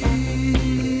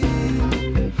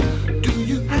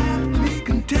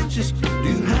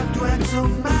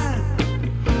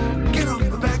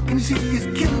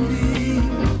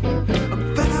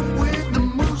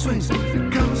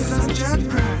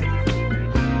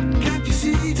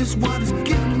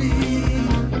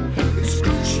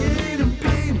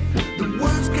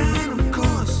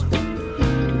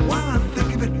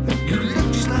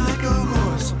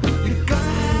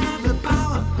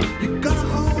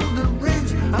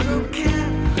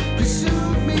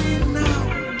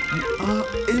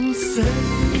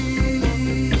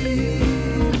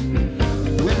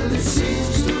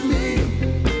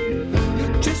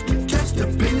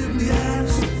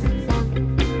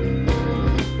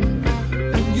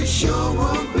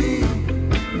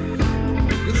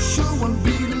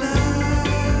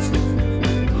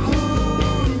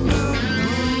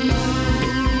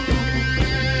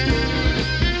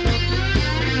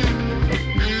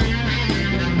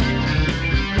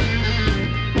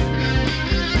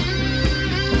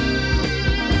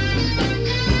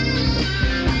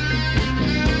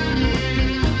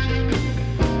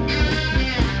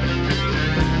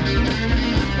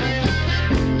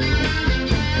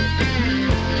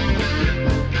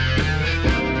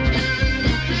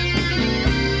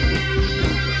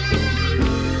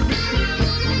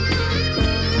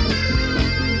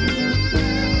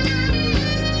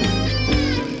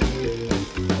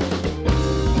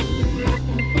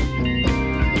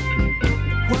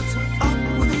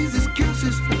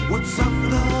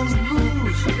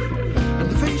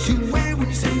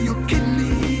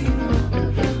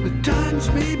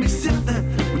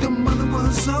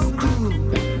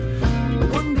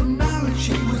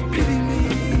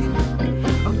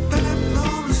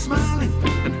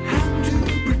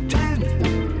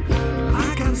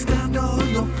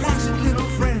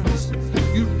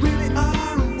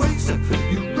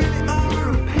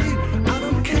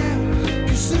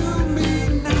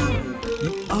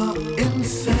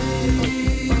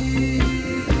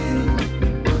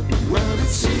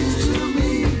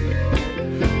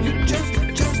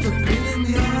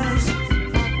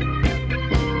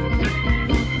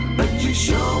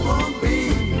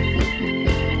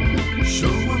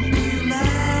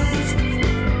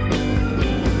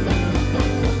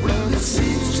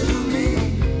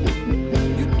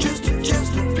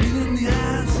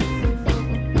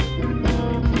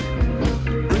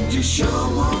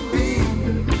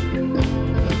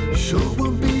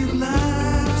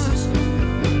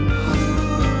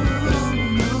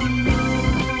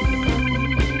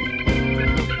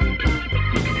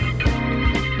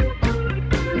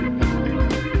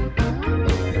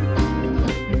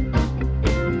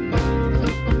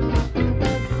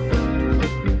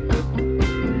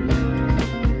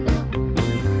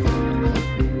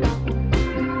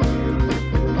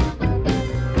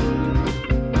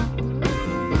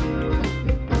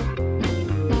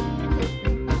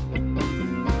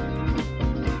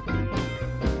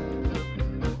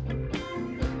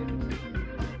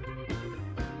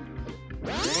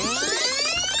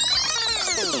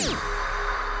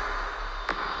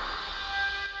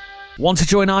 Want to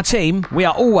join our team? We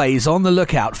are always on the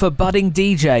lookout for budding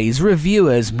DJs,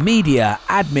 reviewers, media,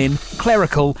 admin,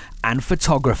 clerical, and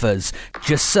photographers.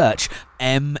 Just search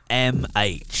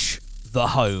MMH, the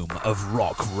home of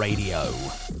rock radio.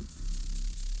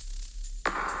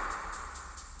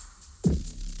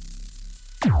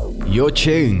 You're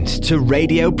tuned to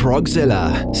Radio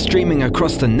Progzilla, streaming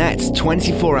across the net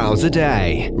 24 hours a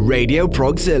day. Radio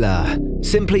Progzilla,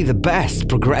 simply the best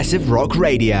progressive rock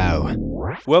radio.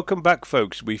 Welcome back,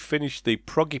 folks. We finished the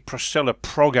Proggy Priscilla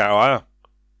Prog Hour,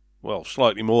 well,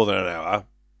 slightly more than an hour,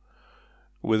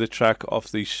 with a track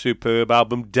off the superb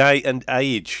album Day and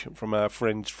Age from our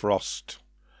friends Frost.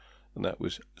 And that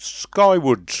was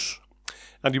Skywards.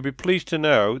 And you'll be pleased to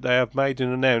know they have made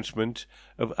an announcement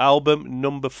of album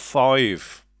number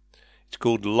 5. It's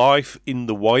called Life in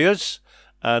the Wires,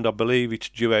 and I believe it's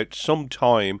due out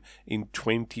sometime in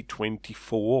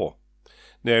 2024.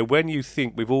 Now, when you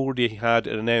think we've already had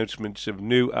announcements of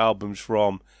new albums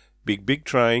from Big Big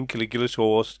Train, Caligula's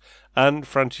Horse, and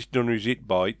Francis Dunnery's It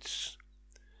Bites,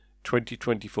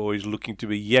 2024 is looking to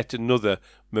be yet another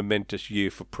momentous year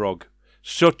for prog.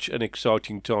 Such an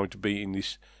exciting time to be in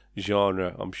this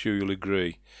genre, I'm sure you'll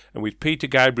agree. And with Peter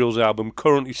Gabriel's album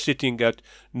currently sitting at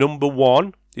number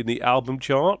 1 in the album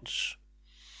charts,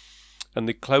 and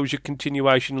the Closure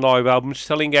Continuation live album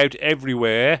selling out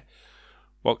everywhere,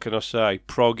 what can I say?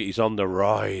 Prog is on the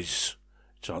rise.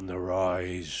 It's on the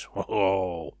rise.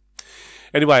 Oh.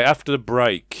 Anyway, after the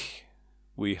break,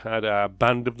 we had our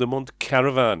Band of the Month,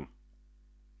 Caravan.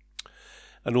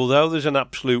 And although there's an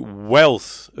absolute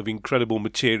wealth of incredible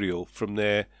material from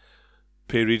their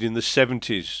period in the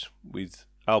 70s, with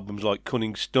albums like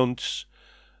Cunning Stunts,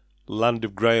 Land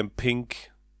of Grey and Pink,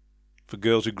 For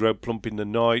Girls Who Grow Plump in the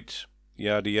Night,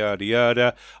 yada yada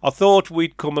yada, I thought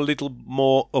we'd come a little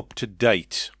more up to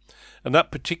date. And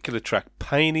that particular track,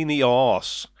 Pain in the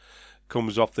Arse,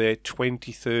 comes off their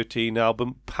 2013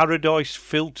 album Paradise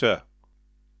Filter.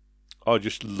 I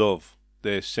just love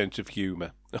their sense of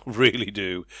humour. I really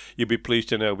do. You'll be pleased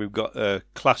to know we've got a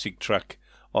classic track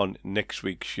on next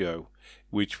week's show,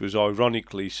 which was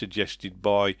ironically suggested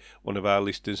by one of our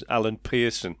listeners, Alan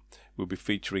Pearson. We'll be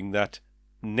featuring that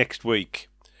next week.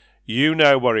 You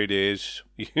know what it is.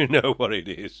 You know what it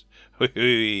is.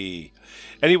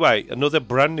 Anyway, another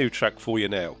brand new track for you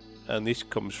now. And this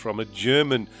comes from a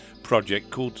German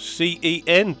project called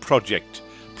Cen-Projekt.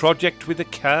 Project with a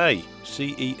K.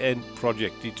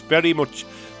 Cen-Projekt. It's very much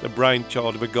the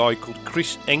brainchild of a guy called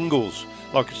Chris Engels.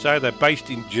 Like I say, they're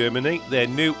based in Germany. Their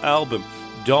new album,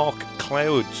 Dark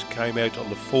Clouds, came out on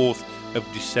the 4th of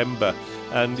December.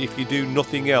 And if you do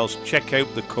nothing else, check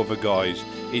out the cover, guys.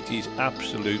 It is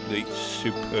absolutely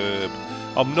superb.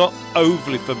 I'm not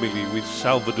overly familiar with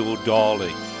Salvador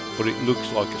Dali, but it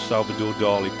looks like a Salvador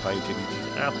Dali painting. It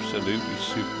is absolutely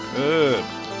superb.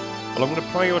 Well, I'm going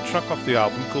to play you a track off the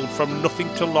album called From Nothing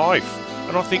to Life,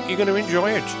 and I think you're going to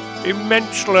enjoy it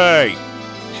immensely.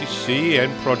 This is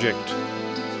Cen-Projekt.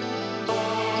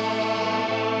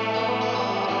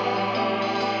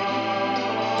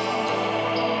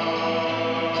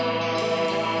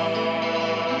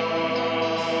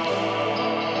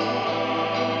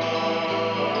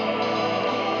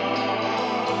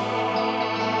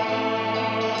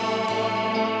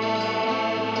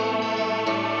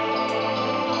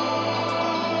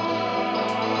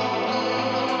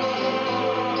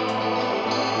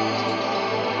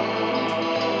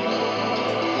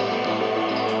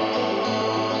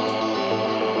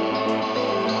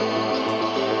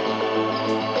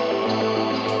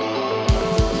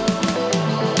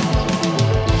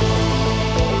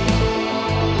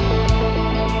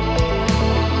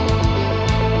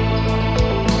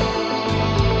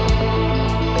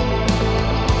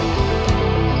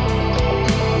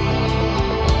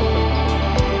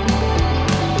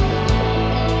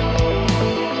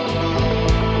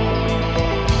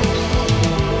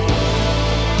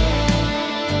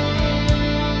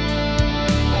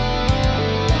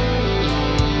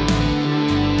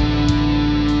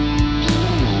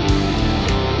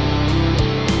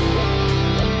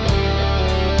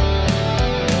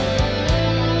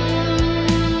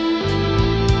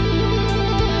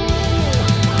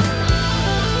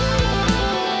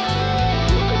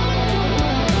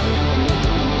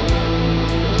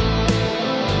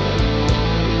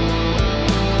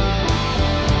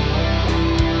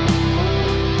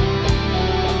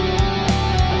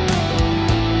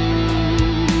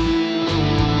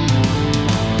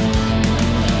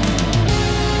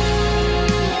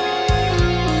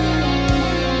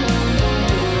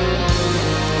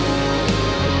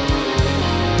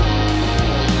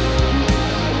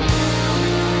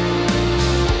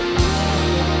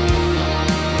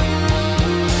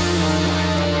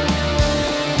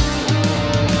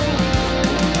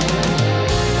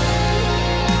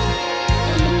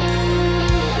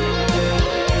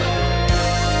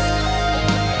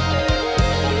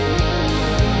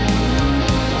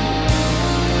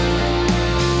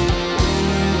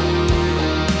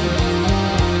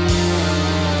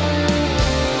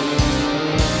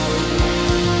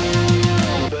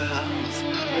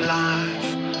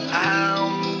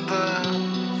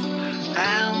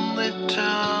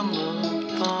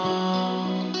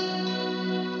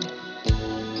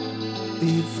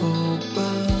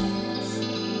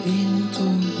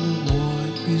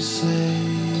 say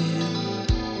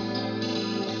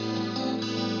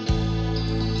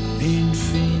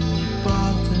infinite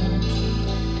pattern,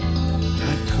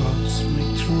 a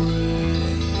cosmic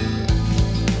thread,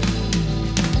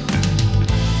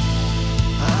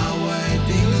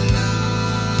 awaiting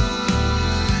lives,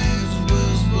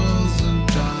 whispers and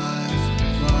ties,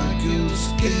 vacuum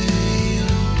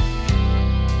scale,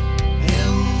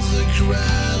 in the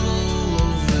cradle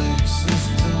of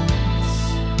existence,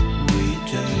 we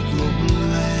take a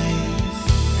place,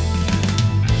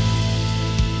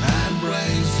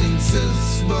 embracing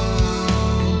this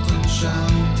world and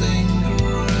chanting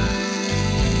grace.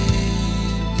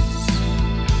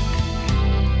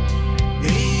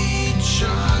 Each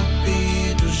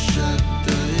heartbeat to shed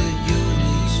the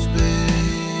unique space.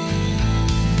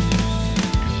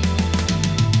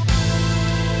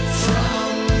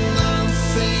 From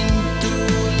nothing to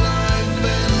life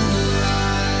and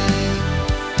light,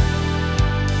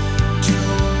 to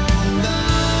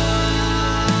now,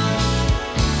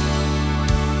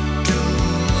 to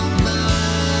now.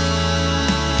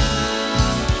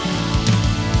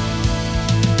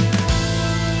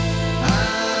 A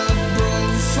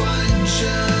profound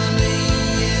journey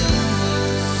in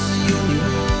this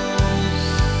universe.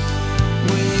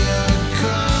 We are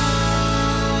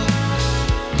caught.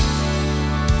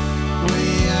 We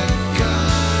are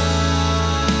caught.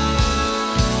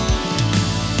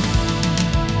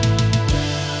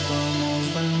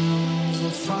 The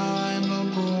final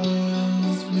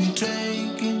breath we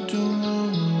take into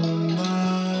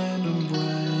night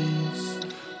embrace.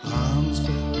 And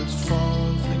spirits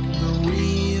falling the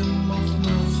realm of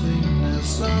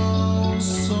nothingness. Our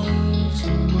souls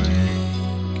awake.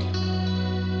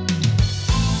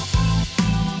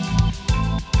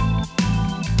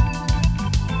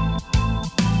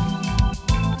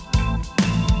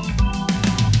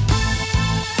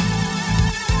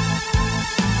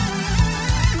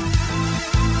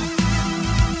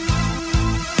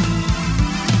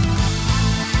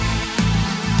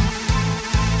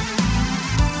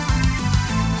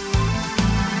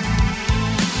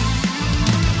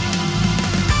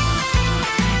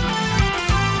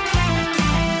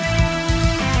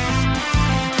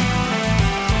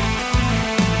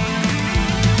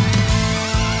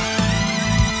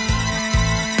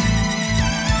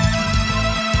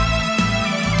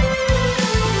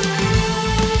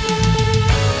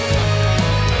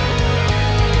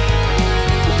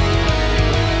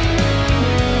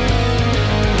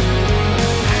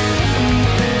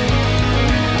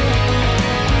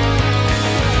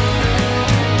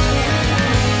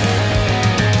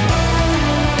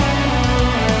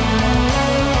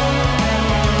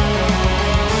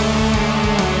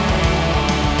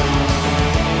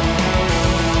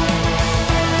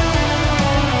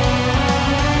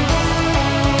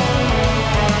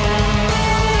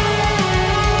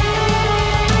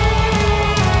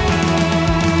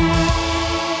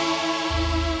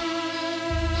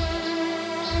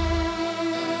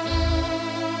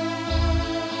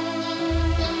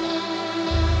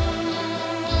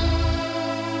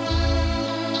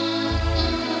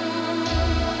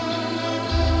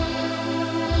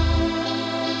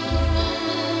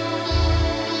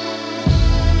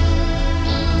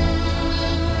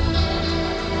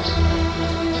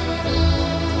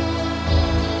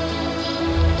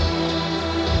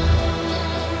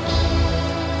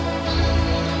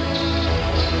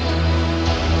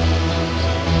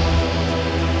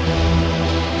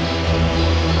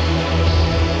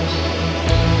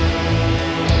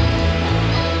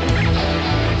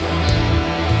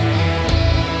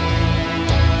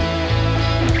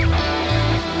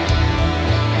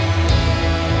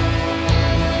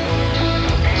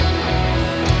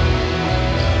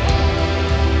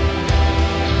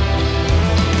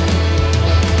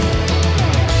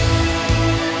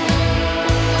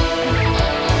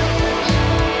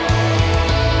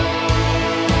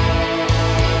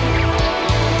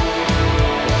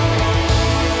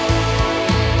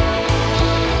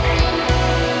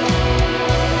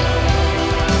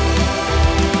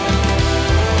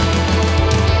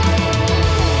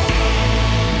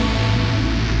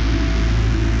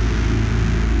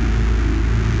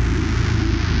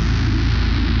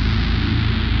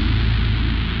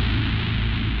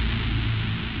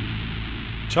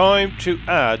 Time to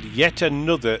add yet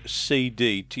another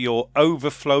CD to your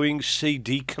overflowing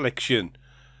CD collection.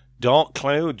 Dark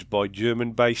Clouds by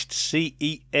German-based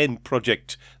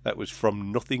Cen-Projekt. That was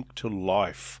From Nothing to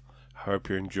Life. Hope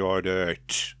you enjoyed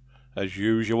it. As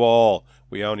usual,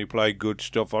 we only play good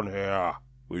stuff on here.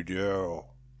 We do.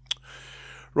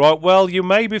 Right, well, you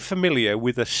may be familiar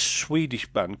with a Swedish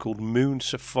band called Moon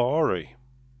Safari.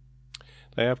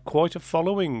 They have quite a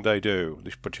following, they do,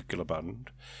 this particular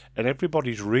band. And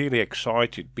everybody's really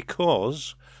excited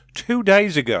because 2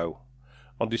 days ago,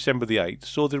 on December the 8th,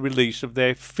 saw the release of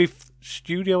their 5th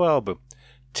studio album,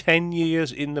 10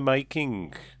 years in the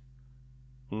making.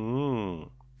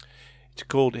 It's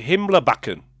called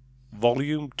Himmelbacken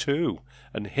Volume 2,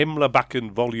 and Himmelbacken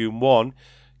Volume 1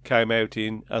 came out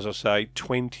in, as I say,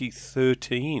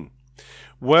 2013.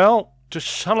 Well, to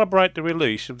celebrate the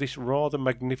release of this rather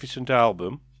magnificent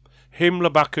album,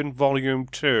 Himmelbacken Volume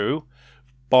 2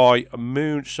 by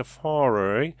Moon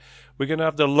Safari, we're going to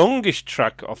have the longest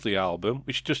track off the album,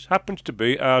 which just happens to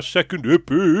be our second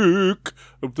epic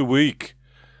of the week.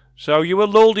 So you were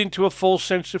lulled into a false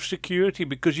sense of security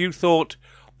because you thought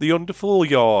the Underfall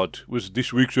Yard was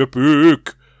this week's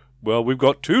epic. Well, we've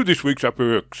got 2 this week's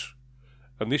epics.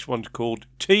 And this one's called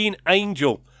Teen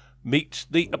Angel Meets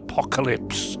the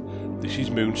Apocalypse. This is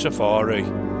Moon Safari.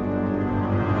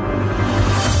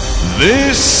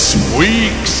 This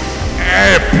week's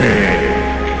epic.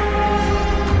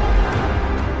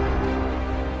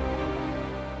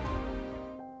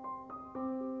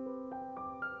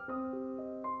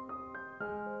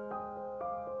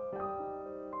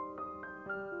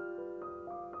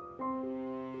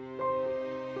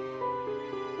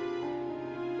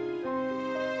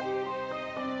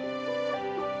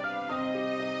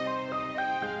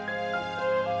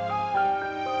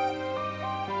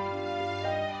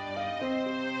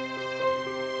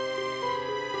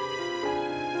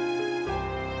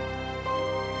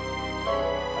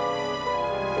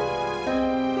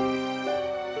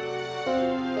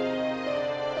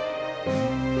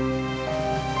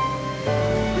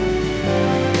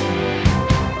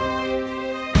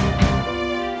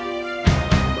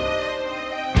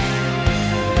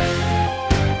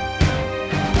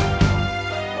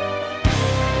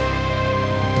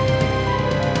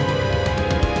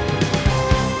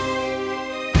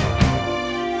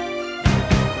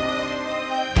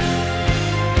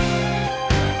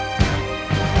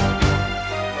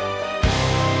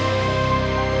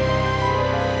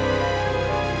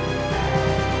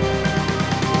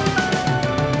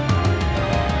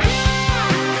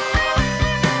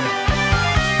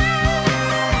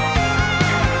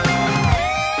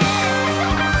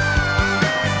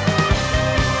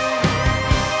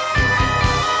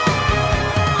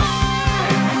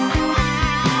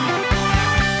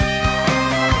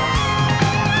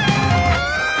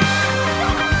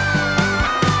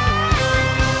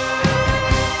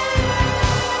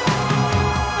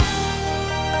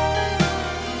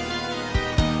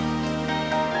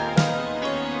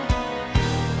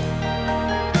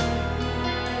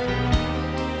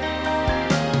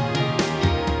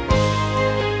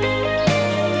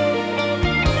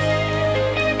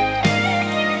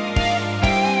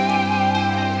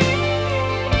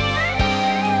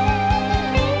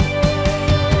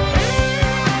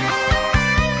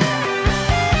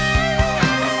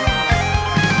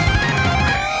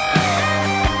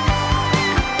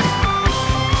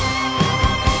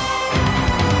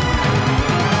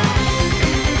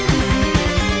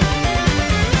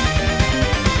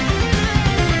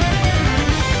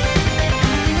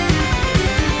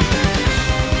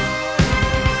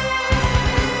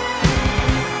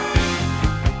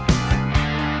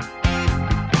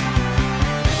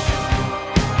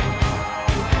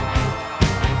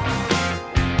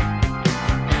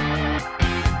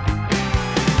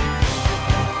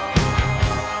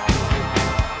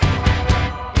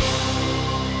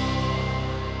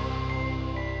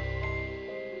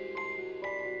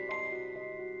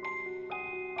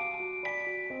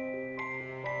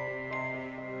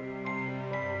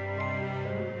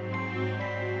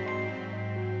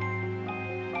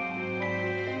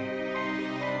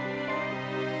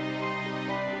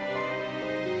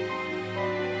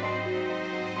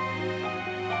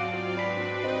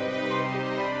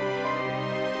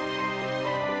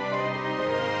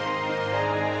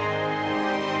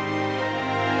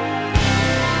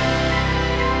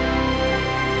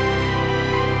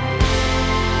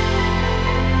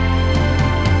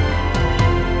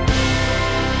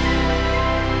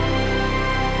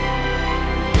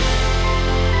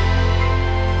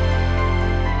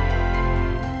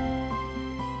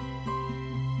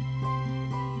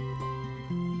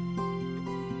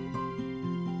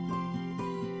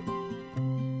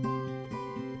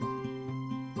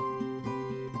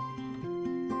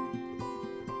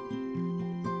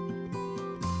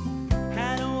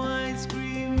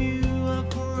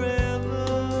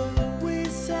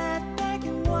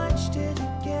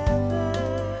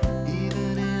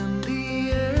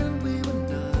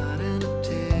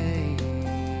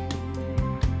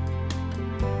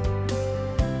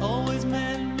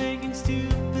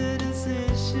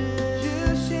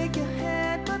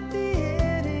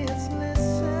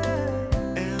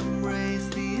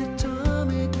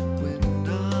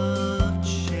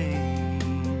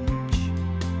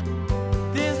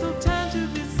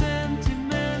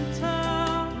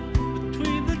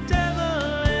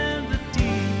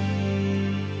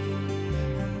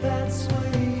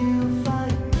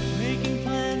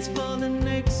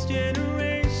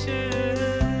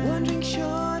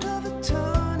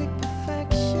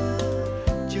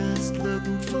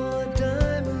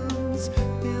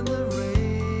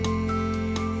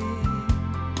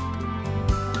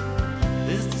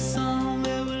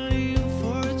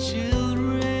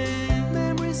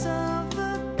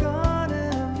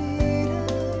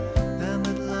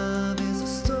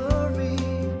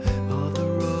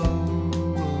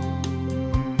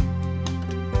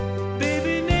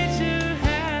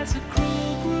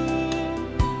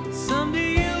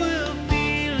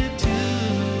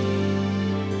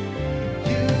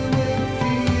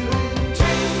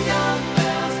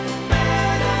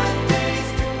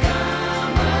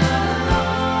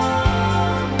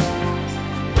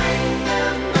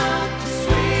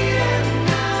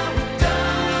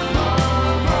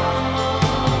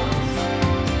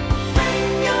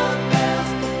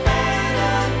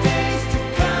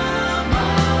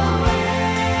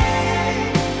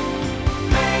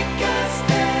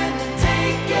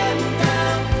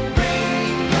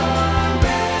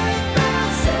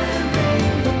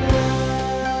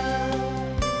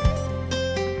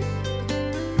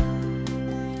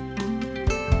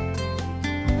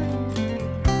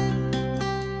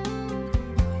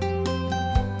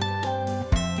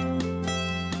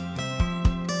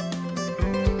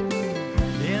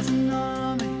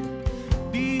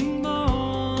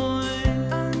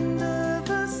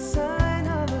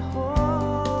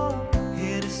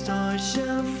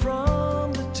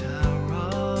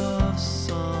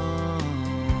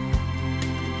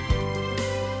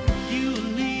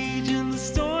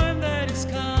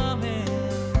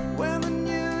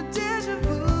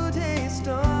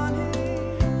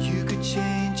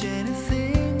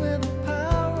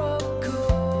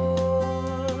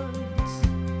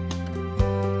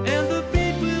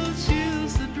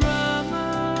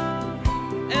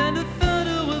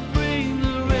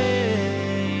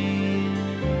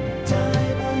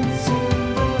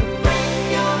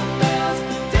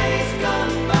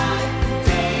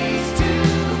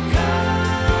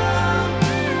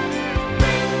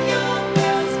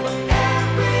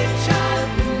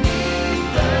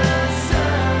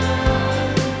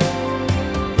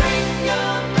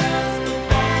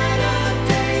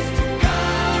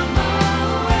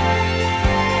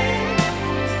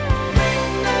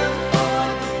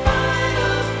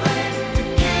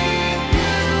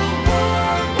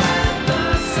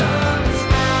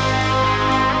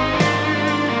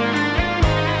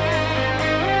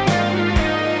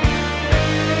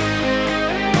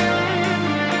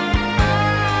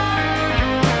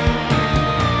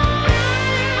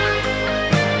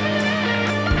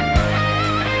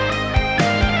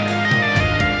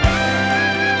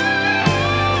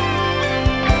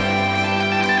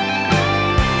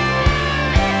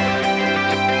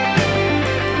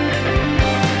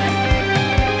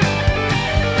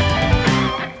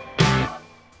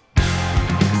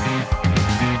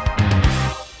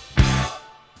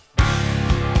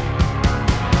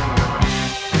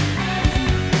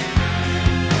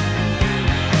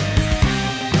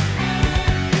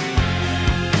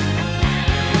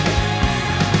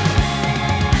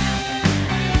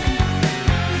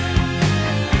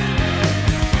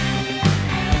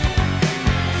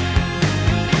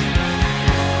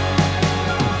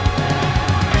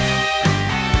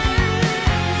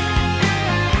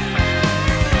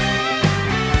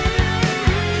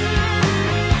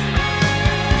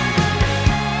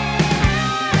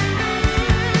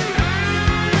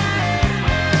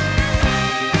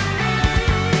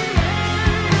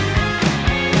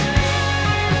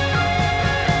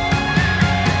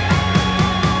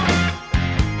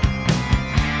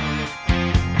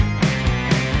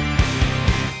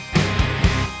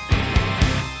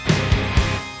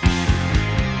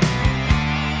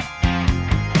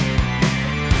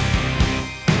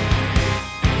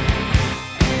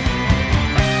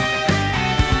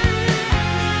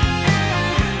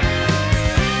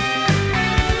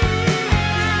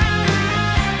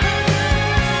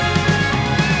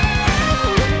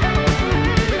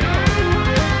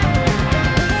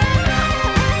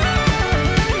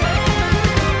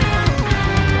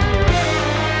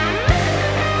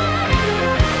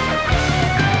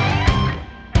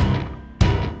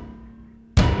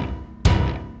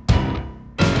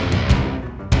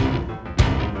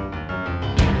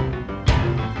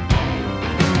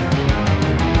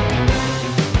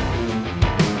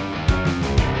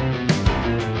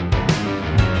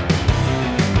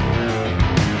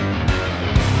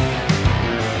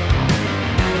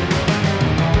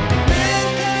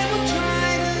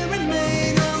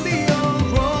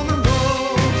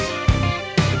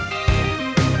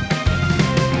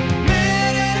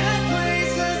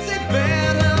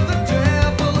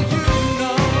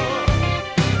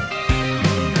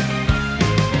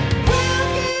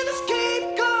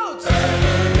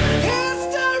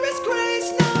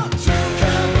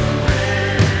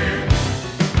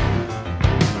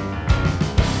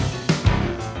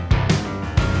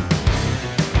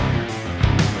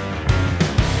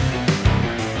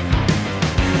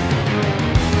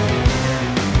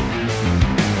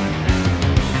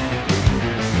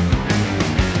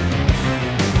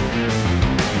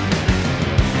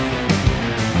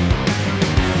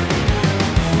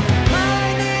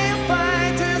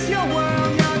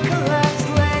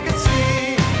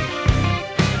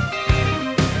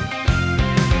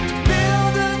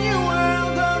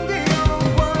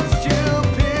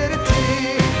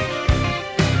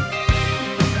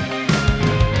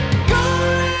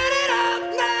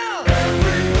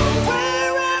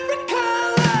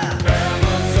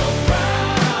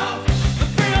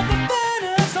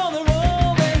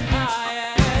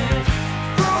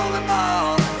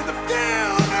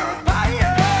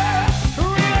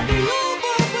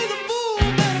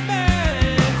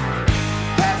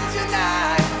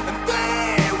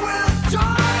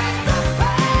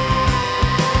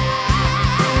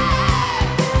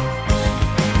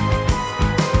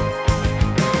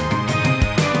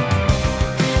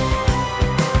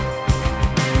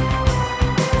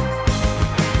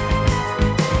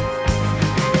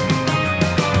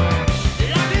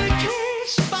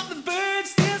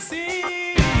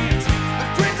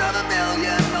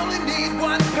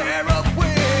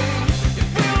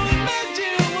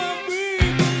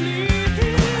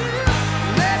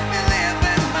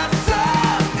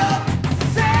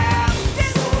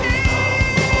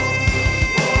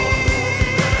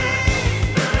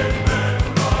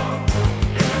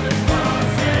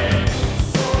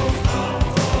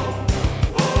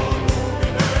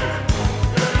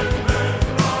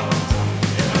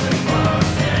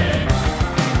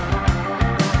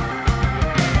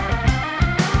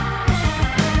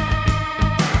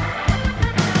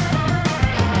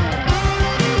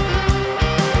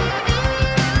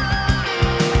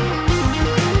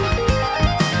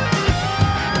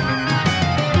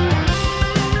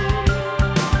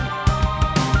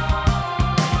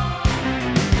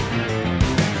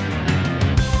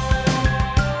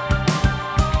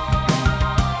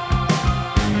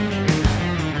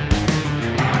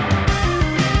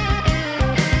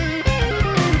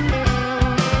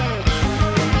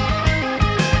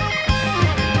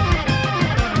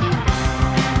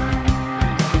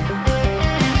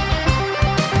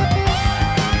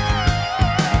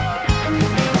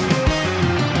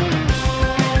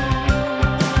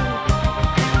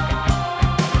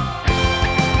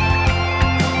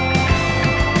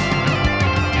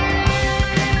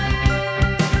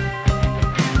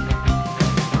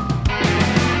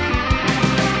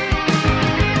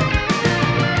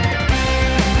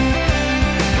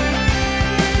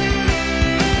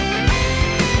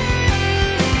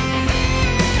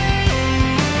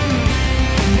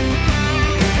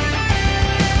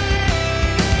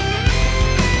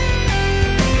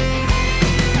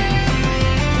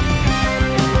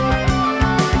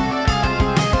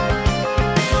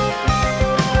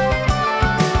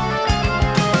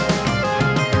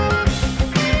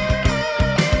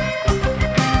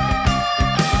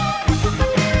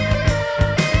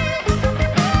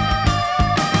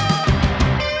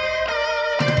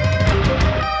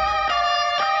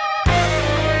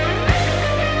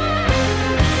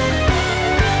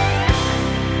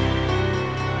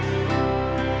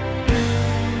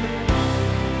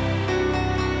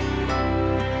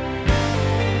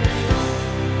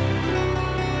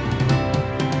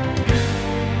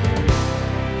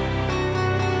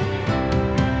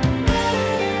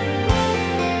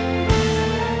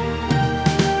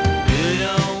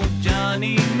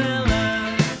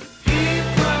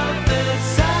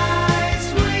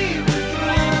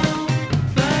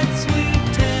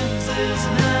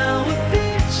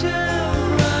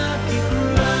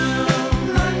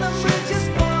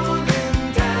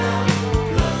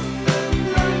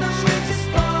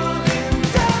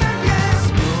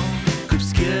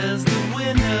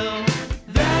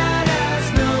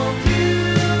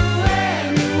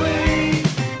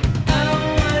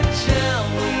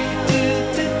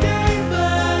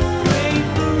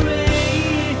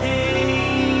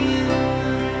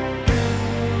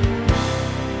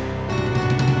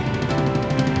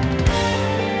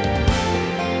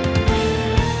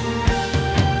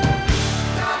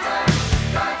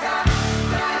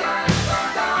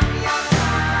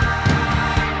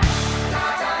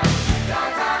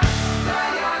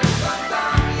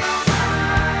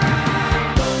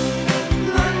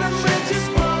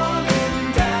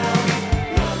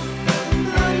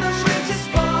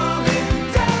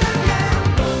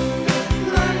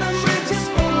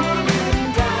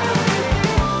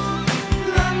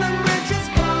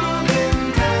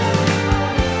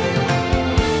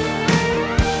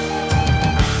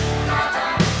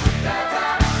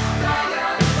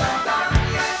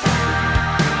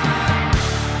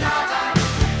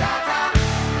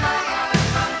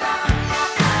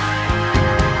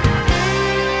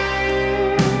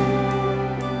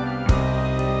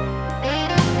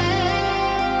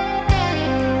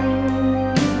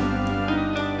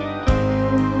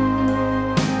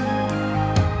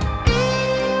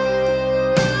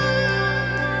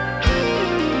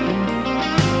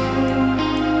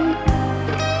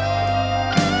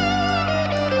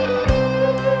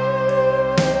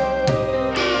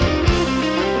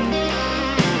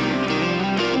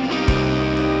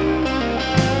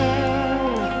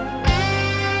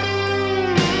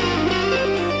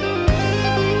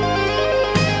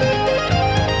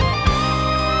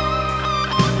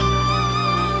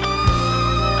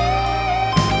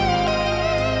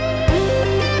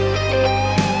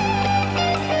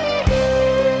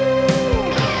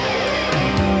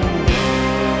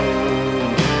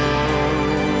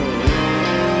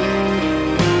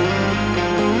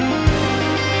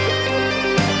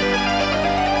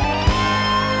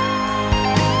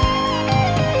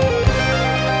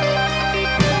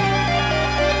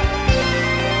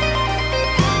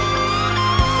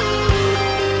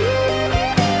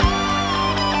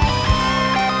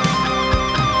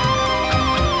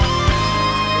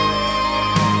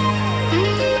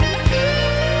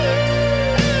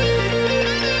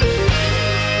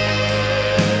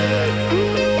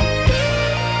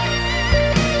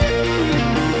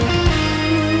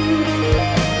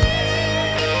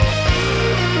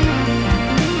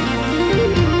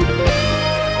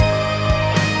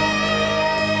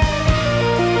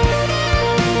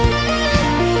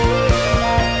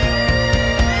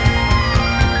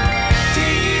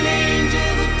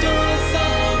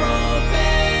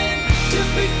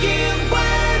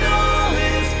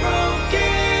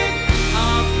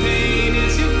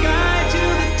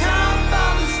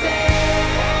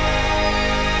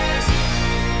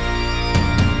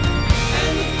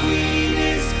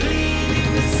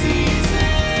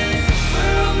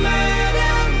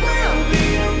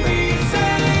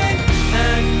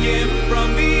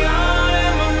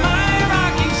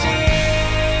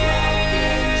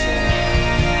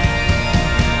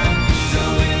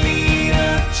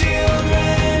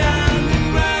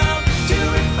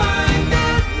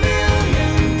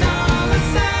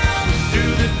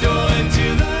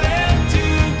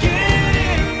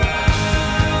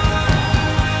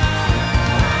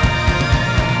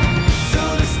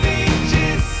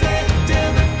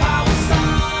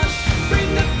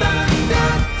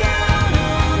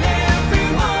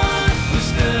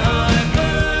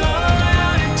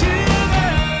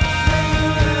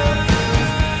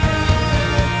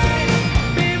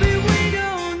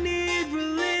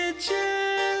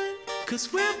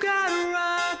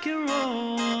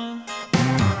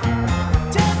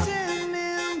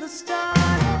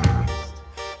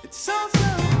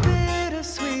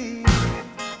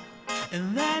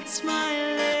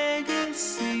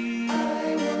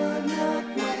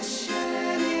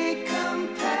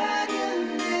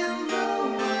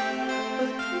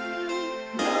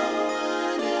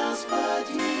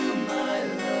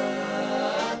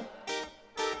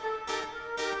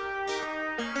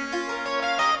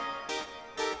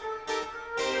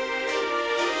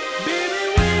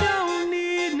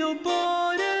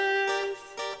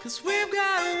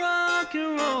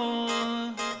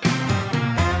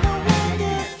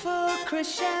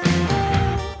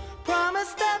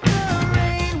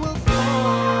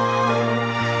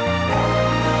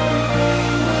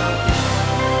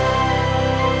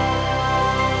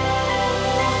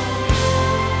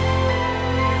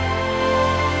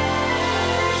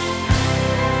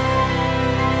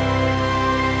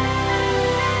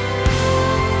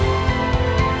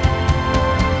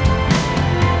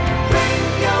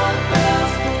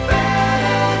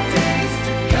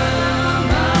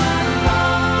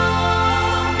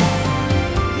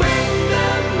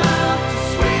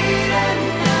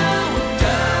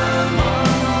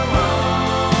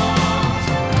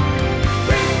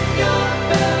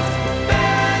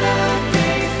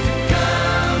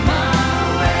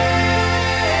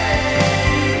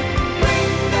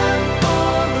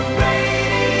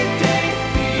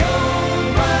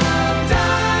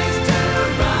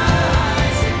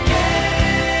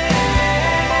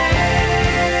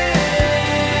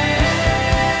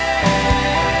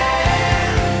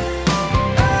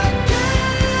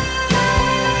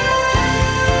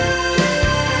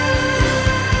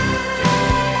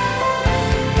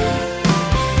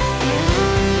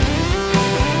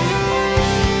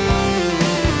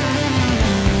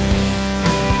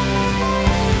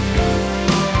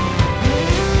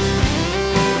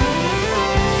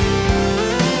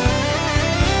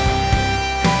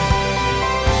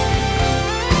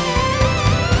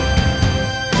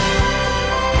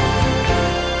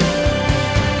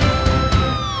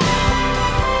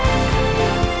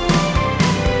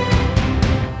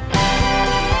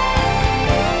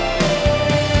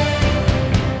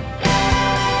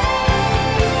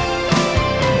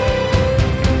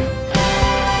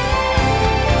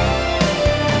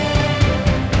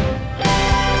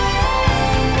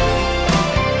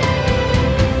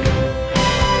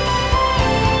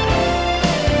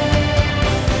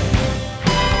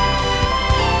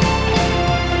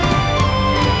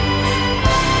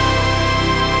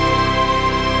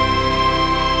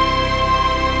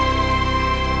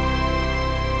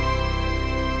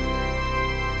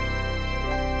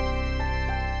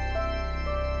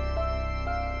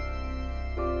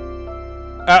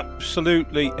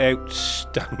 absolutely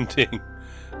outstanding.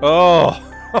 Oh,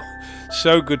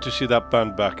 so good to see that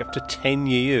band back after 10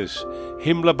 years.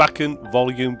 Himmelbacken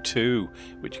Volume 2,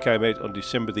 which came out on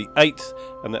December the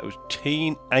 8th, and that was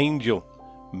Teen Angel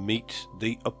Meets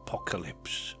the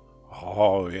Apocalypse.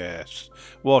 Oh, yes.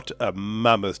 What a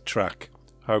mammoth track.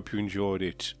 Hope you enjoyed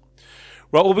it.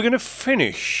 Right, well, we're going to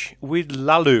finish with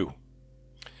Lalu,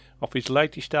 off his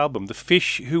latest album, The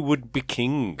Fish Who Would Be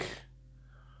King.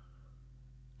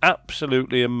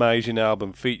 Absolutely amazing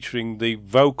album featuring the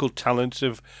vocal talents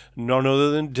of none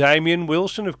other than Damien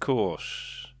Wilson, of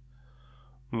course.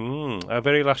 Our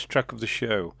very last track of the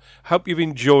show. Hope you've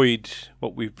enjoyed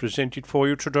what we've presented for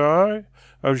you today,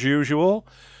 as usual.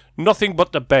 Nothing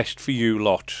but the best for you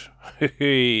lot.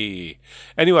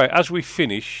 Anyway, as we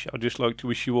finish, I'd just like to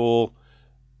wish you all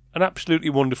an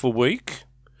absolutely wonderful week.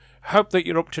 Hope that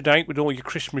you're up to date with all your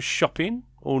Christmas shopping,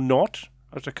 or not,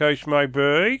 as the case may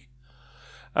be.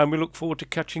 And we look forward to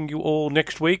catching you all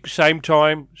next week, same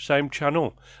time, same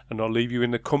channel. And I'll leave you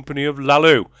in the company of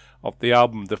Lalu, of the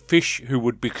album The Fish Who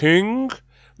Would Be King.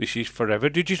 This is Forever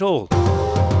Digital.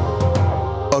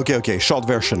 Okay, short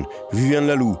version. Vivian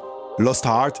Lalu, Lost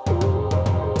Heart,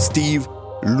 Steve,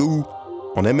 Lou,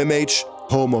 on MMH,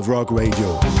 home of rock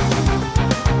radio.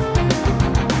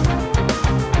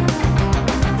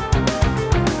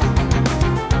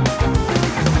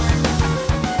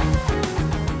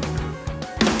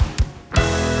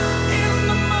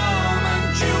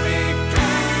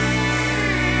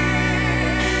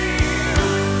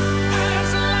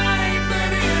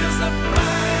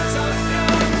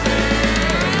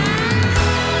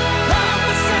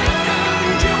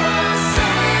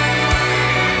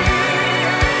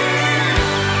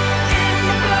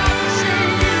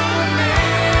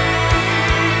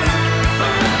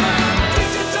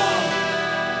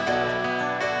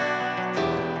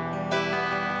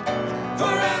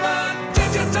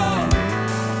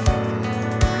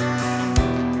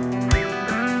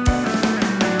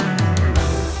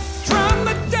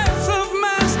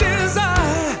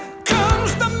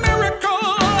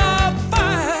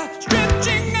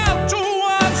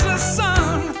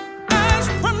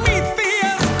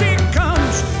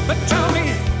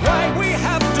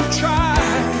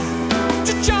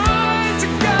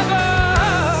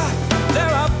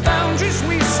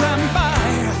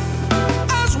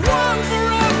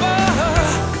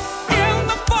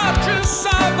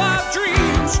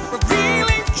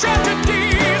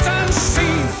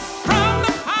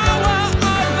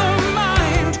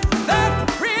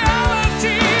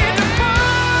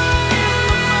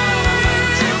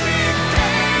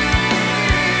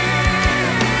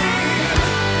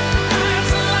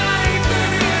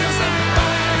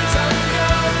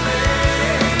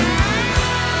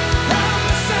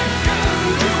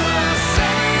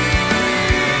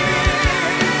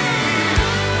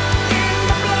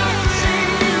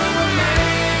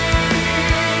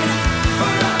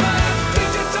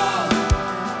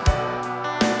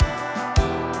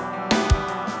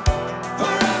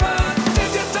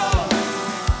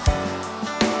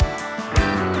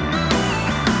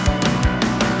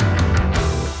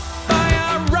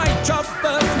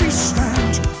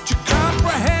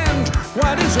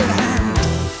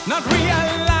 Not real.